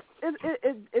is just,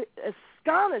 it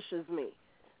astonishes me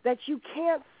that you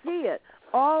can't see it.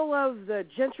 All of the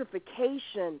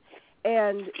gentrification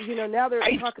and, now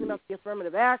they're talking about the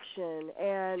affirmative action.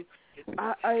 And,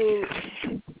 I mean,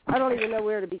 I don't even know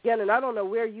where to begin. And I don't know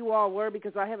where you all were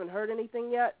because I haven't heard anything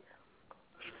yet.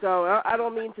 So I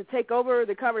don't mean to take over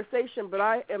the conversation, but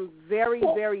I am very,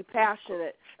 very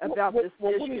passionate about this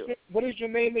issue. What is your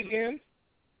name again?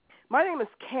 My name is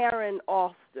Karen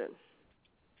Alston.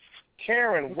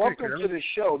 Karen, welcome to the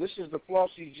show. This is the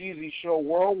Flauxy Jeezy Show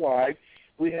worldwide.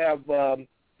 We have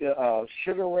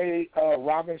Sugar Ray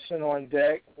Robinson on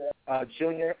deck,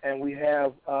 Jr., and we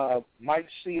have Mike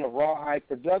C. of Rawhide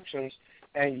Productions.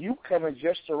 And you come at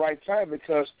just the right time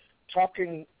because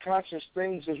talking conscious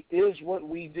things is what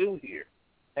we do here.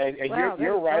 And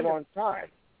you're right on time.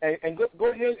 And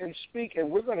go ahead and speak, and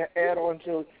we're going to add on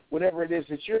to whatever it is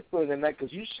that you're putting in that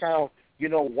because you sound,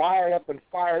 wired up and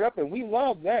fired up, and we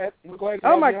love that. We're glad to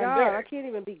have you on God, deck. I can't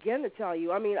even begin to tell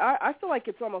you. I mean, I feel like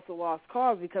it's almost a lost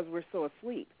cause because we're so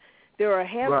asleep. There are a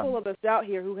handful of us out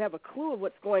here who have a clue of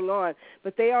what's going on,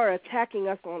 but they are attacking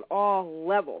us on all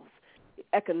levels.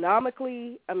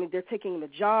 Economically, I mean, they're taking the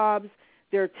jobs.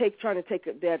 They're trying to take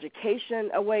the education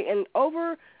away. And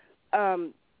over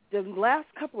the last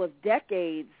couple of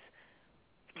decades,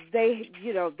 they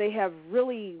have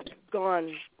really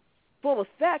gone full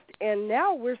effect, and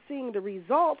now we're seeing the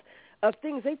result of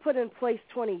things they put in place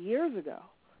 20 years ago.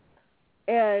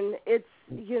 And it's,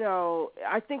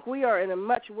 I think we are in a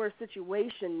much worse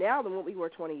situation now than what we were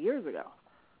 20 years ago.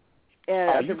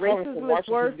 And the racism is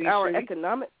worse, our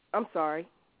economic, I'm sorry.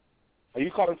 Are you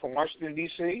calling from Washington,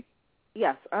 D.C.?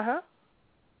 Yes,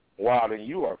 Wow, then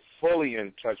you are fully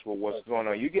in touch with what's going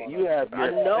on. You have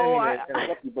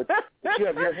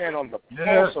your hand on the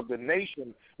pulse of the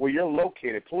nation where you're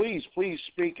located. Please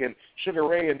speak, and Sugar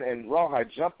Ray and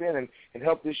Rawhide jump in and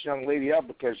help this young lady out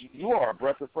because you are a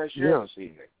breath of fresh air this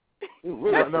evening.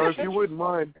 Now, if you wouldn't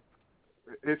mind,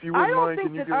 can you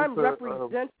give I'm us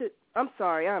represented. I'm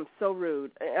sorry, I'm so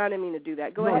rude. I didn't mean to do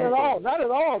that. Go ahead. Not at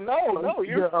all. No,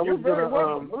 you're very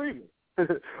welcome. Believe me.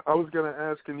 I was going to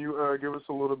ask, can you give us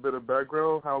a little bit of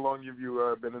background? How long have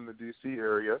you been in the D.C.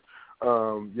 area?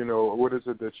 What is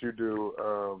it that you do?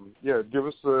 Give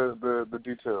us the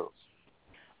details.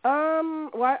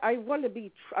 Well, I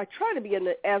try to be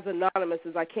as anonymous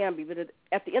as I can be, but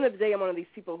at the end of the day, I'm one of these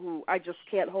people who I just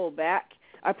can't hold back.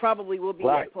 I probably will be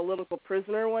a political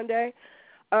prisoner one day.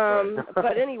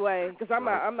 But anyway, because I'm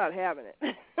not having it.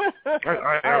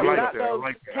 I like that. I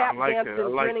like that. Tap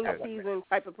dancing, grinning season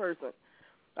type of person.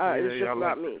 It's just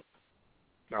not me.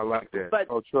 I like that. But,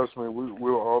 trust me,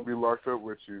 we'll all be locked up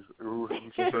with you.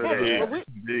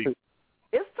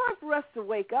 It's time for us to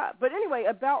wake up. But anyway,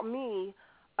 about me,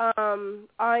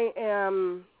 I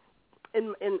am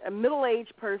a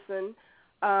middle-aged person.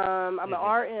 I'm an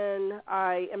RN.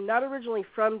 I am not originally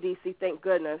from D.C., thank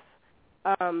goodness.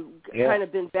 Kind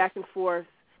of been back and forth,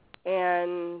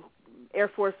 and Air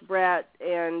Force brat,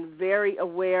 and very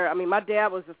aware. I mean, my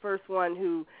dad was the first one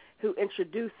who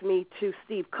introduced me to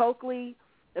Steve Coakley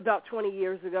about 20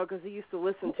 years ago because he used to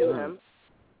listen to him.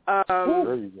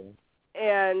 There you go.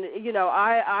 And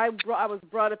I was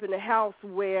brought up in a house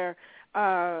where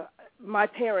my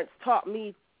parents taught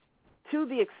me to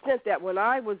the extent that when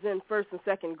I was in first and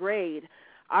second grade,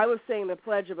 I was saying the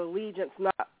Pledge of Allegiance,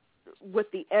 not with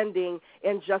the ending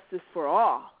 "and justice for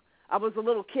all." I was a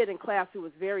little kid in class who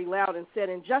was very loud and said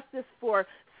 "and justice for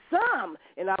some,"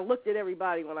 and I looked at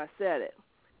everybody when I said it.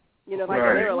 They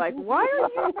were like, "Why are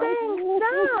you saying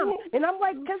some?" And I'm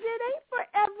like, "Because it ain't for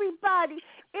everybody.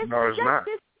 It's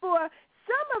justice for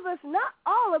some of us, not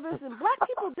all of us, and black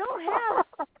people don't have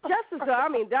justice." So, I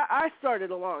mean, I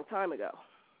started a long time ago.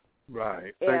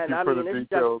 Right. Thank you for the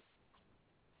details.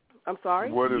 I'm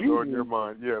sorry? What is on your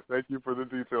mind? Yeah, thank you for the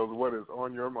details. What is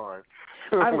on your mind?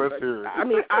 Let's hear it. I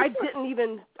mean,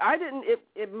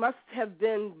 it must have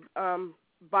been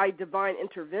by divine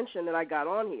intervention that I got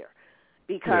on here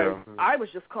because I was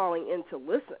just calling in to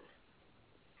listen,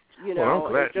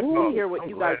 just to hear what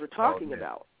you guys were talking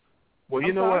about. Well,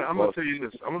 you know what? I'm going to tell you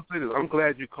this. I'm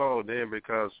glad you called in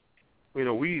because,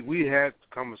 we had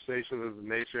conversations of the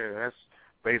nature, and that's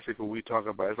basically what we talk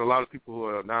about. There's a lot of people who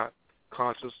are not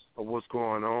conscious of what's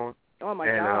going on. Oh my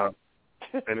God!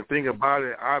 And the thing about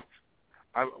it, I'm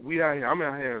out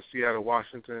here in Seattle,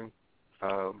 Washington.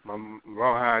 I'm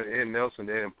Rawhide and Nelson.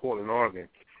 They're in Portland, Oregon.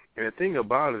 And the thing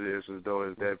about it is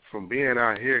that from being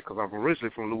out here, because I'm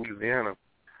originally from Louisiana,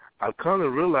 I've come to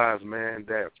realize, man,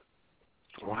 that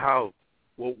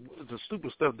the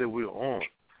stupid stuff that we're on.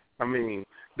 I mean,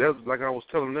 That's like I was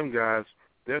telling them guys.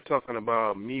 They're talking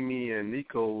about Mimi and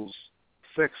Nico's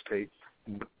sex tape,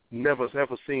 but never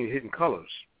ever seen Hidden Colors.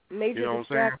 Major you know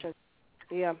distraction.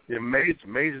 Yeah,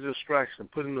 major distraction,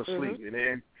 put him to sleep.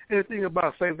 And the thing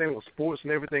about same thing with sports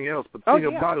and everything else, but the thing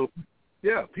about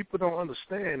it, people don't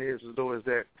understand is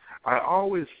that I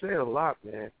always say a lot,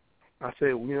 man. I say,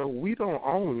 you know, we don't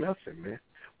own nothing, man.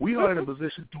 We are in a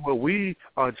position to where we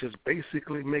are just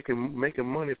basically making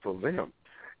money for them.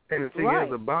 And the thing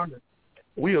is about it,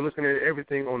 we are looking at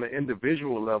everything on the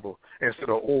individual level instead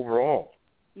of overall.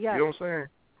 Yeah. You know what I'm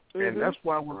saying? And that's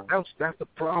why that's the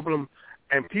problem.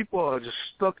 And people are just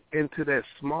stuck into that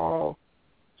small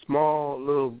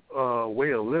little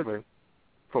way of living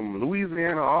from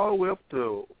Louisiana all the way up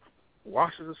to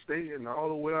Washington State and all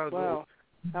the way out. Wow.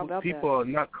 How about people are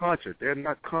not conscious. They're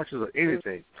not conscious of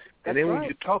anything. And then when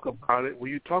you talk about it,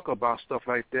 when you talk about stuff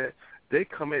like that, they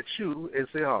come at you and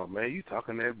say, "Oh man, you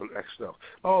talking that black stuff."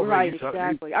 Oh, right, man,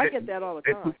 exactly. I get that all the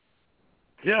time.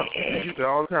 Yeah, you say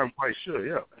all the time. Quite sure.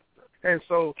 Yeah. And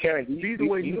so, Karen, be the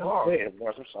way you are. Go ahead,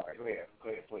 boss. I'm sorry. Go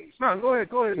ahead, please. No, go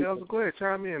ahead, Nelson. Go ahead,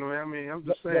 chime in, man. I mean, I'm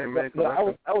just saying, man.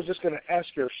 I was just going to ask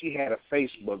her if she had a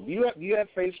Facebook. Do you have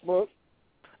Facebook?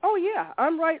 Oh yeah,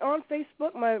 I'm right on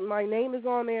Facebook. My name is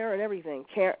on there and everything.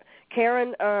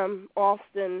 Karen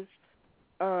Austin.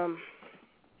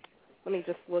 Let me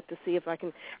just look to see if I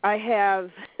can. I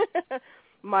have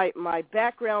my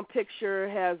background picture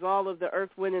has all of the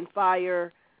Earth, Wind, and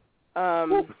Fire.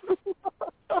 Earth,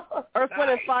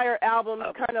 Wind, and Fire albums,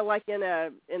 kind of like in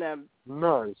a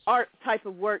nice art type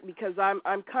of work, because I'm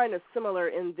kind of similar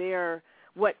in their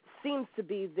what seems to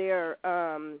be their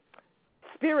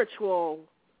spiritual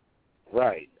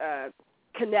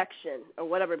connection or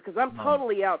whatever, because I'm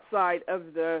totally outside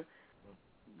of the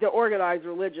organized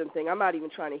religion thing. I'm not even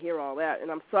trying to hear all that, and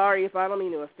I'm sorry if I don't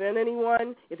mean to offend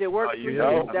anyone. If it works for you,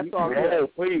 that's all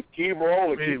good. Please keep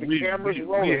rolling. Keep the cameras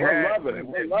rolling. We're loving it.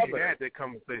 We had that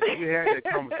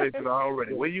conversation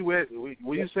already. Where you at?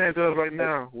 Where you saying to us right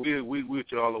now? We with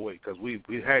you all the way, because we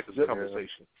had this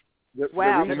conversation.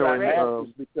 Wow, that's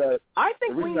great. Because I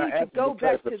think we need to go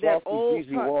back to that old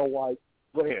worldwide.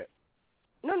 Go ahead.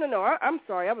 No. I'm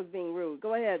sorry. I was being rude.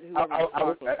 Go ahead.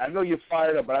 I know you're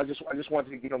fired up, but I just wanted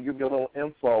to give you a little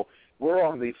info. We're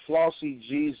on the Flauxy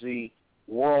GZ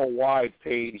worldwide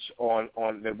page on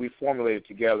that we formulated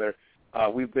together.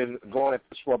 We've been going at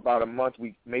this for about a month.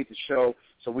 We made the show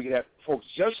so we could have folks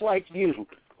just like you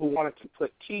who wanted to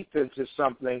put teeth into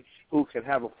something, who can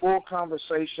have a full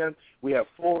conversation. We have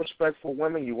full respect for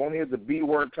women. You won't hear the B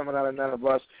word coming out of none of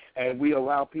us, and we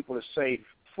allow people to say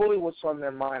fully what's on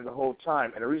their mind the whole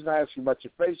time. And the reason I asked you about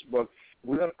your Facebook,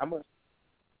 I'm going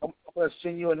to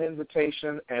send you an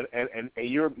invitation, and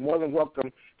you're more than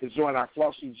welcome to join our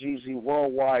Flauxy GZ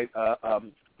worldwide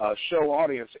show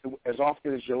audience as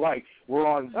often as you like. We're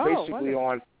on basically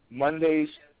on Mondays,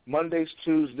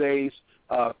 Tuesdays,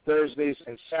 Thursdays,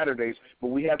 and Saturdays, but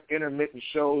we have intermittent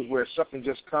shows where something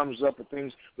just comes up and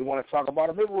things we want to talk about,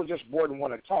 or maybe we're just bored and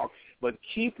want to talk. But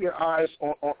keep your eyes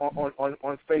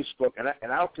on Facebook,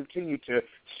 and I'll continue to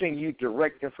send you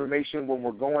direct information when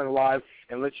we're going live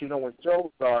and let you know when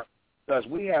shows are, because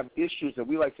we have issues that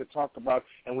we like to talk about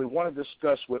and we want to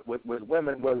discuss with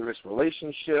women, whether it's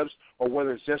relationships or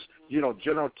whether it's just,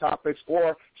 general topics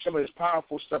or some of this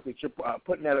powerful stuff that you're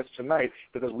putting at us tonight,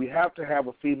 because we have to have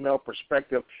a female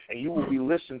perspective, and you will be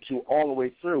listened to all the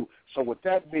way through. So with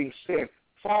that being said,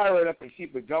 fire it up and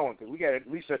keep it going, because we got at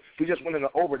least we just went into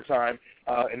overtime,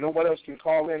 and nobody else can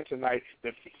call in tonight.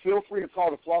 But feel free to call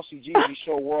the Flauxy GZ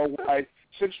Show worldwide,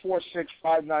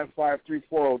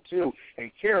 646-595-3402.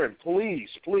 And Karen, please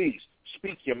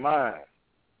speak your mind.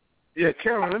 Yeah,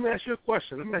 Karen, let me ask you a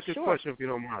question. If you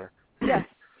don't mind. Yes.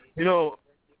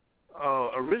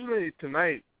 Originally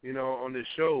tonight, on this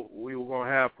show, we were going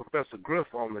to have Professor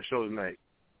Griff on the show tonight,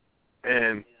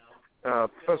 and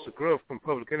Professor Griff from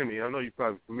Public Enemy, I know you're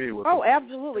probably familiar with him. Oh,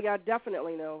 absolutely. I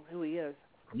definitely know who he is.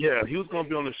 Yeah, he was going to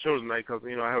be on the show tonight because,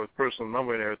 I have his personal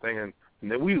number and everything, and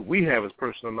then we have his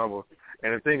personal number.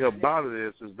 And the thing about it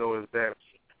is that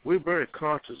we're very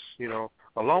conscious,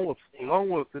 along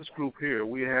with this group here,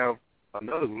 we have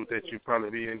another group that you'd probably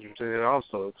be interested in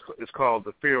also. It's called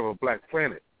The Fear of a Black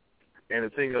Planet. And the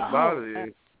thing about it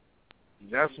is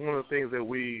that's one of the things that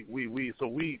we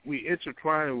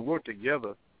intertwine and we work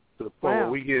together to the point where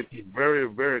we get very,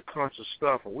 very conscious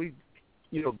stuff. And we,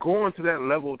 going to that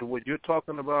level to what you're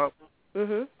talking about,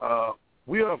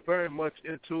 we are very much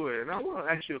into it. And I want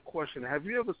to ask you a question. Have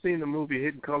you ever seen the movie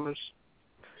Hidden Colors?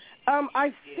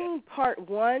 I've seen part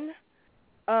one.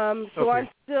 So I'm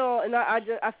still, and I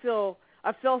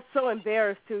I feel so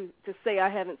embarrassed to say I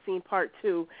haven't seen part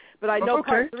 2, but I know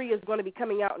part 3 is going to be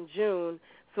coming out in June.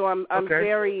 So I'm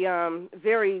very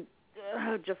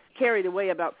just carried away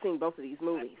about seeing both of these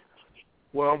movies.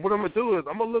 Well, what I'm gonna do is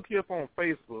I'm gonna look you up on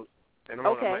Facebook, and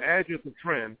I'm gonna add you as a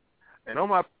friend. And on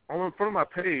in front of my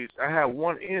page, I have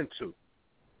 1 and 2,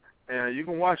 and you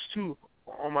can watch 2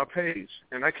 on my page.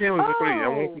 And I can't wait for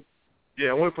 3.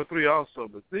 I went for 3 also.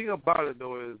 The thing about it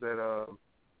though is that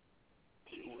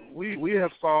we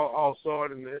have all saw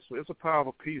it in this. It's a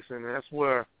powerful piece, and that's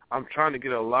where I'm trying to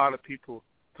get a lot of people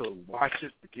to watch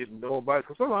it, to get to know about it.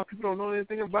 Because a lot of people don't know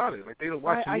anything about it. Like they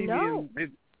watch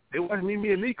They watch me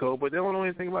and Nico, but they don't know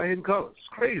anything about Hidden Colors. It's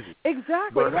crazy.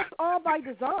 Exactly. That's all by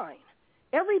design.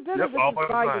 Every bit of it is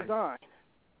by design.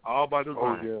 All by design.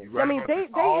 Oh, yeah. I mean, they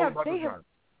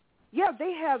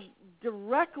have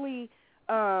directly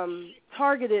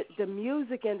targeted the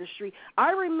music industry.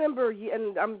 I remember,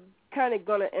 and I'm kind of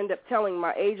going to end up telling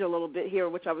my age a little bit here,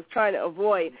 which I was trying to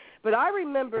avoid, but I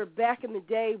remember back in the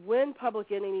day when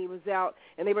Public Enemy was out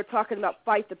and they were talking about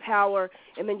Fight the Power,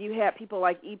 and then you had people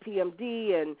like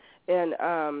EPMD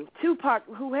and Tupac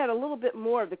who had a little bit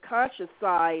more of the conscious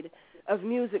side of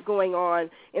music going on.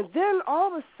 And then all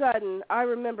of a sudden, I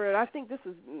remember, and I think this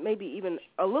is maybe even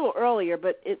a little earlier,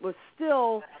 but it was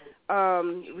still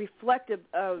reflective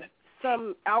of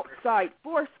some outside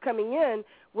force coming in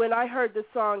when I heard the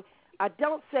song, I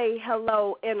don't say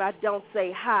hello and I don't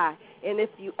say hi. And if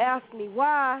you ask me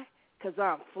why, because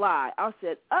I'm fly, I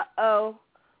said, uh-oh,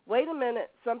 wait a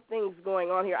minute, something's going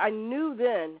on here. I knew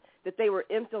then that they were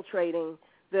infiltrating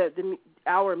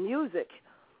our music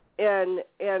and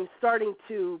starting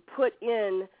to put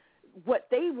in what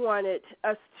they wanted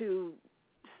us to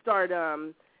start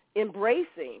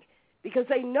embracing, because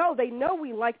they know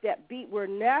we like that beat. We're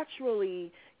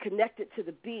naturally connected to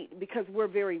the beat because we're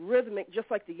very rhythmic,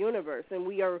 just like the universe, and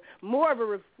we are more of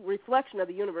a reflection of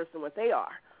the universe than what they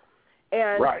are.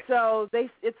 And so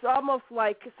it's almost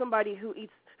like somebody who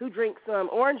drinks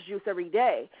orange juice every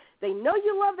day. They know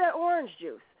you love that orange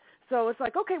juice. So it's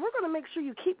like, okay, we're going to make sure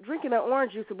you keep drinking that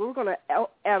orange juice, and we're going to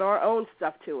add our own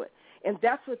stuff to it. And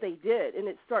that's what they did, and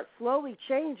it starts slowly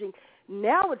changing.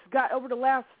 Now it's got, over the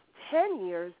last 10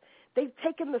 years, they've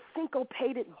taken the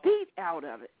syncopated beat out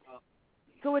of it.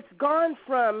 So it's gone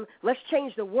from, let's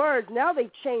change the words. Now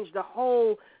they've changed the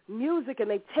whole music, and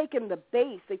they've taken the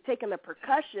bass, they've taken the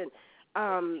percussion,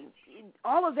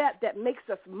 all of that makes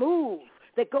us move,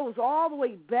 that goes all the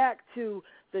way back to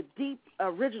the deep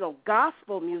original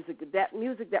gospel music, that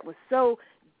music that was so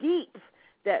deep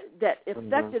that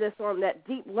affected us on that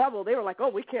deep level. They were like, oh,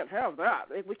 we can't have that.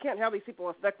 We can't have these people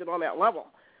affected on that level.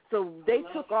 So they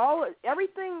took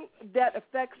everything that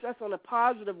affects us on a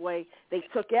positive way, they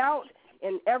took out,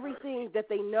 and everything that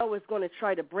they know is going to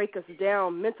try to break us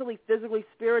down mentally, physically,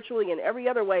 spiritually, and every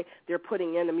other way, they're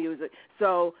putting in the music.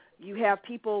 So you have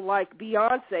people like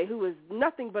Beyonce, who is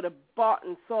nothing but a bought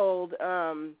and sold,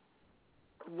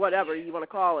 whatever you want to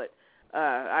call it.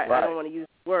 I don't want to use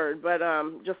the word, but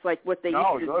just like what they used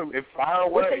to do. No, it's fire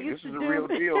away. This is the real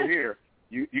deal here.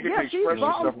 You get to express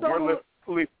yourself.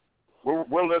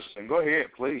 We're listening. Go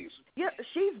ahead, please. Yeah,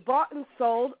 she's bought and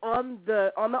sold on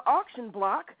the auction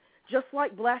block, just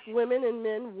like black women and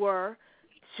men were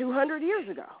 200 years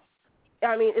ago.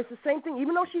 I mean, it's the same thing.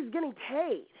 Even though she's getting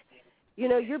paid,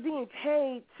 you're being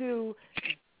paid to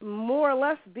more or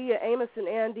less be an Amos and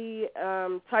Andy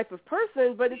type of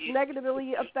person, but it's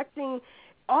negatively affecting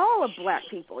all of black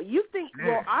people. You think,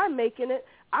 well, I'm making it,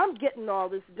 I'm getting all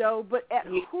this dough, but at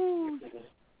whose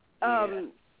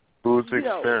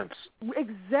expense?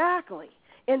 Exactly.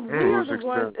 And we're the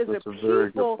ones as a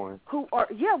people who are,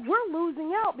 we're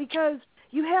losing out because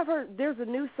you have there's a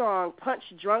new song, Punch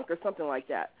Drunk or something like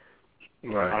that.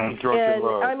 Right. I'm drunk in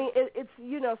love. I mean, it's,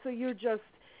 so you're just,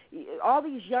 all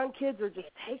these young kids are just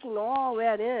taking all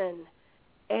that in,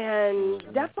 and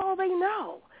that's all they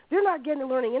know. They're not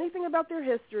learning anything about their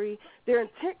history. They're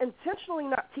intentionally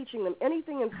not teaching them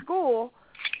anything in school.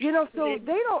 So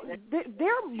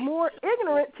they're more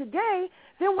ignorant today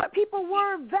than what people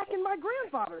were back in my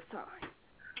grandfather's time.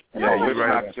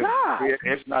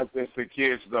 It's not just the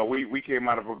kids, though. We came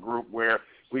out of a group where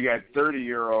we got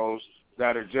 30-year-olds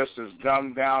that are just as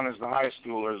dumbed down as the high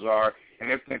schoolers are, and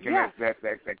they're thinking that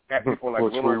people like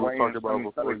Little Wayne and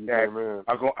stuff like that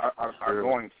are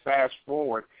going fast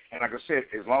forward. And like I said,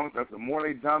 as long as the more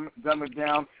they dumb it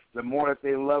down, the more that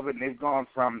they love it, and they've gone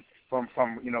from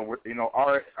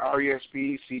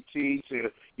R-E-S-P-E-C-T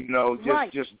to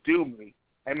just do me.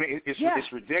 I mean,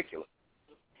 it's ridiculous.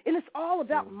 And it's all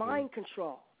about mind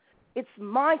control. It's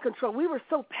mind control. We were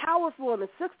so powerful in the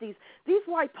 60s. These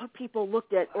white people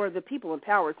looked at, or the people in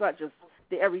power, it's not just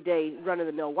the everyday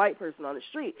run-of-the-mill white person on the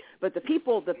street. But the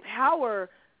people, the power,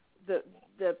 the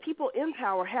people in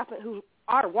power who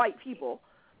are white people,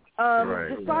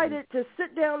 decided to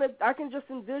sit down. I can just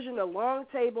envision a long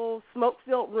table,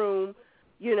 smoke-filled room,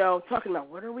 talking about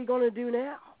what are we going to do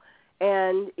now?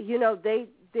 And,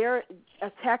 they're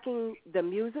attacking the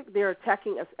music. They're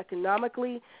attacking us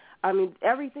economically. I mean,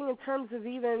 everything in terms of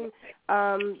even,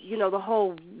 the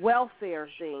whole welfare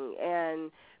thing and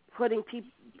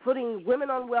putting women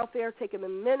on welfare, taking the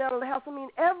men out of the house. I mean,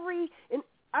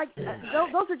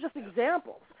 those are just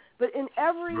examples. But in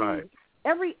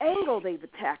every angle they've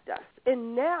attacked us.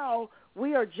 And now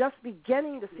we are just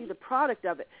beginning to see the product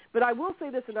of it. But I will say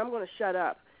this, and I'm going to shut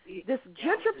up. This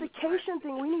gentrification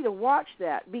thing, we need to watch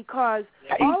that, because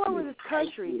all over this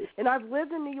country, and I've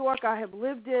lived in New York, I have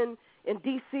lived in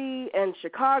D.C. and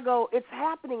Chicago, it's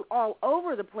happening all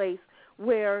over the place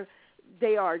where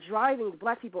they are driving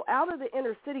black people out of the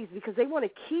inner cities because they want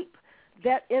to keep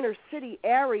that inner city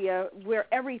area where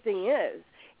everything is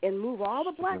and move all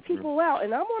the black people out.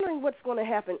 And I'm wondering what's going to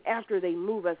happen after they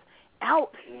move us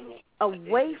out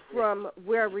away from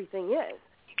where everything is.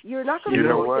 You're not going to be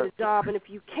able to get a job, and if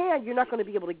you can, you're not going to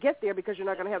be able to get there because you're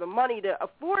not going to have the money to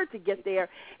afford to get there.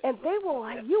 And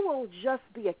you will just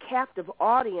be a captive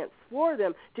audience for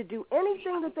them to do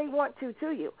anything that they want to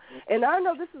you. And I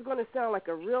know this is going to sound like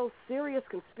a real serious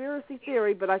conspiracy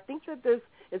theory, but I think that this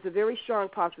is a very strong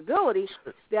possibility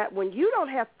that when you don't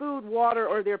have food, water,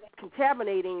 or they're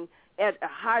contaminating at a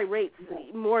high rate,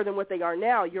 more than what they are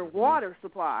now, your water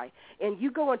supply, and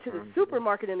you go into the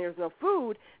supermarket and there's no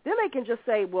food, then they can just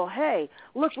say, well, hey,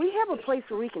 look, we have a place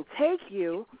where we can take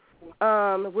you,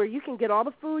 where you can get all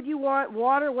the food you want,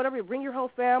 water, whatever, you bring your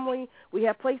whole family. We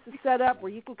have places set up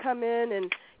where you can come in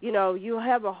and, you'll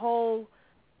have a whole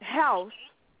house,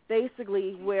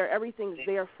 basically, where everything's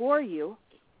there for you,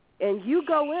 and you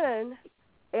go in,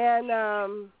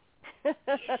 and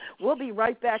we'll be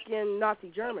right back in Nazi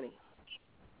Germany.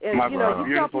 And, you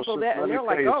tell people that, and they're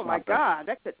like, oh, my God,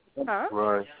 that could, huh?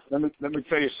 Right. Let me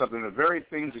tell you something. The very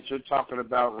things that you're talking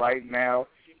about right now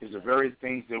is the very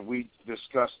things that we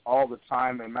discuss all the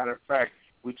time. And matter of fact,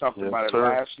 we talked about it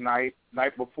last night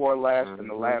before last, and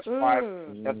the last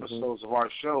 5 episodes of our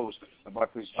shows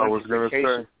about this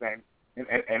gentrification thing. And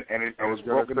it was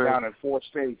broken down in 4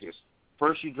 stages.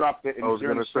 First, you dropped it in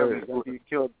the 70s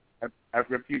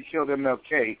after you killed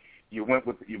MLK. You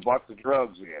bought the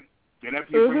drugs in. Then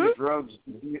after you bring the drugs,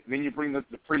 then you bring the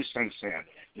precincts in.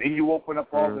 Then you open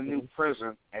up all the new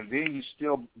prisons, and then you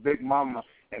steal Big Mama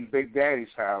and Big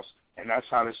Daddy's house, and that's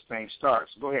how this thing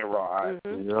starts. Go ahead, Rawhide.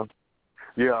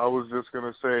 Yeah, I was just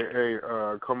going to say, hey,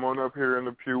 come on up here in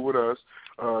the pew with us,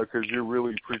 because you're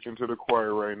really preaching to the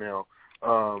choir right now.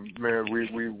 Man,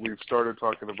 we've started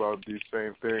talking about these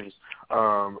same things,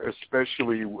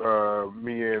 especially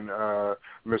me and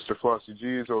Mr. Flauxy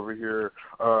G's over here.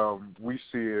 We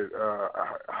see it,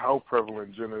 how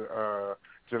prevalent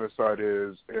genocide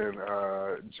is in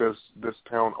just this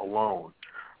town alone.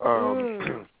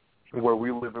 Where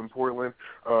we live in Portland,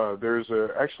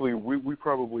 we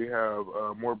probably have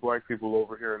more black people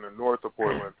over here in the north of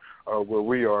Portland, where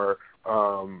we are,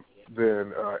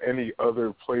 than any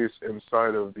other place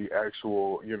inside of the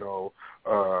actual,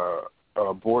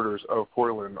 borders of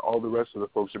Portland. All the rest of the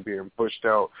folks are being pushed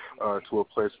out to a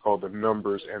place called the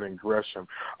Numbers and in Gresham.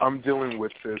 I'm dealing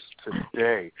with this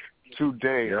today.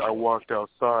 Today, I walked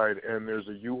outside, and there's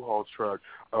a U-Haul truck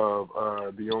of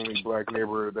the only black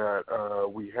neighbor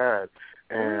that we had,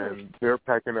 and they're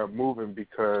packing up moving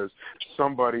because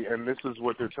somebody, and this is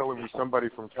what they're telling me, somebody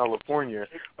from California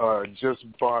just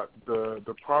bought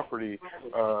the property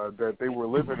that they were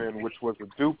living in, which was a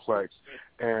duplex,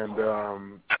 and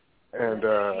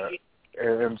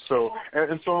so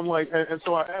I'm like, and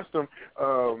so I asked them,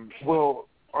 well,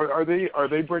 Are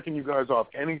they breaking you guys off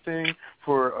anything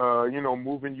for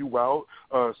moving you out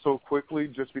so quickly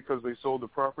just because they sold the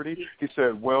property? He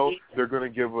said, well, they're going to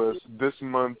give us this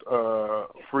month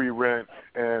free rent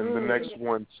and the next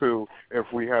one too if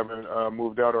we haven't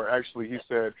moved out. Or actually, he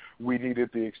said we needed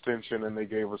the extension and they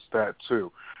gave us that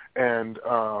too. And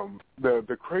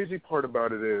the crazy part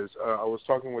about it is, I was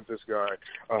talking with this guy.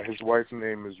 His wife's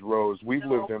name is Rose. We've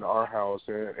lived in our house,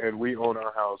 and we own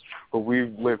our house, but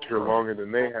we've lived here longer than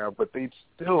they have. But they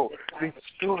still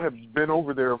have been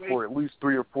over there for at least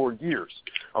 3 or 4 years.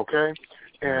 Okay.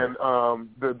 And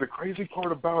the crazy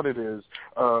part about it is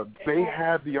they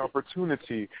had the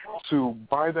opportunity to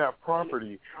buy that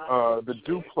property, the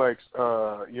duplex,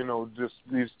 just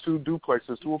these 2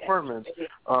 duplexes, 2 apartments,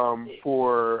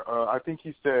 for I think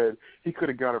he said he could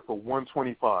have got it for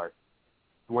 $125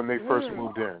 when they first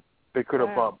moved in. They could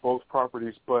have bought both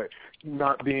properties, but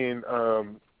not being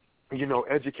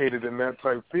educated in that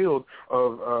type field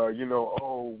of,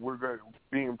 we're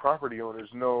being property owners.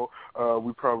 No,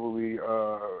 we probably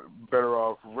better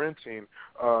off renting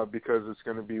because it's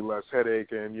going to be less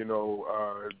headache and,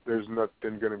 there's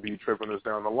nothing going to be tripping us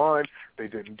down the line. They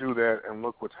didn't do that, and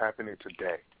look what's happening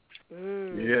today.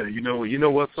 Yeah, you know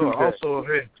what's also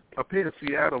up here in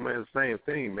Seattle, man, the same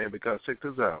thing, man, because check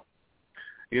this out.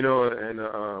 And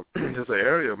there's an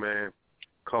area, man,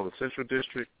 called the Central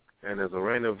District, and there's a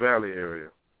Rainier Valley area.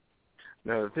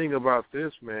 Now, the thing about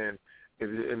this, man, is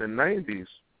in the 90s,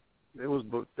 there's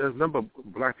a number of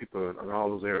black people in all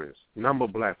those areas. Number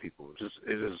of black people.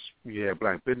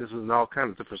 Black businesses and all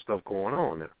kinds of different stuff going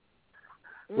on there.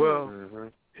 Well,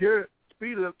 here,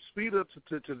 speed up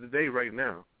to the day right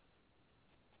now.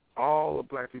 All the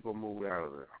black people moved out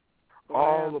of there.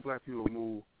 All the black people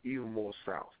moved even more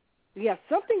south. Yeah,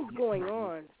 something's going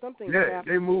on. Something's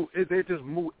happening. They just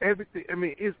move everything. I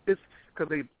mean, it's because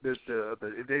they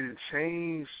didn't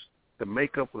change the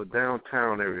makeup of the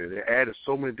downtown area. They added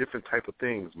so many different type of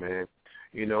things, man.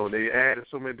 They added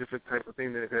so many different type of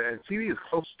things. And CD is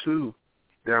close to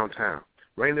downtown.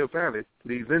 Rainier Valley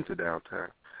leads into downtown.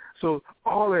 So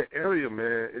all that area,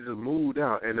 man, it just moved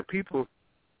out, and the people,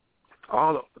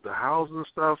 all the houses and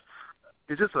stuff.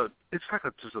 It's like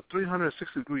a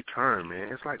 360-degree turn,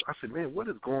 man. It's like, I said, man, what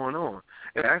is going on?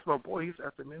 And I asked my boy, I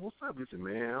said, man, what's up? He said,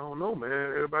 man, I don't know,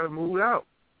 man. Everybody moved out.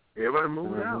 And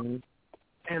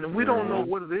we don't know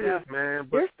what it is, man.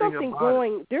 But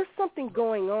there's something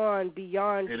going on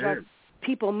beyond just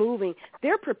people moving.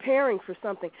 They're preparing for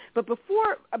something. But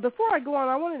before I go on,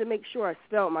 I wanted to make sure I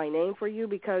spelled my name for you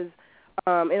because,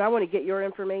 and I want to get your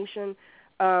information.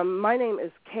 My name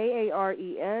is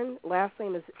Karen. Last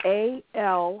name is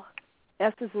A-L,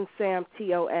 S as in Sam,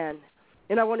 T-O-N.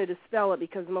 And I wanted to spell it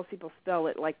because most people spell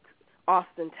it like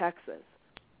Austin, Texas,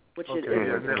 which it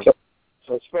isn't.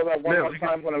 So spell that one more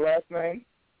time for the last name.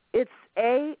 It's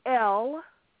A-L,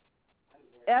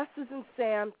 S as in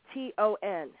Sam,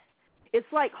 T-O-N.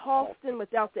 It's like Halston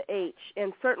without the H,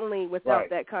 and certainly without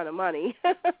that kind of money.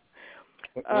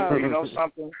 You know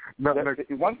something?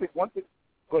 One thing.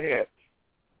 Go ahead.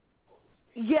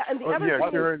 Yeah, and the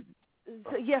other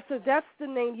thing, so that's the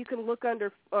name you can look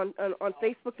under on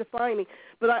Facebook to find me.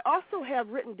 But I also have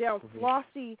written down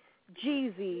Flauxy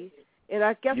Jeezy, and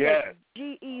I guess that's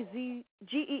G-E-E-Z-Y?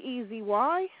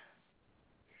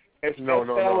 It's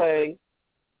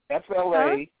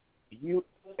F-L-A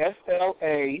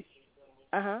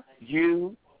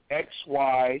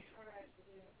U-X-Y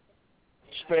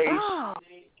space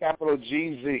capital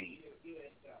G-Z.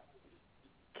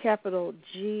 Capital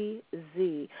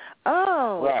G-Z.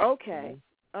 Oh, right. Okay.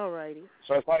 All righty.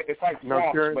 So it's like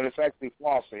floss, but it's actually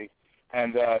Flauxy.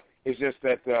 And it's just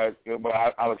that,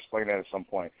 I'll explain that at some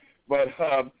point. But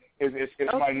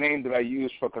it's my name that I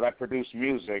use because I produce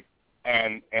music.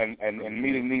 And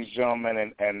meeting these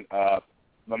gentlemen and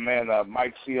my man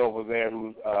Mike C over there,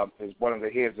 who is one of the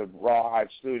heads of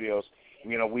Rawhide Studios,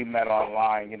 we met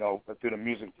online, through the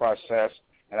music process.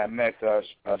 And I met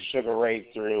Sugar Ray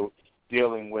through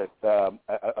dealing with a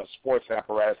sports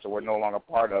apparatus that we're no longer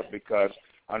part of because,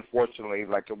 unfortunately,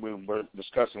 like we were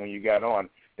discussing when you got on,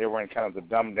 they were in kind of the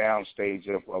dumbed-down stage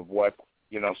of what,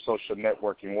 social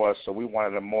networking was. So we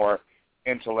wanted a more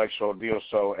intellectual deal.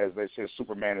 So as they say,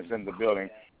 Superman is in the building.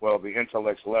 Well, the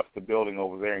intellects left the building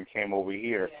over there and came over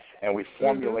here, and we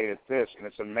formulated this. And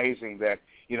it's amazing that,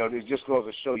 it just goes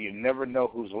to show you never know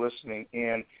who's listening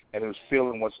in and who's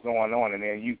feeling what's going on. And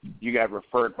then you got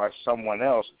referred by someone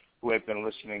else who had been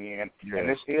listening in. Yeah. And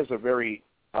this is a very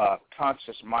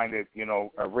conscious-minded,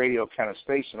 a radio kind of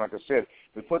station. Like I said,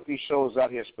 we put these shows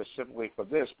out here specifically for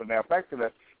this. But now back to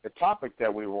the topic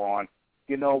that we were on.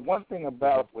 One thing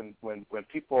about when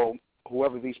people,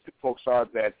 whoever these folks are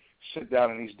that sit down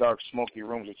in these dark, smoky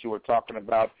rooms that you were talking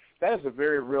about, that is a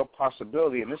very real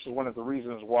possibility. And this is one of the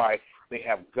reasons why they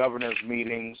have governors'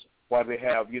 meetings, why they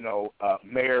have,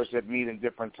 mayors that meet in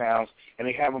different towns, and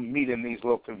they have them meet in these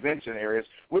little convention areas.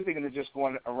 We're thinking of just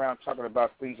going around talking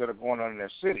about things that are going on in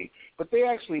their city. But they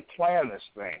actually plan this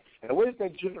thing. And the way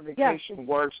that gentrification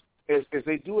works is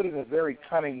they do it in a very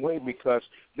cunning way because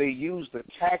they use the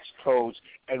tax codes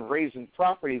and raising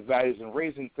property values and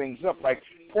raising things up. Like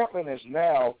Portland is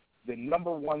now the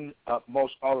number one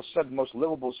most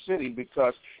livable city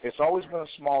because it's always been a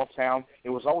small town. It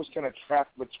was always kind of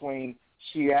trapped between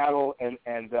Seattle and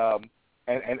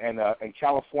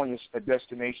California's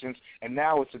destinations, and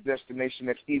now it's a destination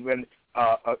that's even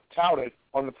touted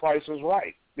on The Price is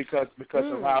Right. because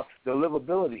of how the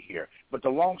livability here. But the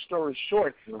long story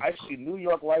short, I see New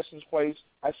York license plates,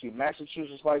 I see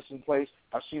Massachusetts license plates,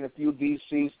 I've seen a few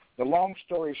DCs. The long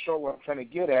story short, what I'm trying to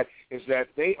get at is that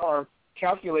they are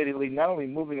calculatedly not only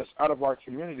moving us out of our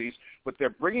communities, but they're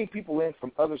bringing people in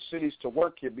from other cities to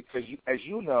work here because, as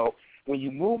you know, when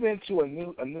you move into a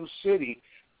new city,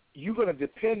 you're going to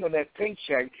depend on that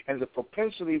paycheck, and the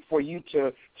propensity for you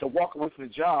to walk away from the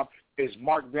job is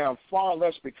marked down far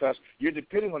less because you're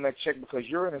depending on that check because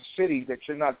you're in a city that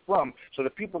you're not from. So the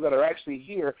people that are actually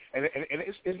here, and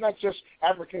it's not just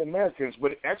African Americans,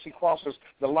 but it actually crosses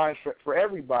the line for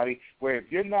everybody, where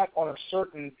if you're not on a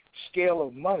certain scale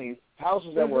of money,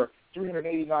 houses that were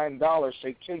 $389,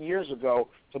 say 10 years ago,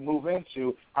 to move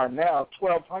into are now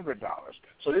 $1,200.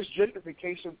 So this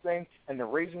gentrification thing and the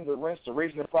raising the rents, the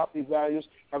raising the property values,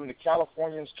 having the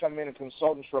Californians come in and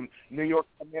consultants from New York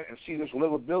come in and see this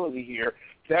livability here,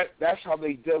 that's how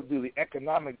they do the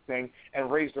economic thing and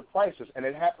raise the prices. And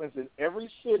it happens in every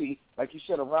city, like you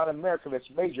said, around America that's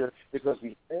major because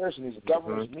these mayors and these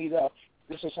governors meet up.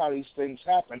 This is how these things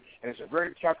happen, and it's a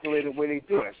very calculated way they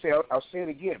do it. I'll say it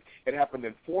again. It happened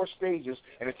in 4 stages,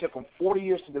 and it took them 40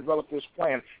 years to develop this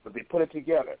plan, but they put it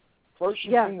together. First,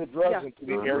 you bring the drugs into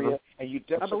the area, and you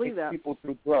decimate people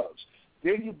through drugs.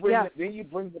 Then you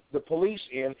bring the police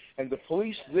in, and the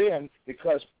police then,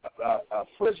 because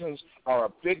prisons are a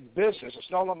big business.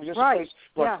 It's no longer just a place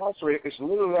for incarcerated. It's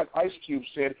literally like Ice Cube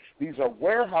said. These are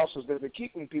warehouses that they're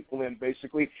keeping people in,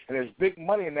 basically, and there's big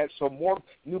money in that. So more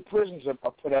new prisons are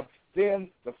put up. Then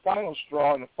the final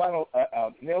straw and the final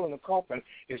nail in the coffin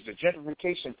is the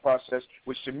gentrification process,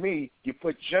 which to me, you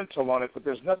put gentle on it, but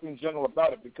there's nothing gentle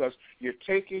about it because you're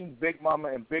taking Big Mama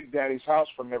and Big Daddy's house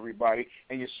from everybody,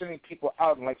 and you're sending people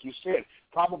out, and like you said,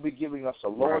 probably giving us a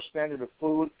lower standard of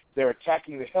food. They're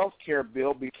attacking the health care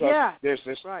bill because there's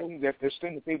this thing that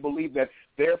they believe that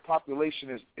their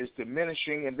population is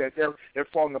diminishing and that they're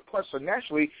falling apart. So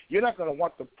naturally, you're not going to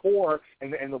want the poor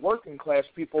and the working class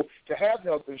people to have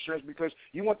health insurance because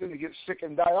you want them to get sick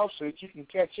and die off so that you can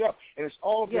catch up. And it's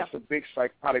all just a big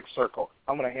psychotic circle.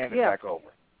 I'm going to hand it back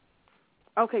over.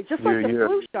 Okay, just like the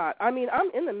flu shot. I mean, I'm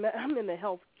in the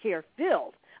health care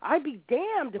field. I'd be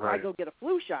damned if I go get a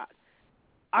flu shot.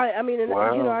 I mean,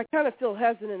 I kind of feel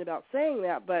hesitant about saying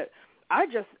that, but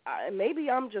maybe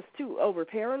I'm just too over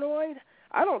paranoid.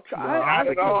 I don't try. Not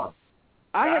at all.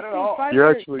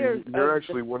 You're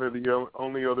actually one of the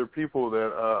only other people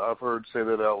that I've heard say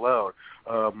that out loud.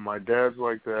 My dad's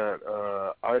like that.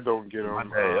 I don't get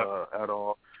them at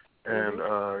all. And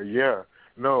I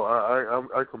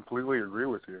completely agree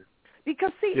with you.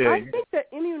 Because I think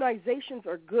that immunizations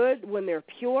are good when they're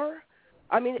pure.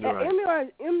 I mean,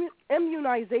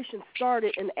 immunization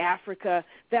started in Africa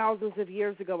thousands of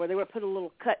years ago where they would put a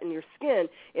little cut in your skin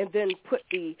and then put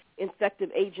the infective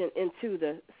agent into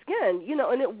the skin,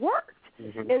 and it worked.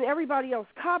 And everybody else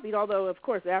copied, although, of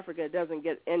course, Africa doesn't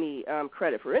get any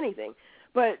credit for anything.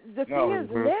 But the thing is,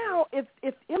 now,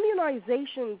 if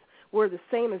immunizations were the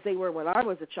same as they were when I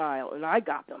was a child and I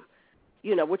got them,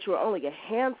 which were only a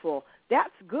handful,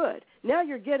 that's good. Now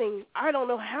you're getting, I don't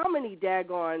know how many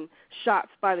daggone shots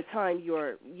by the time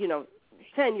you're,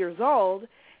 10 years old,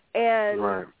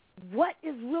 and what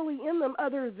is really in them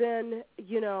other than,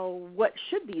 what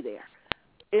should be there?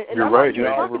 And you're I'm right. You're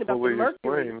talking about the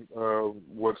mercury. Explain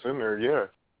what's in there, Yeah,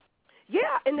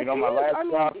 and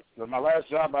my last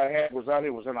job I had was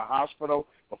in a hospital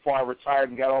before I retired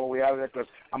and got all the way out of there because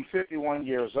I'm 51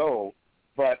 years old,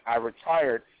 but I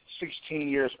retired 16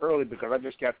 years early because I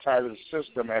just got tired of the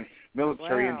system and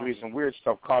military injuries and weird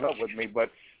stuff caught up with me.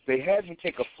 But they had me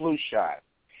take a flu shot.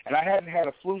 And I hadn't had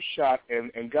a flu shot in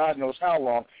God knows how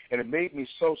long, and it made me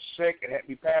so sick. It had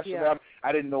me passing out.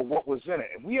 I didn't know what was in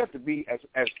it. And we have to be, as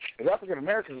African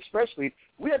Americans especially,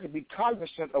 we have to be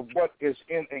cognizant of what is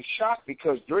in a shot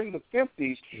because during the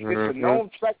 50s, it's a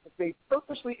known fact that they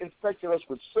purposely infected us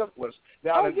with syphilis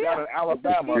down in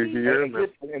Alabama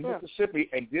and Mississippi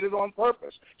and did it on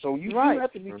purpose. So you do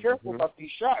have to be careful about these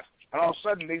shots. And all of a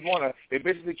sudden, they're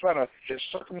basically they're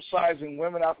circumcising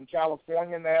women out in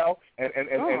California now, and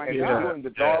doing the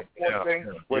dog thing,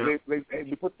 where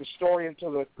they put the story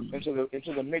into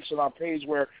the mix on our page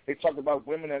where they talk about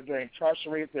women that are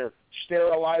incarcerated, they're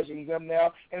sterilizing them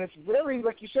now, and it's very,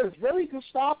 like you said, it's very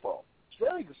Gestapo. It's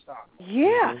very Gestapo.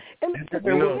 Yeah, and what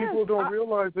people don't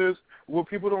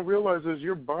realize is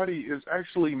your body is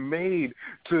actually made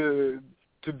to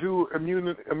do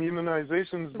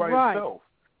immunizations by itself.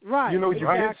 Right. You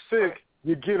get sick,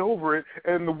 you get over it,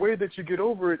 and the way that you get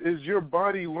over it is your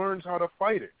body learns how to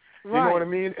fight it. You know what I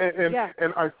mean?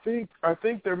 And I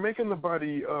think they're making the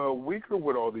body weaker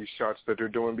with all these shots that they're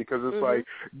doing, because it's like,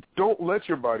 don't let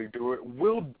your body do it.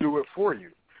 We'll do it for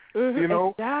you. You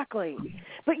know? Exactly.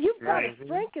 But you've got a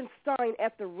Frankenstein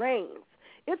at the reins.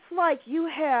 It's like you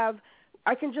have,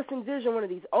 I can just envision one of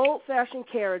these old-fashioned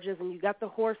carriages, and you got the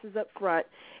horses up front,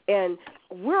 and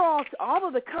we're all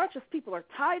of the conscious people are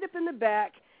tied up in the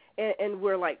back, and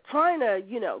we're like trying to,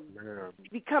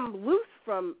 become loose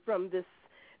from this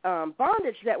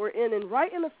bondage that we're in. And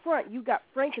right in the front, you got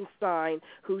Frankenstein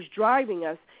who's driving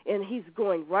us, and he's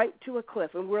going right to a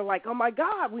cliff. And we're like, oh my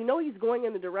God, we know he's going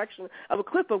in the direction of a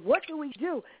cliff, but what do we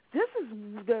do? This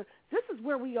is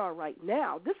where we are right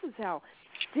now. This is how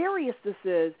serious this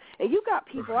is. And you got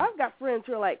people, I've got friends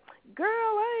who are like, girl,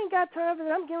 I ain't got time for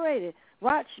that. I'm getting ready to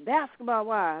watch Basketball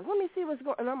Wives. Let me see what's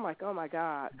going on. And I'm like, oh my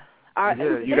God. They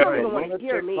don't even want to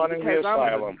hear me because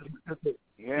I'm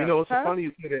You know, it's funny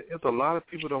you say that. It's a lot of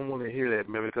people don't want to hear that,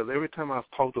 man, because every time I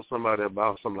talk to somebody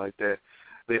about something like that,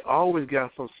 they always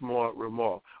got some smart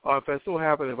remark. Or if it so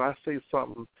happens, if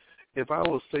I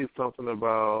would say something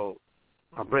about,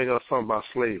 I bring up something about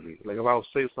slavery, like if I would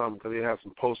say something because they have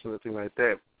some posting and things like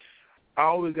that, I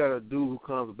always got a dude who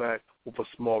comes back with a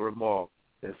small remark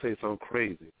and say something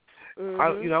crazy. I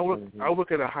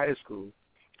work at a high school,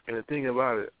 and the thing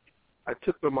about it, I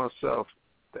took it myself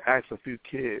to ask a few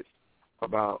kids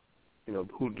about,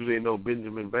 who do they know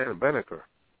Benjamin Banneker?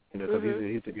 Because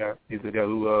he's the guy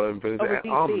who invented the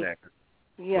almanac.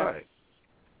 Yeah. Right.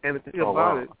 And the thing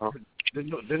about it,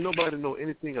 didn't nobody know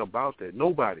anything about that.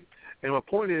 Nobody. And my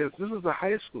point is, this is a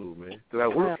high school, man, that I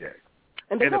work at.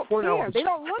 And they don't care. They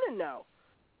don't want to know.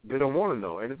 They don't want to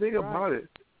know. And the thing about it,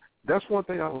 that's one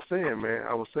thing I was saying, man.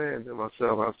 I was saying to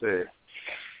myself, I said,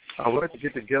 I would like to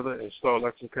get together and start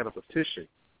like some kind of petition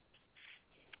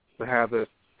to have those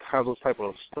type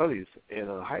of studies in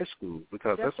high school,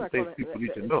 because that's the things people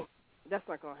need to know. That's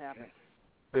not going to happen.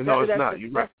 No, it's not.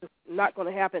 You're right. That's not going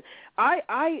to happen.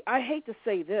 I hate to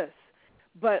say this,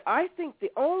 but I think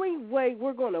the only way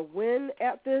we're going to win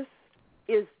at this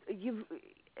is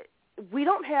we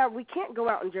can't go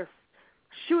out and just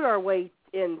shoot our way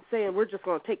in saying we're just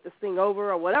going to take this thing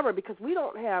over or whatever, because we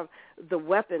don't have the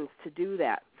weapons to do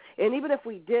that. And even if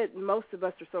we did, most of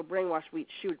us are so brainwashed we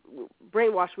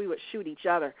would shoot each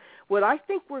other. What I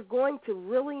think we're going to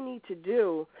really need to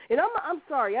do, and I'm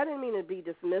sorry, I didn't mean to be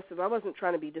dismissive. I wasn't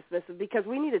trying to be dismissive, because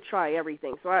we need to try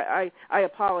everything. So I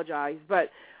apologize, but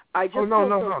I just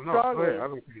strongly.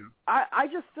 I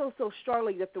just feel so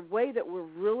strongly that the way that we're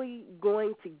really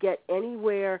going to get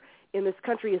anywhere in this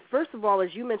country is, first of all,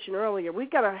 as you mentioned earlier,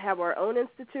 we've got to have our own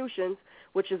institutions,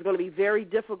 which is going to be very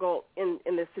difficult in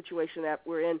this situation that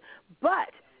we're in. But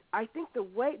I think the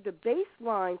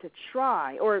baseline to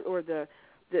try, or the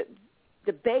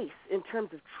base in terms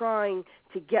of trying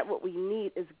to get what we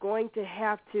need, is going to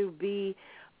have to be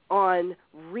on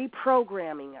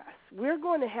reprogramming us. We're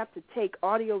going to have to take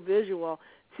audiovisual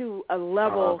to a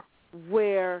level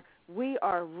where we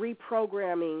are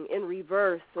reprogramming in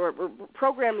reverse, or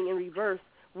programming in reverse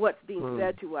what's being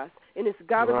said to us. And it's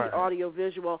got to be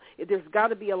audiovisual. There's got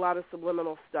to be a lot of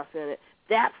subliminal stuff in it.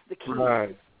 That's the key.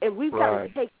 Right. And we've got to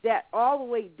take that all the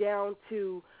way down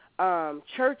to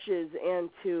churches and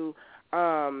to,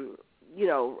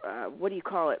 what do you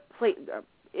call it,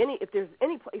 if there's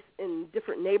any place in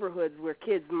different neighborhoods where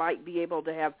kids might be able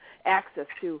to have access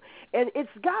to. And it's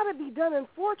got to be done,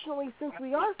 unfortunately, since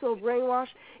we are so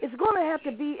brainwashed, it's going to have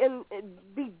to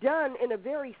be done in a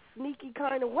very sneaky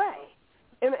kind of way.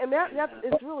 And that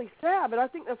is really sad, but I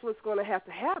think that's what's going to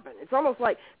happen. It's almost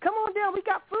like, come on down, we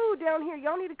got food down here.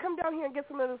 Y'all need to come down here and get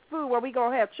some of this food where we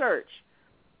going to have church.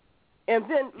 And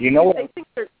then they think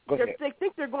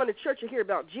they're going to church to hear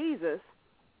about Jesus,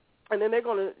 and then they're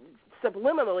going to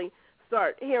subliminally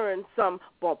start hearing some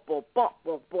bump, bump, bump,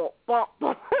 bump, bump, bump,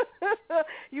 bump.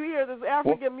 You hear this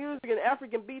African music and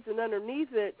African beats, and underneath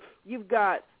it, you've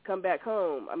got Come Back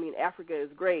Home. I mean, Africa is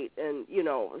great, and,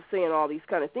 saying all these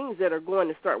kind of things that are going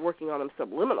to start working on them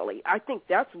subliminally. I think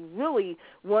that's really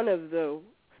one of the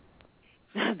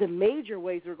major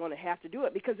ways we're going to have to do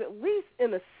it, because at least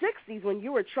in the 60s, when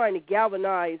you were trying to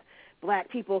galvanize black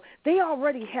people, they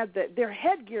already had their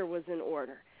headgear was in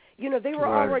order. They were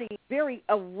already very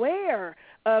aware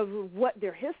of what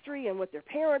their history and what their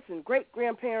parents and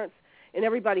great-grandparents and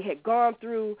everybody had gone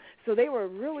through, so they were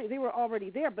already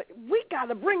there. But we got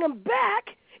to bring them back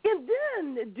and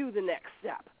then do the next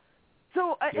step.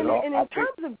 So, in terms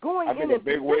of going in and I think a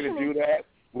big way to do that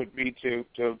would be to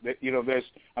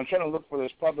I'm trying to look for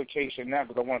this publication now,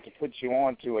 because I wanted to put you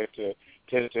on to it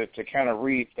to kind of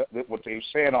read what they're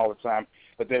saying all the time.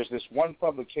 But there's this one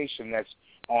publication that's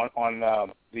on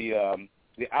the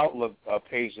Outlook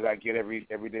page that I get every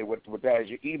day with that has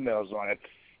your emails on it.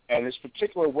 And this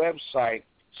particular website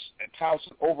touts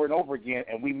it over and over again,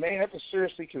 and we may have to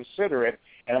seriously consider it.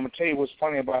 And I'm going to tell you what's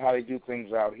funny about how they do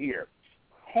things out here.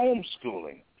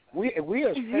 Homeschooling. We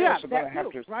as parents are going to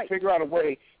have to figure out a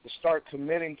way to start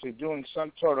committing to doing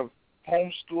some sort of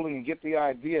homeschooling and get the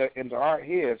idea into our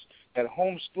heads that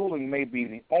homeschooling may be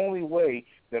the only way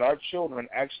that our children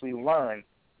actually learn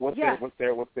what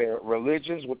their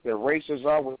religions, what their races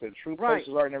are, what their true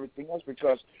places are, and everything else.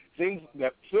 Because things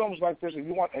that films like this, if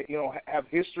you want, have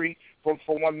history for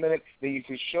 1 minute, then you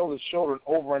can show the children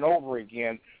over and over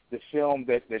again the film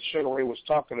that Sugar Ray was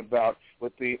talking about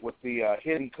with the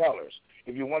hidden colors.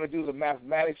 If you want to do the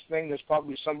mathematics thing, there's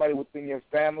probably somebody within your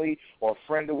family or a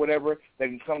friend or whatever that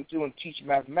can come through and teach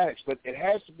mathematics. But it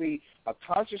has to be a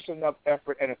conscious enough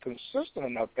effort and a consistent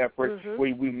enough effort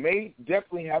where we may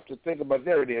definitely have to think about,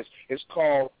 there it is. It's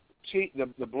called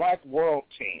the Black World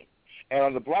Team. And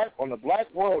on the Black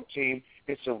World Team,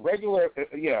 it's a regular,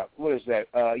 what is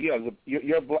that?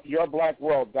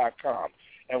 Yourblackworld.com.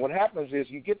 And what happens is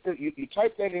you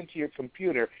type that into your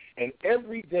computer, and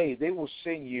every day they will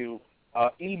send you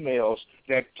emails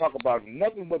that talk about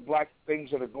nothing but black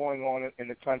things that are going on in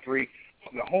the country,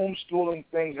 the homeschooling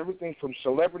things, everything from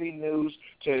celebrity news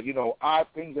to, odd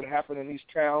things that happen in these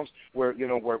towns where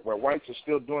whites are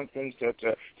still doing things to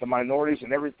minorities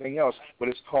and everything else. But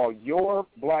it's called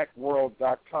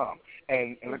yourblackworld.com.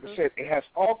 And like I said, it has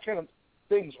all kind of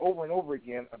things over and over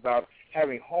again about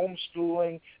having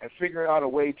homeschooling and figuring out a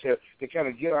way to kind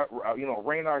of get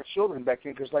rein our children back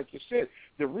in. Because like you said,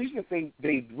 the reason that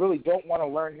they really don't want to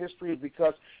learn history is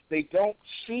because they don't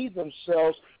see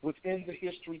themselves within the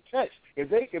history text. And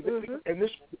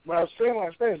this, what I was saying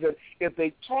last night is that if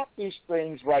they taught these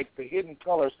things like the hidden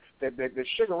colors, that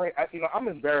Sugar Ray, I'm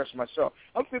embarrassed myself.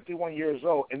 I'm 51 years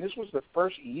old, and this was the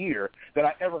first year that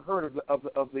I ever heard of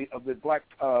the Black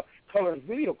Colored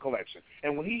video collection.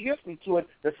 And when he hit me to it,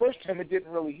 the first time it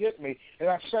didn't really hit me, and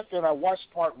I sat there and I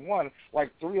watched part one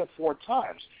like 3 or 4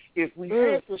 times. If we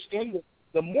had this in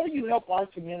the more you help our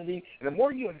community and the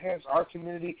more you enhance our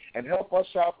community and help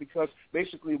us out, because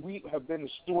basically we have been the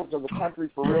stewards of the country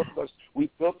for real, because we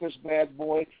built this bad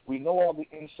boy. We know all the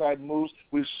inside moves.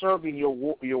 We're serving your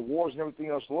wars and everything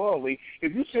else loyally.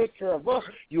 If you take care of us,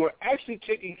 you are actually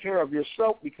taking care of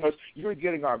yourself, because you're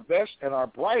getting our best and our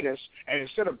brightest, and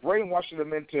instead of brainwashing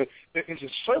them into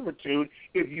servitude,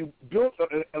 if you build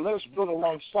and let us build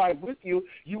alongside with you,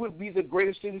 you would be the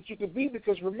greatest thing that you could be.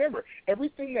 Because remember,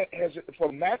 everything that has,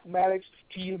 from mathematics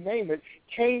to you name it,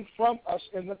 came from us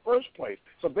in the first place.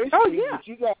 So basically, you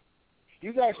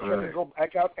guys have to go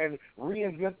back out and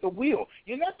reinvent the wheel.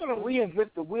 You're not going to reinvent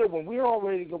the wheel when we're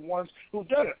already the ones who've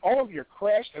done it. All of your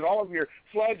crest and all of your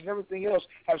flags and everything else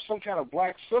have some kind of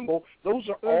black symbol. Those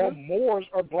are all Moors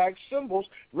or black symbols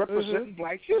representing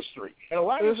black history. And a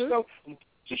lot of stuff,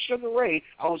 to Sugar Ray,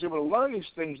 I was able to learn these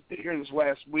things here this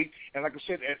last week, and like I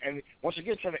said, and once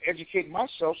again, trying to educate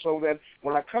myself so that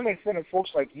when I come in front of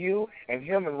folks like you and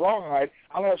him and Rawhide,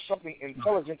 I'll have something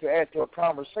intelligent to add to a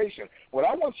conversation. What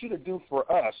I want you to do for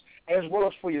us, as well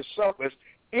as for yourself, is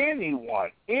anyone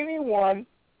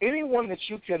that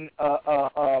you can,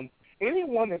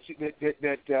 anyone that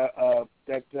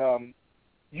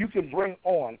you can bring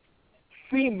on,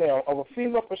 female, of a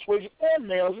female persuasion, or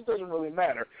males, it doesn't really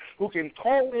matter, who can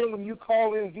call in when you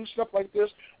call in and do stuff like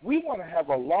this. We want to have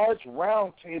a large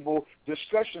round table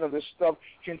discussion of this stuff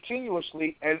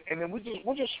continuously, and then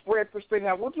we'll just spread this thing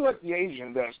out. We'll do like the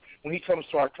Asian does when he comes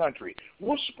to our country.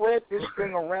 We'll spread this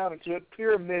thing around until it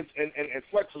pyramids and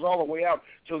flexes all the way out,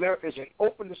 so there is an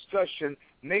open discussion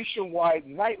nationwide,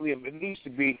 nightly, if it needs to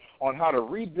be, on how to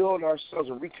rebuild ourselves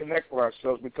and reconnect with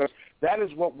ourselves, because that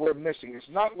is what we're missing. It's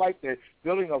not like the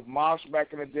building of mosques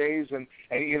back in the days and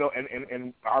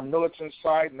our militant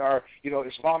side and our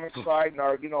Islamic side and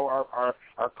our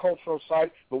cultural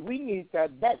side, but we need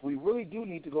that back. We really do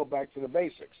need to go back to the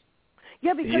basics.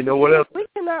 Yeah, because you know what else? We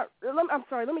cannot. I'm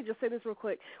sorry. Let me just say this real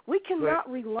quick. We cannot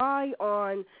rely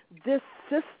on this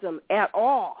system at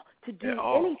all to do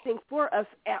anything for us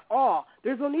at all.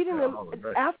 There's no need in them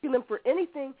asking them for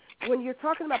anything when you're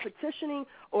talking about petitioning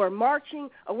or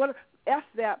marching or whatever. F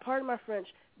that, pardon my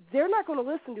French. They're not going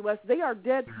to listen to us. They are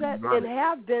dead set and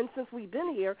have been since we've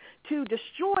been here to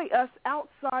destroy us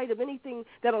outside of anything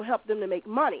that will help them to make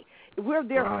money. We're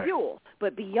their fuel.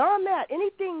 But beyond that,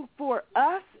 anything for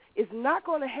us is not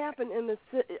going to happen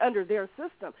under their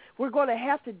system. We're going to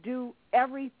have to do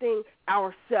everything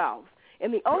ourselves.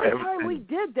 And the only time we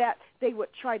did that, they would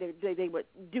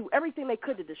do everything they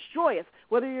could to destroy us.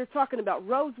 Whether you're talking about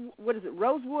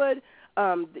Rosewood,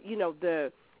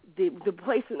 the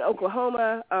place in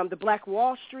Oklahoma, the Black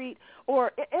Wall Street,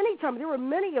 or any time. There were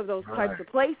many of those types of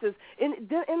places in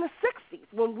the 60s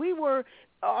when we were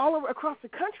all over across the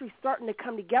country starting to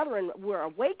come together and were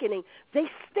awakening. They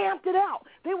stamped it out.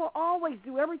 They will always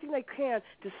do everything they can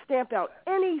to stamp out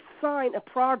any sign of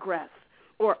progress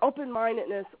or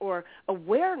open-mindedness or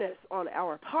awareness on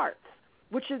our parts,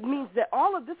 which means that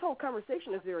all of this whole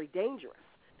conversation is very dangerous.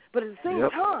 But at the same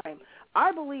time,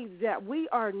 I believe that we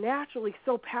are naturally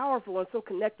so powerful and so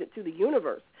connected to the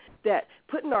universe that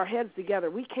putting our heads together,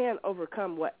 we can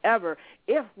overcome whatever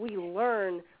if we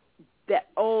learn that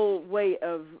old way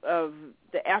of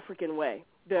the African way,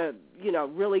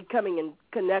 really coming in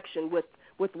connection with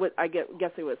what I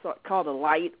guess they would call the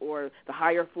light or the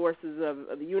higher forces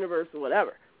of the universe or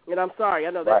whatever. And I'm sorry,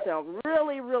 I know that sounds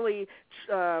really, really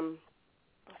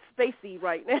spacey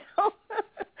right now.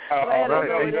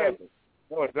 Let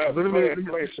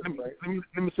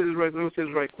me say this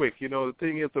right quick. The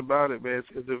thing is about it, man,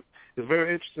 it's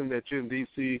very interesting that you're in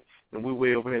D.C. and we're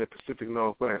way over here in the Pacific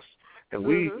Northwest. And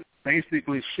we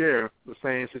basically share the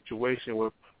same situation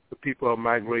where the people are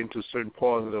migrating to certain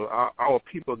parts of our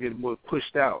people are getting more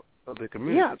pushed out of the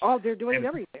community. Yeah, they're doing it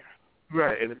everywhere.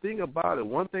 Right, and the thing about it,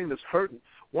 one thing that's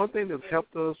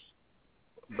helped us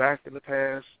back in the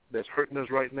past that's hurting us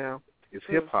right now is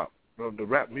hip-hop, the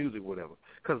rap music, whatever.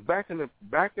 Because back in the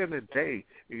day,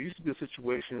 it used to be a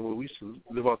situation where we used to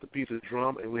live off the beat of the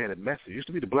drum and we had a message. It used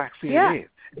to be the black CNN.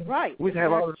 Yeah, right. We'd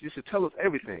have all this. Used to tell us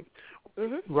everything.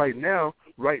 Mm-hmm. Right now,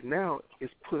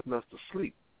 it's putting us to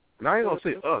sleep. And I ain't going to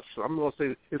say us. So I'm going to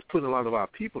say it's putting a lot of our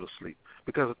people to sleep.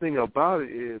 Because the thing about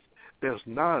it is there's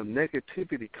not a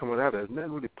negativity coming out of it. There's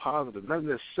nothing really positive. Nothing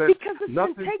that says because it's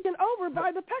been taken over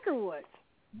by the Peckerwoods.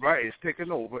 Right, it's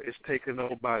taken over. It's taken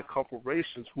over by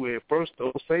corporations who at first,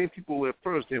 those same people who at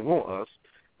first didn't want us,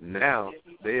 now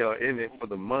they are in it for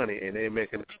the money and they're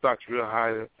making the stocks real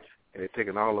high and they're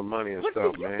taking all the money and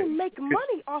stuff, man. But you can make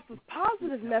money off of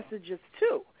positive messages,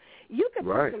 too. You can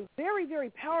put some very, very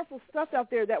powerful stuff out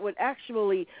there that would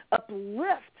actually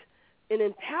uplift and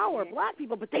empower black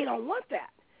people, but they don't want that.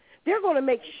 They're going to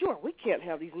make sure we can't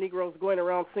have these Negroes going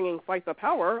around singing Fight the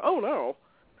Power. Oh, no.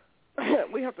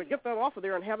 We have to get that off of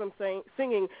there and have them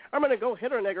singing, I'm going to go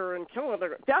hit a nigger and kill a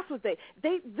nigger. That's what this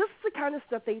is the kind of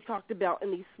stuff they talked about in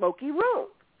these smoky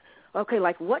rooms. Okay,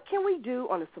 like what can we do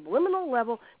on a subliminal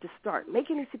level to start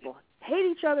making these people hate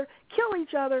each other, kill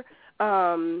each other,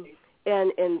 and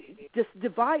just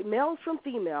divide males from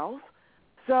females.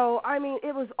 So, I mean,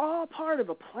 it was all part of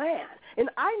a plan. And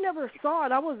I never saw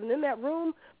it. I wasn't in that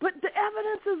room, but the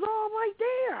evidence is all right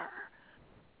there.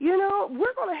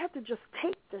 We're going to have to just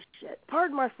take this shit.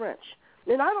 Pardon my French.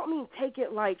 And I don't mean take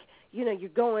it like, you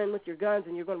go in with your guns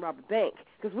and you're going to rob a bank,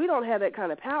 because we don't have that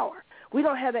kind of power. We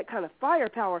don't have that kind of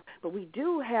firepower, but we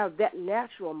do have that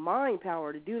natural mind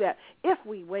power to do that if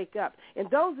we wake up. And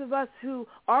those of us who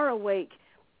are awake,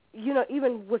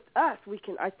 even with us, we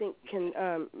can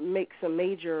make some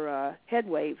major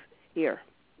headway here.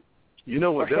 You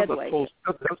know what? There's a post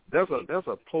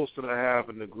that I have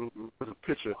in the group. There's a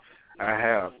picture I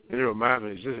have, and it reminds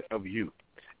me just of you.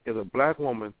 It's a black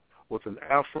woman with an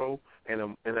afro and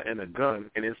a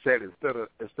gun, and it said instead of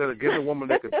getting a woman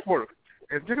that can twerk,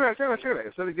 and check it out.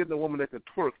 Instead of getting a woman that can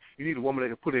twerk, you need a woman that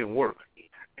can put in work,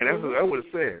 and that's what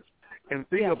it says. And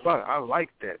the thing about it, I like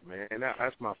that, man, and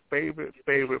that's my favorite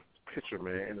picture,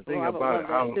 man. And the thing about it,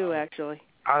 I do actually.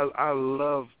 I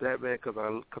love that, man,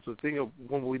 because the thing of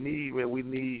when we need, man, we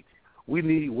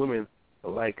need women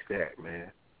like that,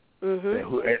 man.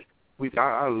 Mm-hmm.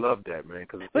 I love that, man.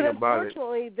 Cause but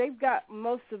unfortunately, they've got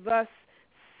most of us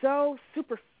so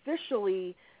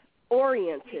superficially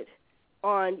oriented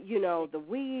on, the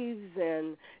weaves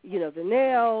and, the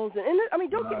nails. And I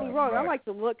mean, don't get me wrong. I like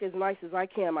to look as nice as I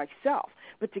can myself.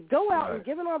 But to go out and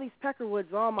giving all these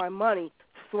Peckerwoods all my money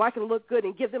so I can look good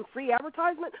and give them free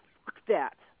advertisement, fuck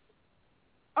that.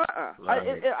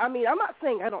 I mean, I'm not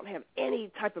saying I don't have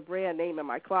any type of brand name in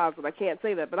my closet. I can't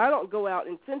say that. But I don't go out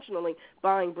intentionally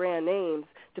buying brand names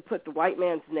to put the white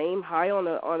man's name high on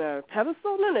a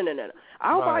pedestal. No.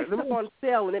 I'll buy stuff on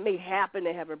sale, and it may happen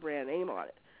to have a brand name on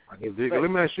it. Let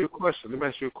me ask you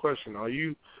a question. Are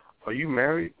you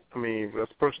married? I mean,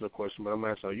 that's a personal question, but I'm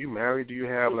asking, are you married? Do you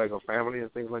have, like, a family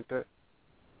and things like that?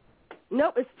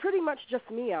 No, it's pretty much just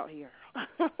me out here,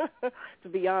 to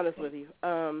be honest with you.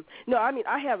 No, I mean,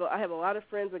 I have a lot of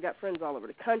friends. I got friends all over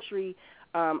the country.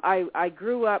 I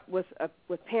grew up with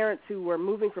parents who were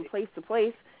moving from place to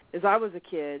place as I was a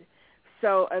kid.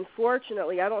 So,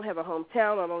 unfortunately, I don't have a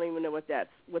hometown. I don't even know what that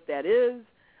is.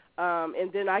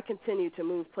 And then I continue to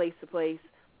move place to place.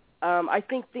 I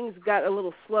think things got a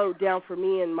little slowed down for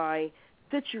me in my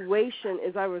situation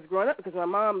as I was growing up, because my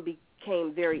mom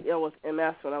became very ill with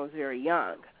MS when I was very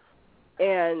young,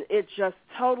 and it just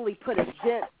totally put a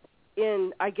dent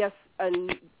in, I guess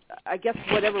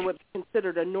whatever would be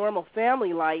considered a normal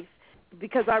family life,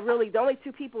 because the only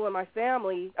two people in my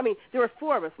family, I mean, there were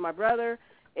four of us, my brother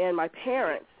and my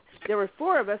parents. There were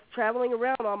four of us traveling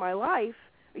around all my life,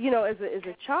 as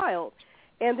a child.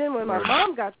 And then when my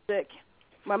mom got sick,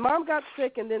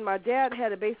 and then my dad had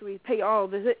to basically pay all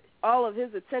of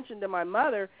his attention to my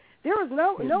mother. There was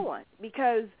no one,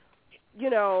 because,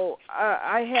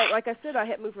 I had, like I said, I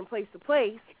had moved from place to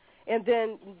place, and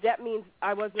then that means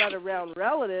I was not around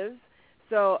relatives.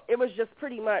 So it was just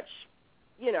pretty much,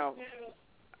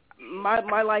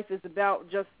 my life is about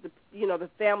just the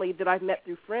family that I've met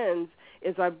through friends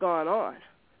as I've gone on.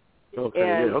 Okay,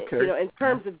 and, okay. In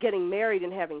terms of getting married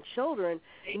and having children,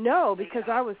 no, because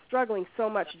I was struggling so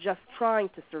much just trying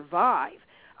to survive.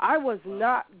 I was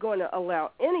not going to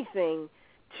allow anything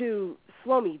to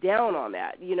slow me down on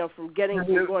that, from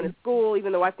going to school,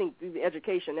 even though I think the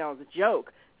education now is a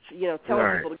joke.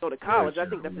 Telling people to go to college, I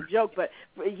think that's a joke. But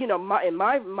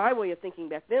my way of thinking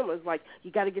back then was like,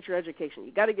 you got to get your education.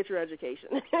 You got to get your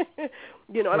education. And I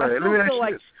still feel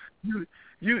like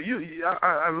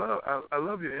I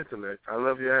love your intellect. I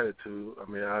love your attitude. I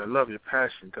mean, I love your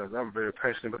passion, because I'm very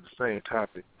passionate about the same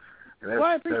topic. And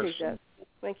I appreciate that.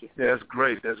 Thank you. Yeah, that's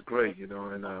great. That's great.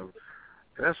 And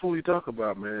that's what we talk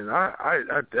about, man.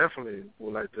 I definitely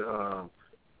would like to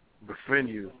befriend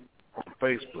you on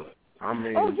Facebook. I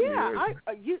mean,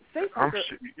 Facebook. I'm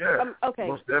sure, yeah. Okay.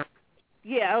 Most definitely.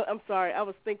 Yeah, I'm sorry. I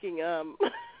was thinking,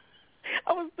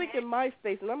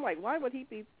 MySpace, and I'm like, why would he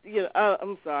be?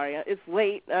 I'm sorry. It's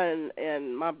late,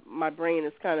 and my brain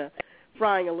is kind of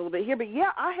frying a little bit here. But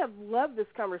yeah, I have loved this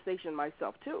conversation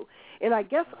myself too, and I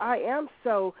guess I am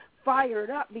so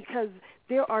fired up because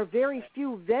there are very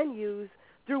few venues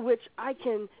through which I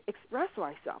can express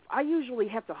myself. I usually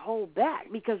have to hold back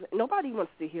because nobody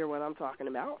wants to hear what I'm talking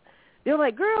about. They're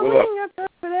like, girl, we ain't got time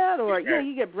for that, or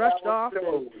you get brushed off.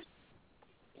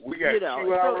 We got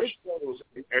 2-hour shows,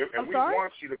 and we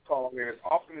want you to call in as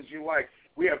often as you like.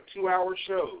 We have 2-hour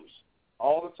shows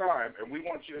all the time, and we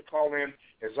want you to call in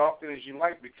as often as you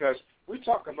like, because we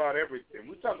talk about everything.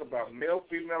 We talk about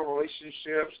male-female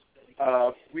relationships.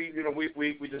 We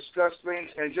discuss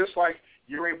things, and just like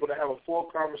you're able to have a full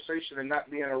conversation and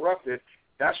not be interrupted,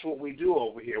 that's what we do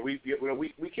over here. We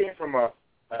came from a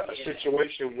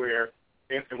situation where,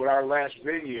 with our last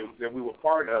venue that we were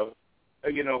part of,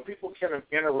 people kind of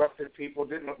interrupted people,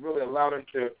 didn't really allow them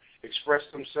to express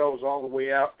themselves all the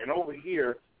way out. And over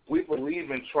here, we believe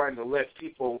in trying to let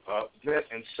people vent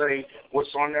and say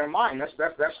what's on their mind.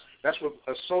 That's what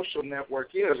a social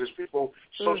network is people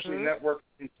socially network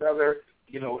with each other,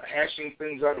 hashing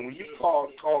things out. And when you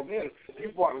called in,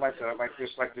 you brought like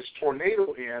this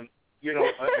tornado in.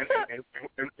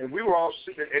 And we were all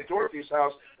sitting at Dorothy's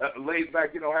house, laid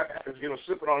back,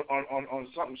 sipping on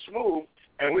something smooth,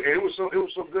 and it was so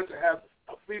good to have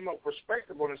a female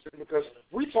perspective on this thing, because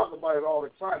we talk about it all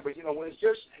the time. But when it's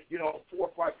just 4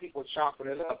 or 5 people chopping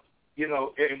it up,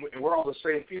 and we're all the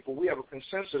same people, we have a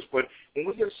consensus. But when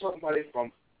we get somebody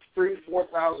from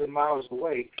 3,000-4,000 miles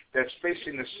away that's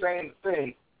facing the same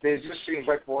thing, then it just seems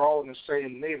like we're all in the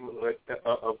same neighborhood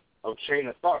of chain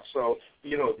of thought. So,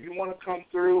 if you want to come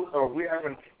through, or we're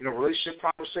having, relationship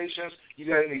conversations, you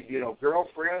got any,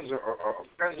 girlfriends or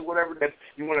friends or whatever that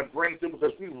you want to bring through,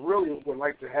 because we really would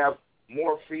like to have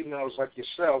more females like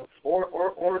yourself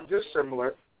or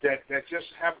dissimilar that just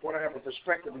want to have a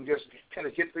perspective and just kind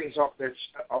of get things off their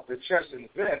chest and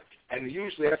vent. And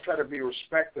usually I try to be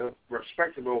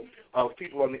respectable of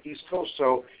people on the East Coast.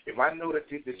 So if I know that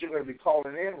you're going to be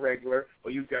calling in regular,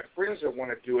 or you've got friends that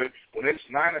want to do it, when it's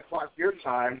 9 o'clock your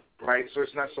time, right, so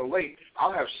it's not so late,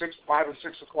 I'll have 5 and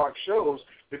 6 o'clock shows,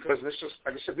 because this is,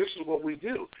 like I said, this is what we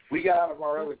do. We got out of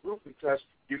our other group because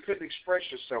you couldn't express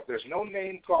yourself. There's no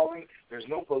name calling. There's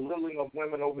no belittling of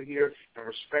women over here, and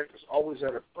respect is always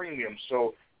at a premium.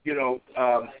 So,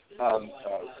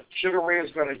 Sugar Ray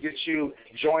is going to get you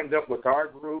joined up with our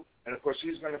group, and, of course,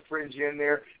 he's going to fringe you in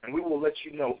there, and we will let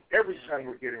you know every time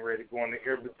we're getting ready to go on the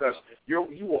air, because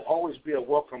you will always be a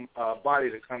welcome body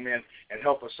to come in and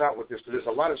help us out with this, because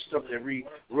there's a lot of stuff that we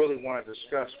really want to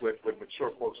discuss with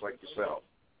mature folks like yourself.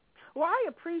 Well, I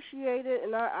appreciate it,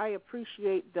 and I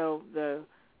appreciate the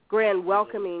grand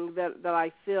welcoming that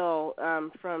I feel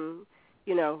from,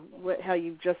 how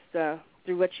you've just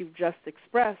through what you've just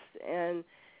expressed. And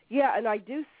yeah, and I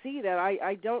do see that.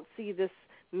 I don't see this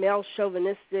male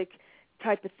chauvinistic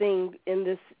type of thing in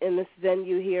this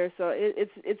venue here. So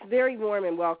it's very warm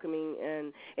and welcoming,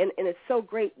 and it's so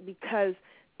great because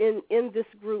in this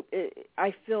group,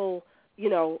 I feel,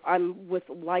 I'm with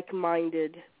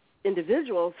like-minded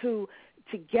individuals who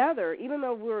together, even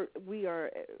though we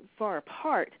are far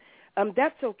apart,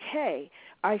 that's okay.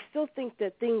 I still think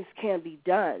that things can be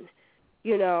done.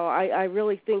 I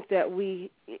really think that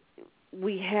we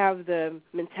have the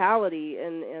mentality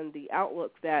and the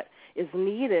outlook that is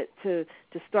needed to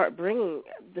start bringing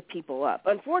the people up.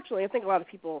 Unfortunately, I think a lot of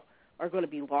people are going to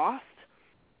be lost,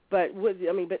 but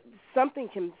something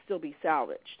can still be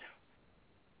salvaged.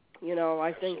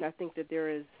 I think that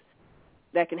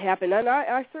that can happen, and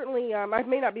I certainly I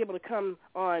may not be able to come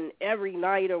on every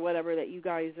night or whatever that you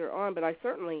guys are on, but I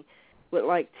certainly would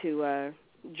like to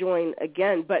join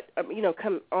again, but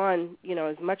come on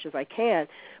as much as I can.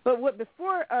 But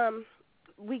before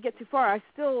we get too far, I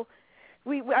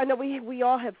know we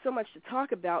all have so much to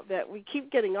talk about that we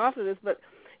keep getting off of this, but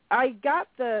I got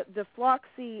the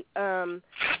Flauxy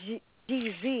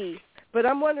GZ, but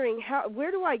I'm wondering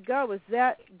where do I go? Is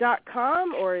that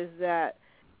 .com or is that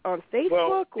on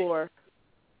Facebook? Or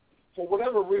for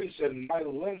whatever reason, my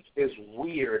link is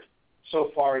weird so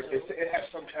far. It has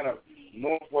some kind of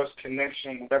Northwest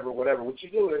connection, whatever. What you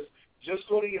do is just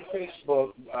go to your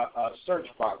Facebook search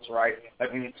box, right?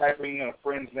 Like when you're typing in a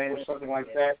friend's name or something like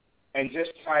that, and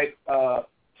just type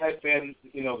in,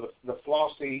 the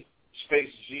Flauxy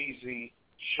space GZ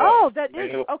show. Oh, that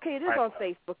is okay. It is on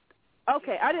Facebook.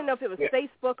 Okay, I didn't know if it was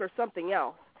Facebook or something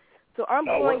else. So I'm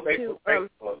going to.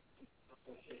 Facebook.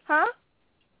 Huh?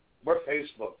 We're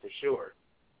Facebook for sure.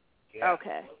 Yeah.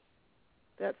 Okay,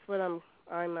 that's what I'm.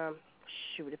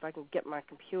 Shoot, if I can get my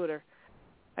computer.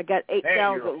 I got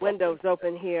 8,000 windows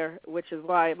open here, which is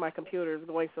why my computer is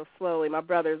going so slowly. My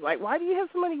brother's like, why do you have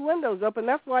so many windows open?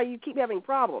 That's why you keep having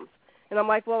problems. And I'm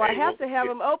like, well, I have to have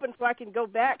them open so I can go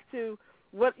back to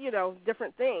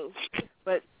different things.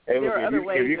 But there are other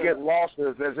ways. If you get lost,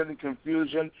 if there's any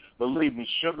confusion, believe me,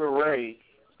 Sugar Ray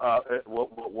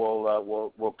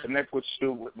will connect with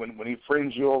you when he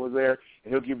friends you over there,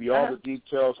 and he'll give you all the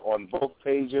details on both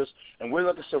pages. And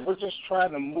like I said, we're just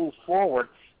trying to move forward.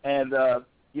 And as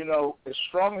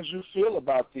strong as you feel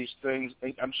about these things,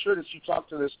 I'm sure that you talk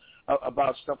to this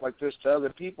about stuff like this to other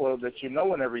people that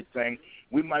and everything.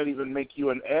 We might even make you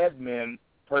an admin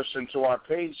person to our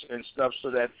page and stuff so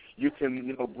that you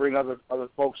can, bring other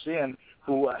folks in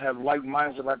who have like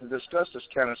minds that like to discuss this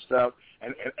kind of stuff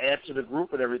and add to the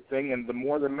group and everything, and the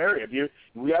more the merrier.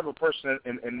 We have a person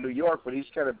in New York, but he's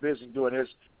kind of busy doing his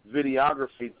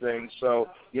videography thing, so,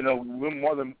 we're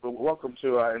more than welcome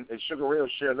to, and Sugar Ray will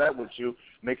share that with you,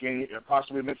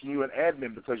 possibly making you an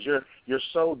admin, because you're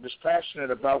so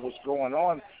dispassionate about what's going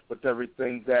on with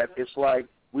everything that it's like,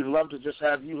 we'd love to just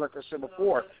have you, like I said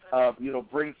before,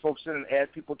 bring folks in and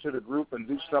add people to the group and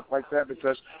do stuff like that,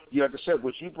 because, like I said,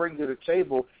 what you bring to the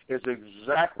table is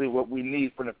exactly what we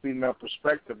need from the female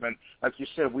perspective. And like you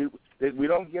said, we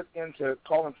don't get into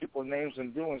calling people names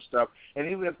and doing stuff. And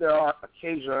even if there are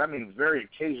very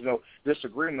occasional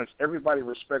disagreements, everybody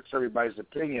respects everybody's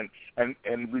opinion.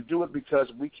 And we do it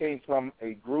because we came from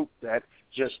a group that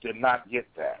just did not get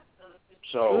that.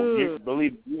 So you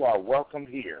believe you are welcome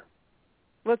here.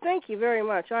 Well, thank you very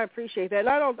much. I appreciate that. And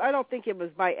I don't think it was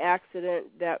by accident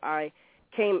that I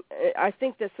came. I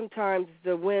think that sometimes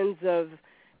the winds of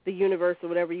the universe, or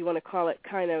whatever you want to call it,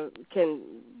 kind of can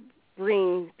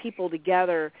bring people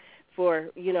together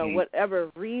for, whatever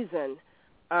reason,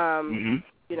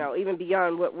 even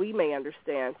beyond what we may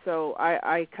understand. So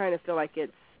I kind of feel like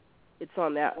it's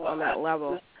on that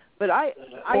level. But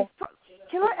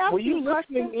can I ask you a question? Were you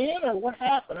listening in, or what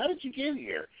happened? How did you get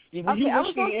here? Were you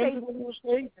listening in to what you were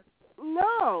saying?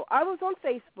 No, I was on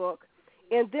Facebook,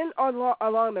 and then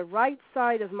along the right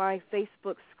side of my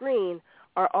Facebook screen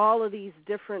are all of these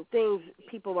different things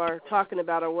people are talking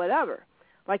about or whatever.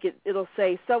 Like it'll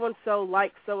say so-and-so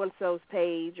liked so-and-so's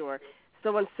page, or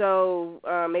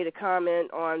so-and-so made a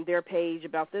comment on their page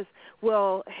about this.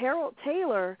 Well, Harold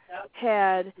Taylor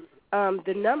had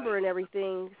the number and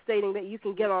everything stating that you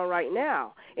can get on right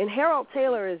now. And Harold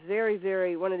Taylor is very,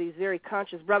 very, one of these very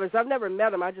conscious brothers. I've never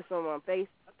met him. I just saw him on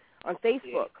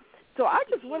Facebook. So I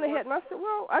just went ahead and I said,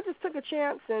 well, I just took a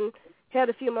chance and had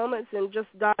a few moments and just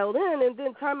dialed in. And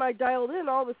then time I dialed in,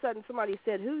 all of a sudden somebody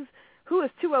said, who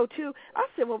is 202? I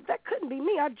said, well, that couldn't be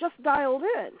me. I just dialed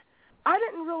in. I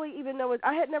didn't really even know it.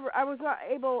 I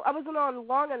wasn't on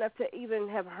long enough to even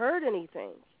have heard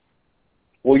anything.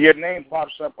 Well, your name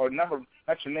pops up, or number,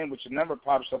 not your name, but your number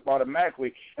pops up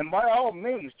automatically. And by all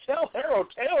means, tell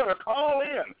Harold Taylor to call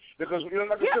in, because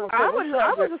I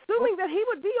was assuming that he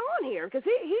would be on here, because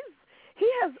he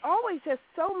has always has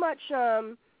so much.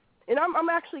 And I'm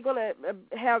actually going to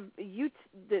have you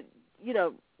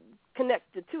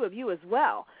connect the two of you as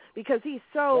well, because he's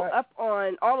so up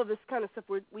on all of this kind of stuff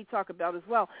we talk about as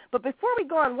well. But before we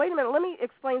go on, wait a minute, let me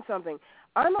explain something.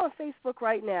 I'm on Facebook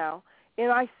right now,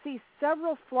 and I see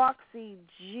several Flauxy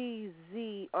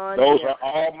GZ on Those there. are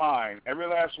all mine. Every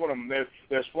last one of them.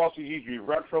 There's Flauxy GZ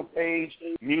Retro page,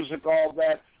 music, all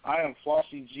that. I am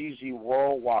Flauxy GZ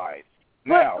worldwide.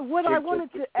 Now, but what I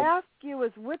wanted to ask you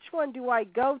is, which one do I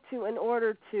go to in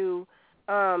order to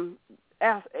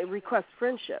request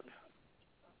friendship?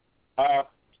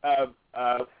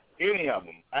 Any of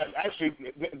them. Actually,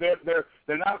 they're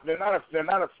not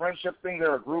a friendship thing.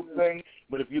 They're a group thing.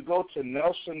 But if you go to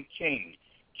Nelson King,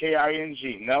 King,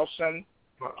 Nelson,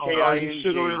 King,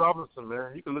 Sugar Ray Robinson,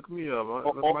 man. You can look me up.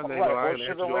 That's my name. Or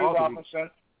Sugar Ray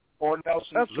Robinson, or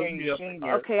Nelson King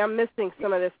Sr. Okay, I'm missing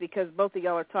some of this because both of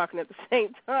y'all are talking at the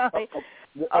same time.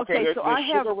 Okay, so I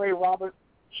have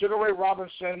Sugar Ray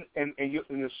Robinson, in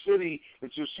the city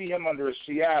that you'll see him under is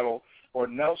Seattle, or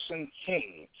Nelson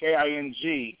King, King.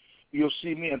 You'll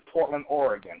see me in Portland,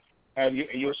 Oregon, and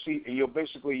you'll see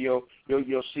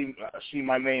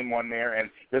my name on there.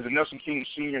 And there's a Nelson King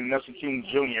Sr. and Nelson King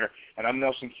Jr. and I'm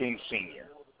Nelson King Sr.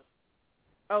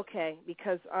 Okay,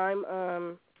 because I'm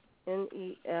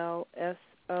NELSON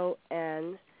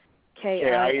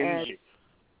KING.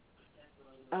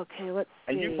 Okay, let's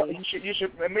see. And you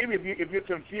should maybe if you're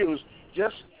confused,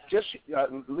 just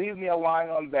leave me a line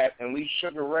on that and leave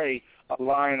Sugar Ray a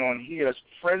line on here.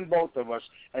 Friend both of us,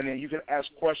 and then you can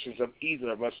ask questions of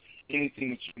either of us, anything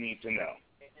that you need to know.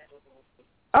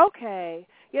 Okay.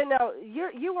 You know,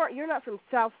 you're not from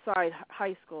Southside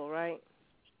High School, right?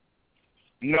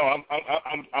 No,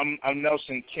 I'm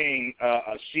Nelson King,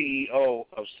 a CEO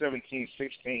of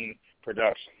 1716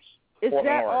 Productions. Is Portland,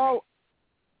 that Oregon. all?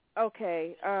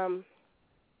 Okay.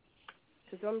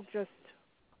 Because I'm just.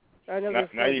 I know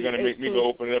now you're going to make me go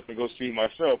open it up and go see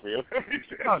myself here.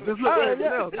 I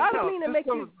don't mean to make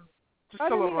you. Just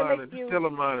tell them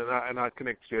mine, and I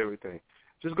connect you to everything.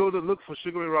 Just go to look for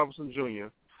Sugar Ray Robinson Jr.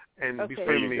 and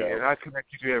befriend me, and I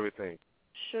connect you to everything.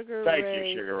 Thank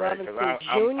you, Sugar Ray, because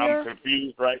I'm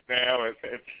confused right now and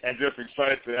just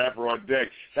excited to have her on deck.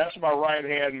 That's my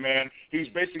right-hand man. He's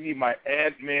basically my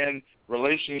admin,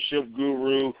 relationship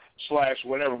guru /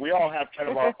 whatever. We all have kind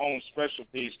of our own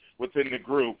specialties within the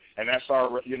group, and that's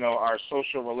our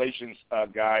social relations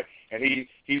guy, and he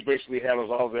basically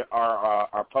handles all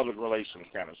our public relations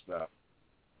kind of stuff.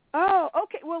 Oh,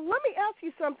 okay. Well, let me ask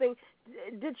you something.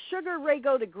 Did Sugar Ray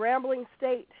go to Grambling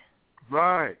State?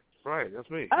 Right, that's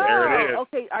me. Oh, there it is.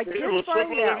 Okay, I did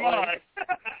find that one.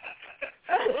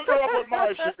 What's up with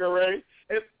my Sugar Ray?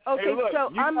 Okay, hey, look, so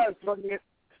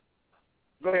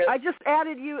Go ahead. I just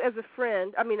added you as a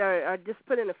friend. I mean, I just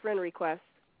put in a friend request.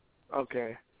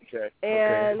 Okay.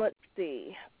 And let's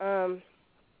see. Okay.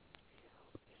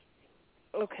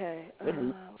 Let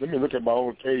me look at my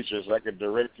own page so I can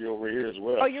direct you over here as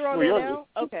well. Oh, you're on there now?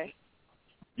 Okay.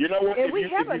 You know what? And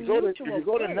if you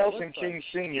go to Nelson King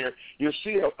Sr., you'll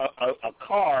see a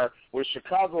car with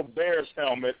Chicago Bears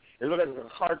helmet. It looks like a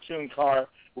cartoon car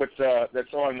with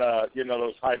that's on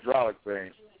those hydraulic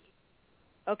things.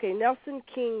 Okay, Nelson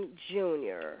King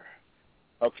Jr.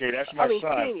 Okay, that's my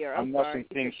son. Senior. I'm Nelson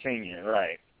King Sr.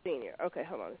 Right. Senior. Okay,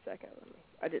 hold on a second.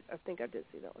 I think I did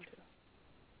see that one too.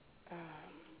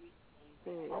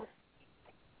 Senior.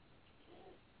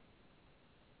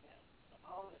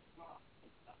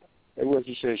 It was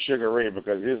you said Sugar Ray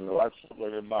because his is a lot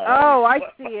simpler than mine. Oh, I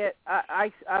see it.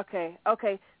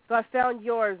 Okay. So I found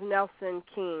yours, Nelson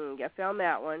King. I found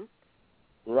that one.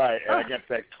 Right, and I got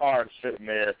that card sitting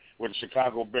there with the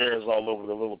Chicago Bears all over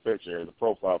the little picture, the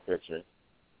profile picture.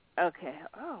 Okay.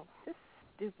 Oh, this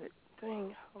stupid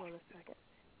thing. Hold on a second.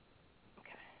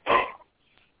 Okay.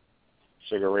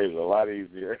 Sugar Ray's a lot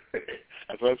easier.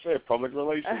 That's what I said, public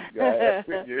relations guy.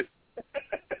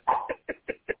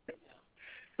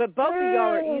 But both of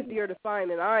y'all are easier to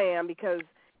find than I am because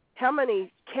how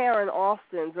many Karen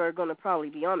Austins are going to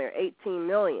probably be on there? 18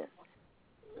 million.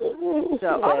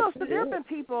 So there have been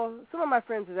people, some of my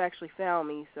friends have actually found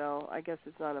me, so I guess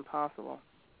it's not impossible.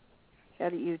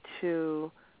 Added you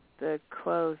to the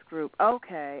closed group.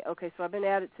 Okay, so I've been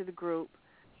added to the group.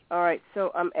 All right,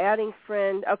 so I'm adding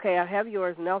friend. Okay, I have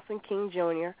yours, Nelson King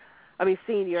Jr.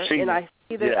 Senior. And I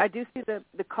see I do see the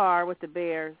car with the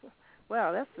Bears.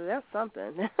 Wow, that's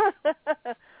something.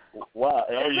 Wow,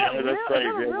 that's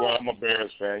crazy. Well, I'm a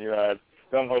Bears fan,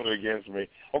 Don't hold it against me.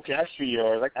 Okay, I see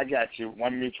yours. I got you.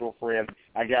 One mutual friend.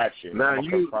 I got you. Now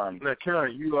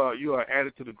Karen, you are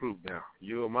added to the group now.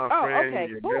 You are my friend. Okay,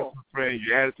 you're cool. a friend.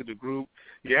 You added to the group.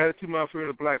 You added to my Fear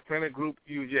of the Black Planet group,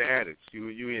 you're added. You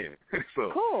in.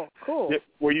 So. Cool.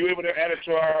 Were you able to add it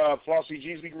to our Flauxy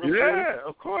GZ group? Yeah,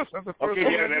 of course. That's the first thing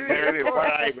I did. There it is.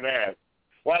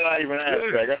 Why did I even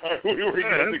ask? We were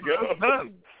good to go.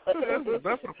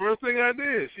 That's the first thing I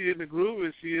did. She in the group,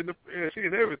 and she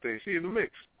in everything. She in the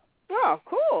mix. Oh,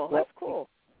 cool. That's cool.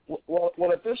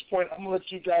 Well, at this point, I'm gonna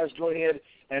let you guys go ahead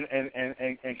and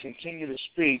continue to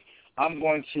speak. I'm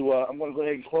going to go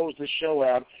ahead and close the show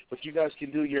out, but you guys can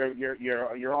do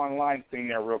your online thing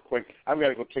there real quick. I've got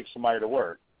to go take somebody to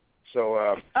work. So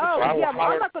I'm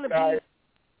not going to be.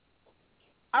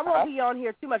 I won't be on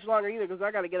here too much longer either because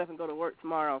I got to get up and go to work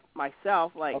tomorrow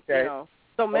myself.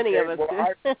 So many of us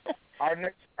do. Our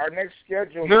next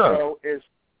scheduled show is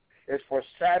for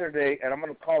Saturday, and I'm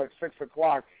going to call it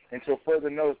 6:00 until further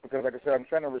notice because, like I said, I'm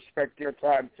trying to respect your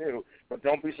time too. But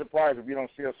don't be surprised if you don't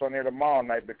see us on here tomorrow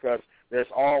night because there's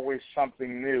always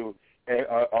something new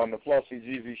on the Flauxy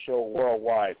GZ show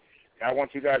worldwide. I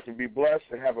want you guys to be blessed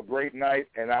and have a great night,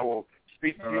 and I will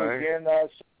speak to you again.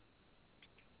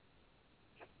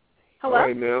 Hello? All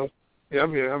right, now. Yeah,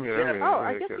 I'm here.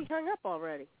 I guess he hung up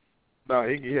already. No,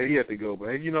 he had to go. But,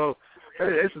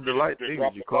 it's a delight to hear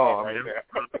you call.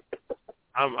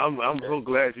 I'm so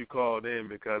glad you called in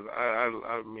because,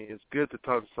 I mean, it's good to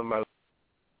talk to somebody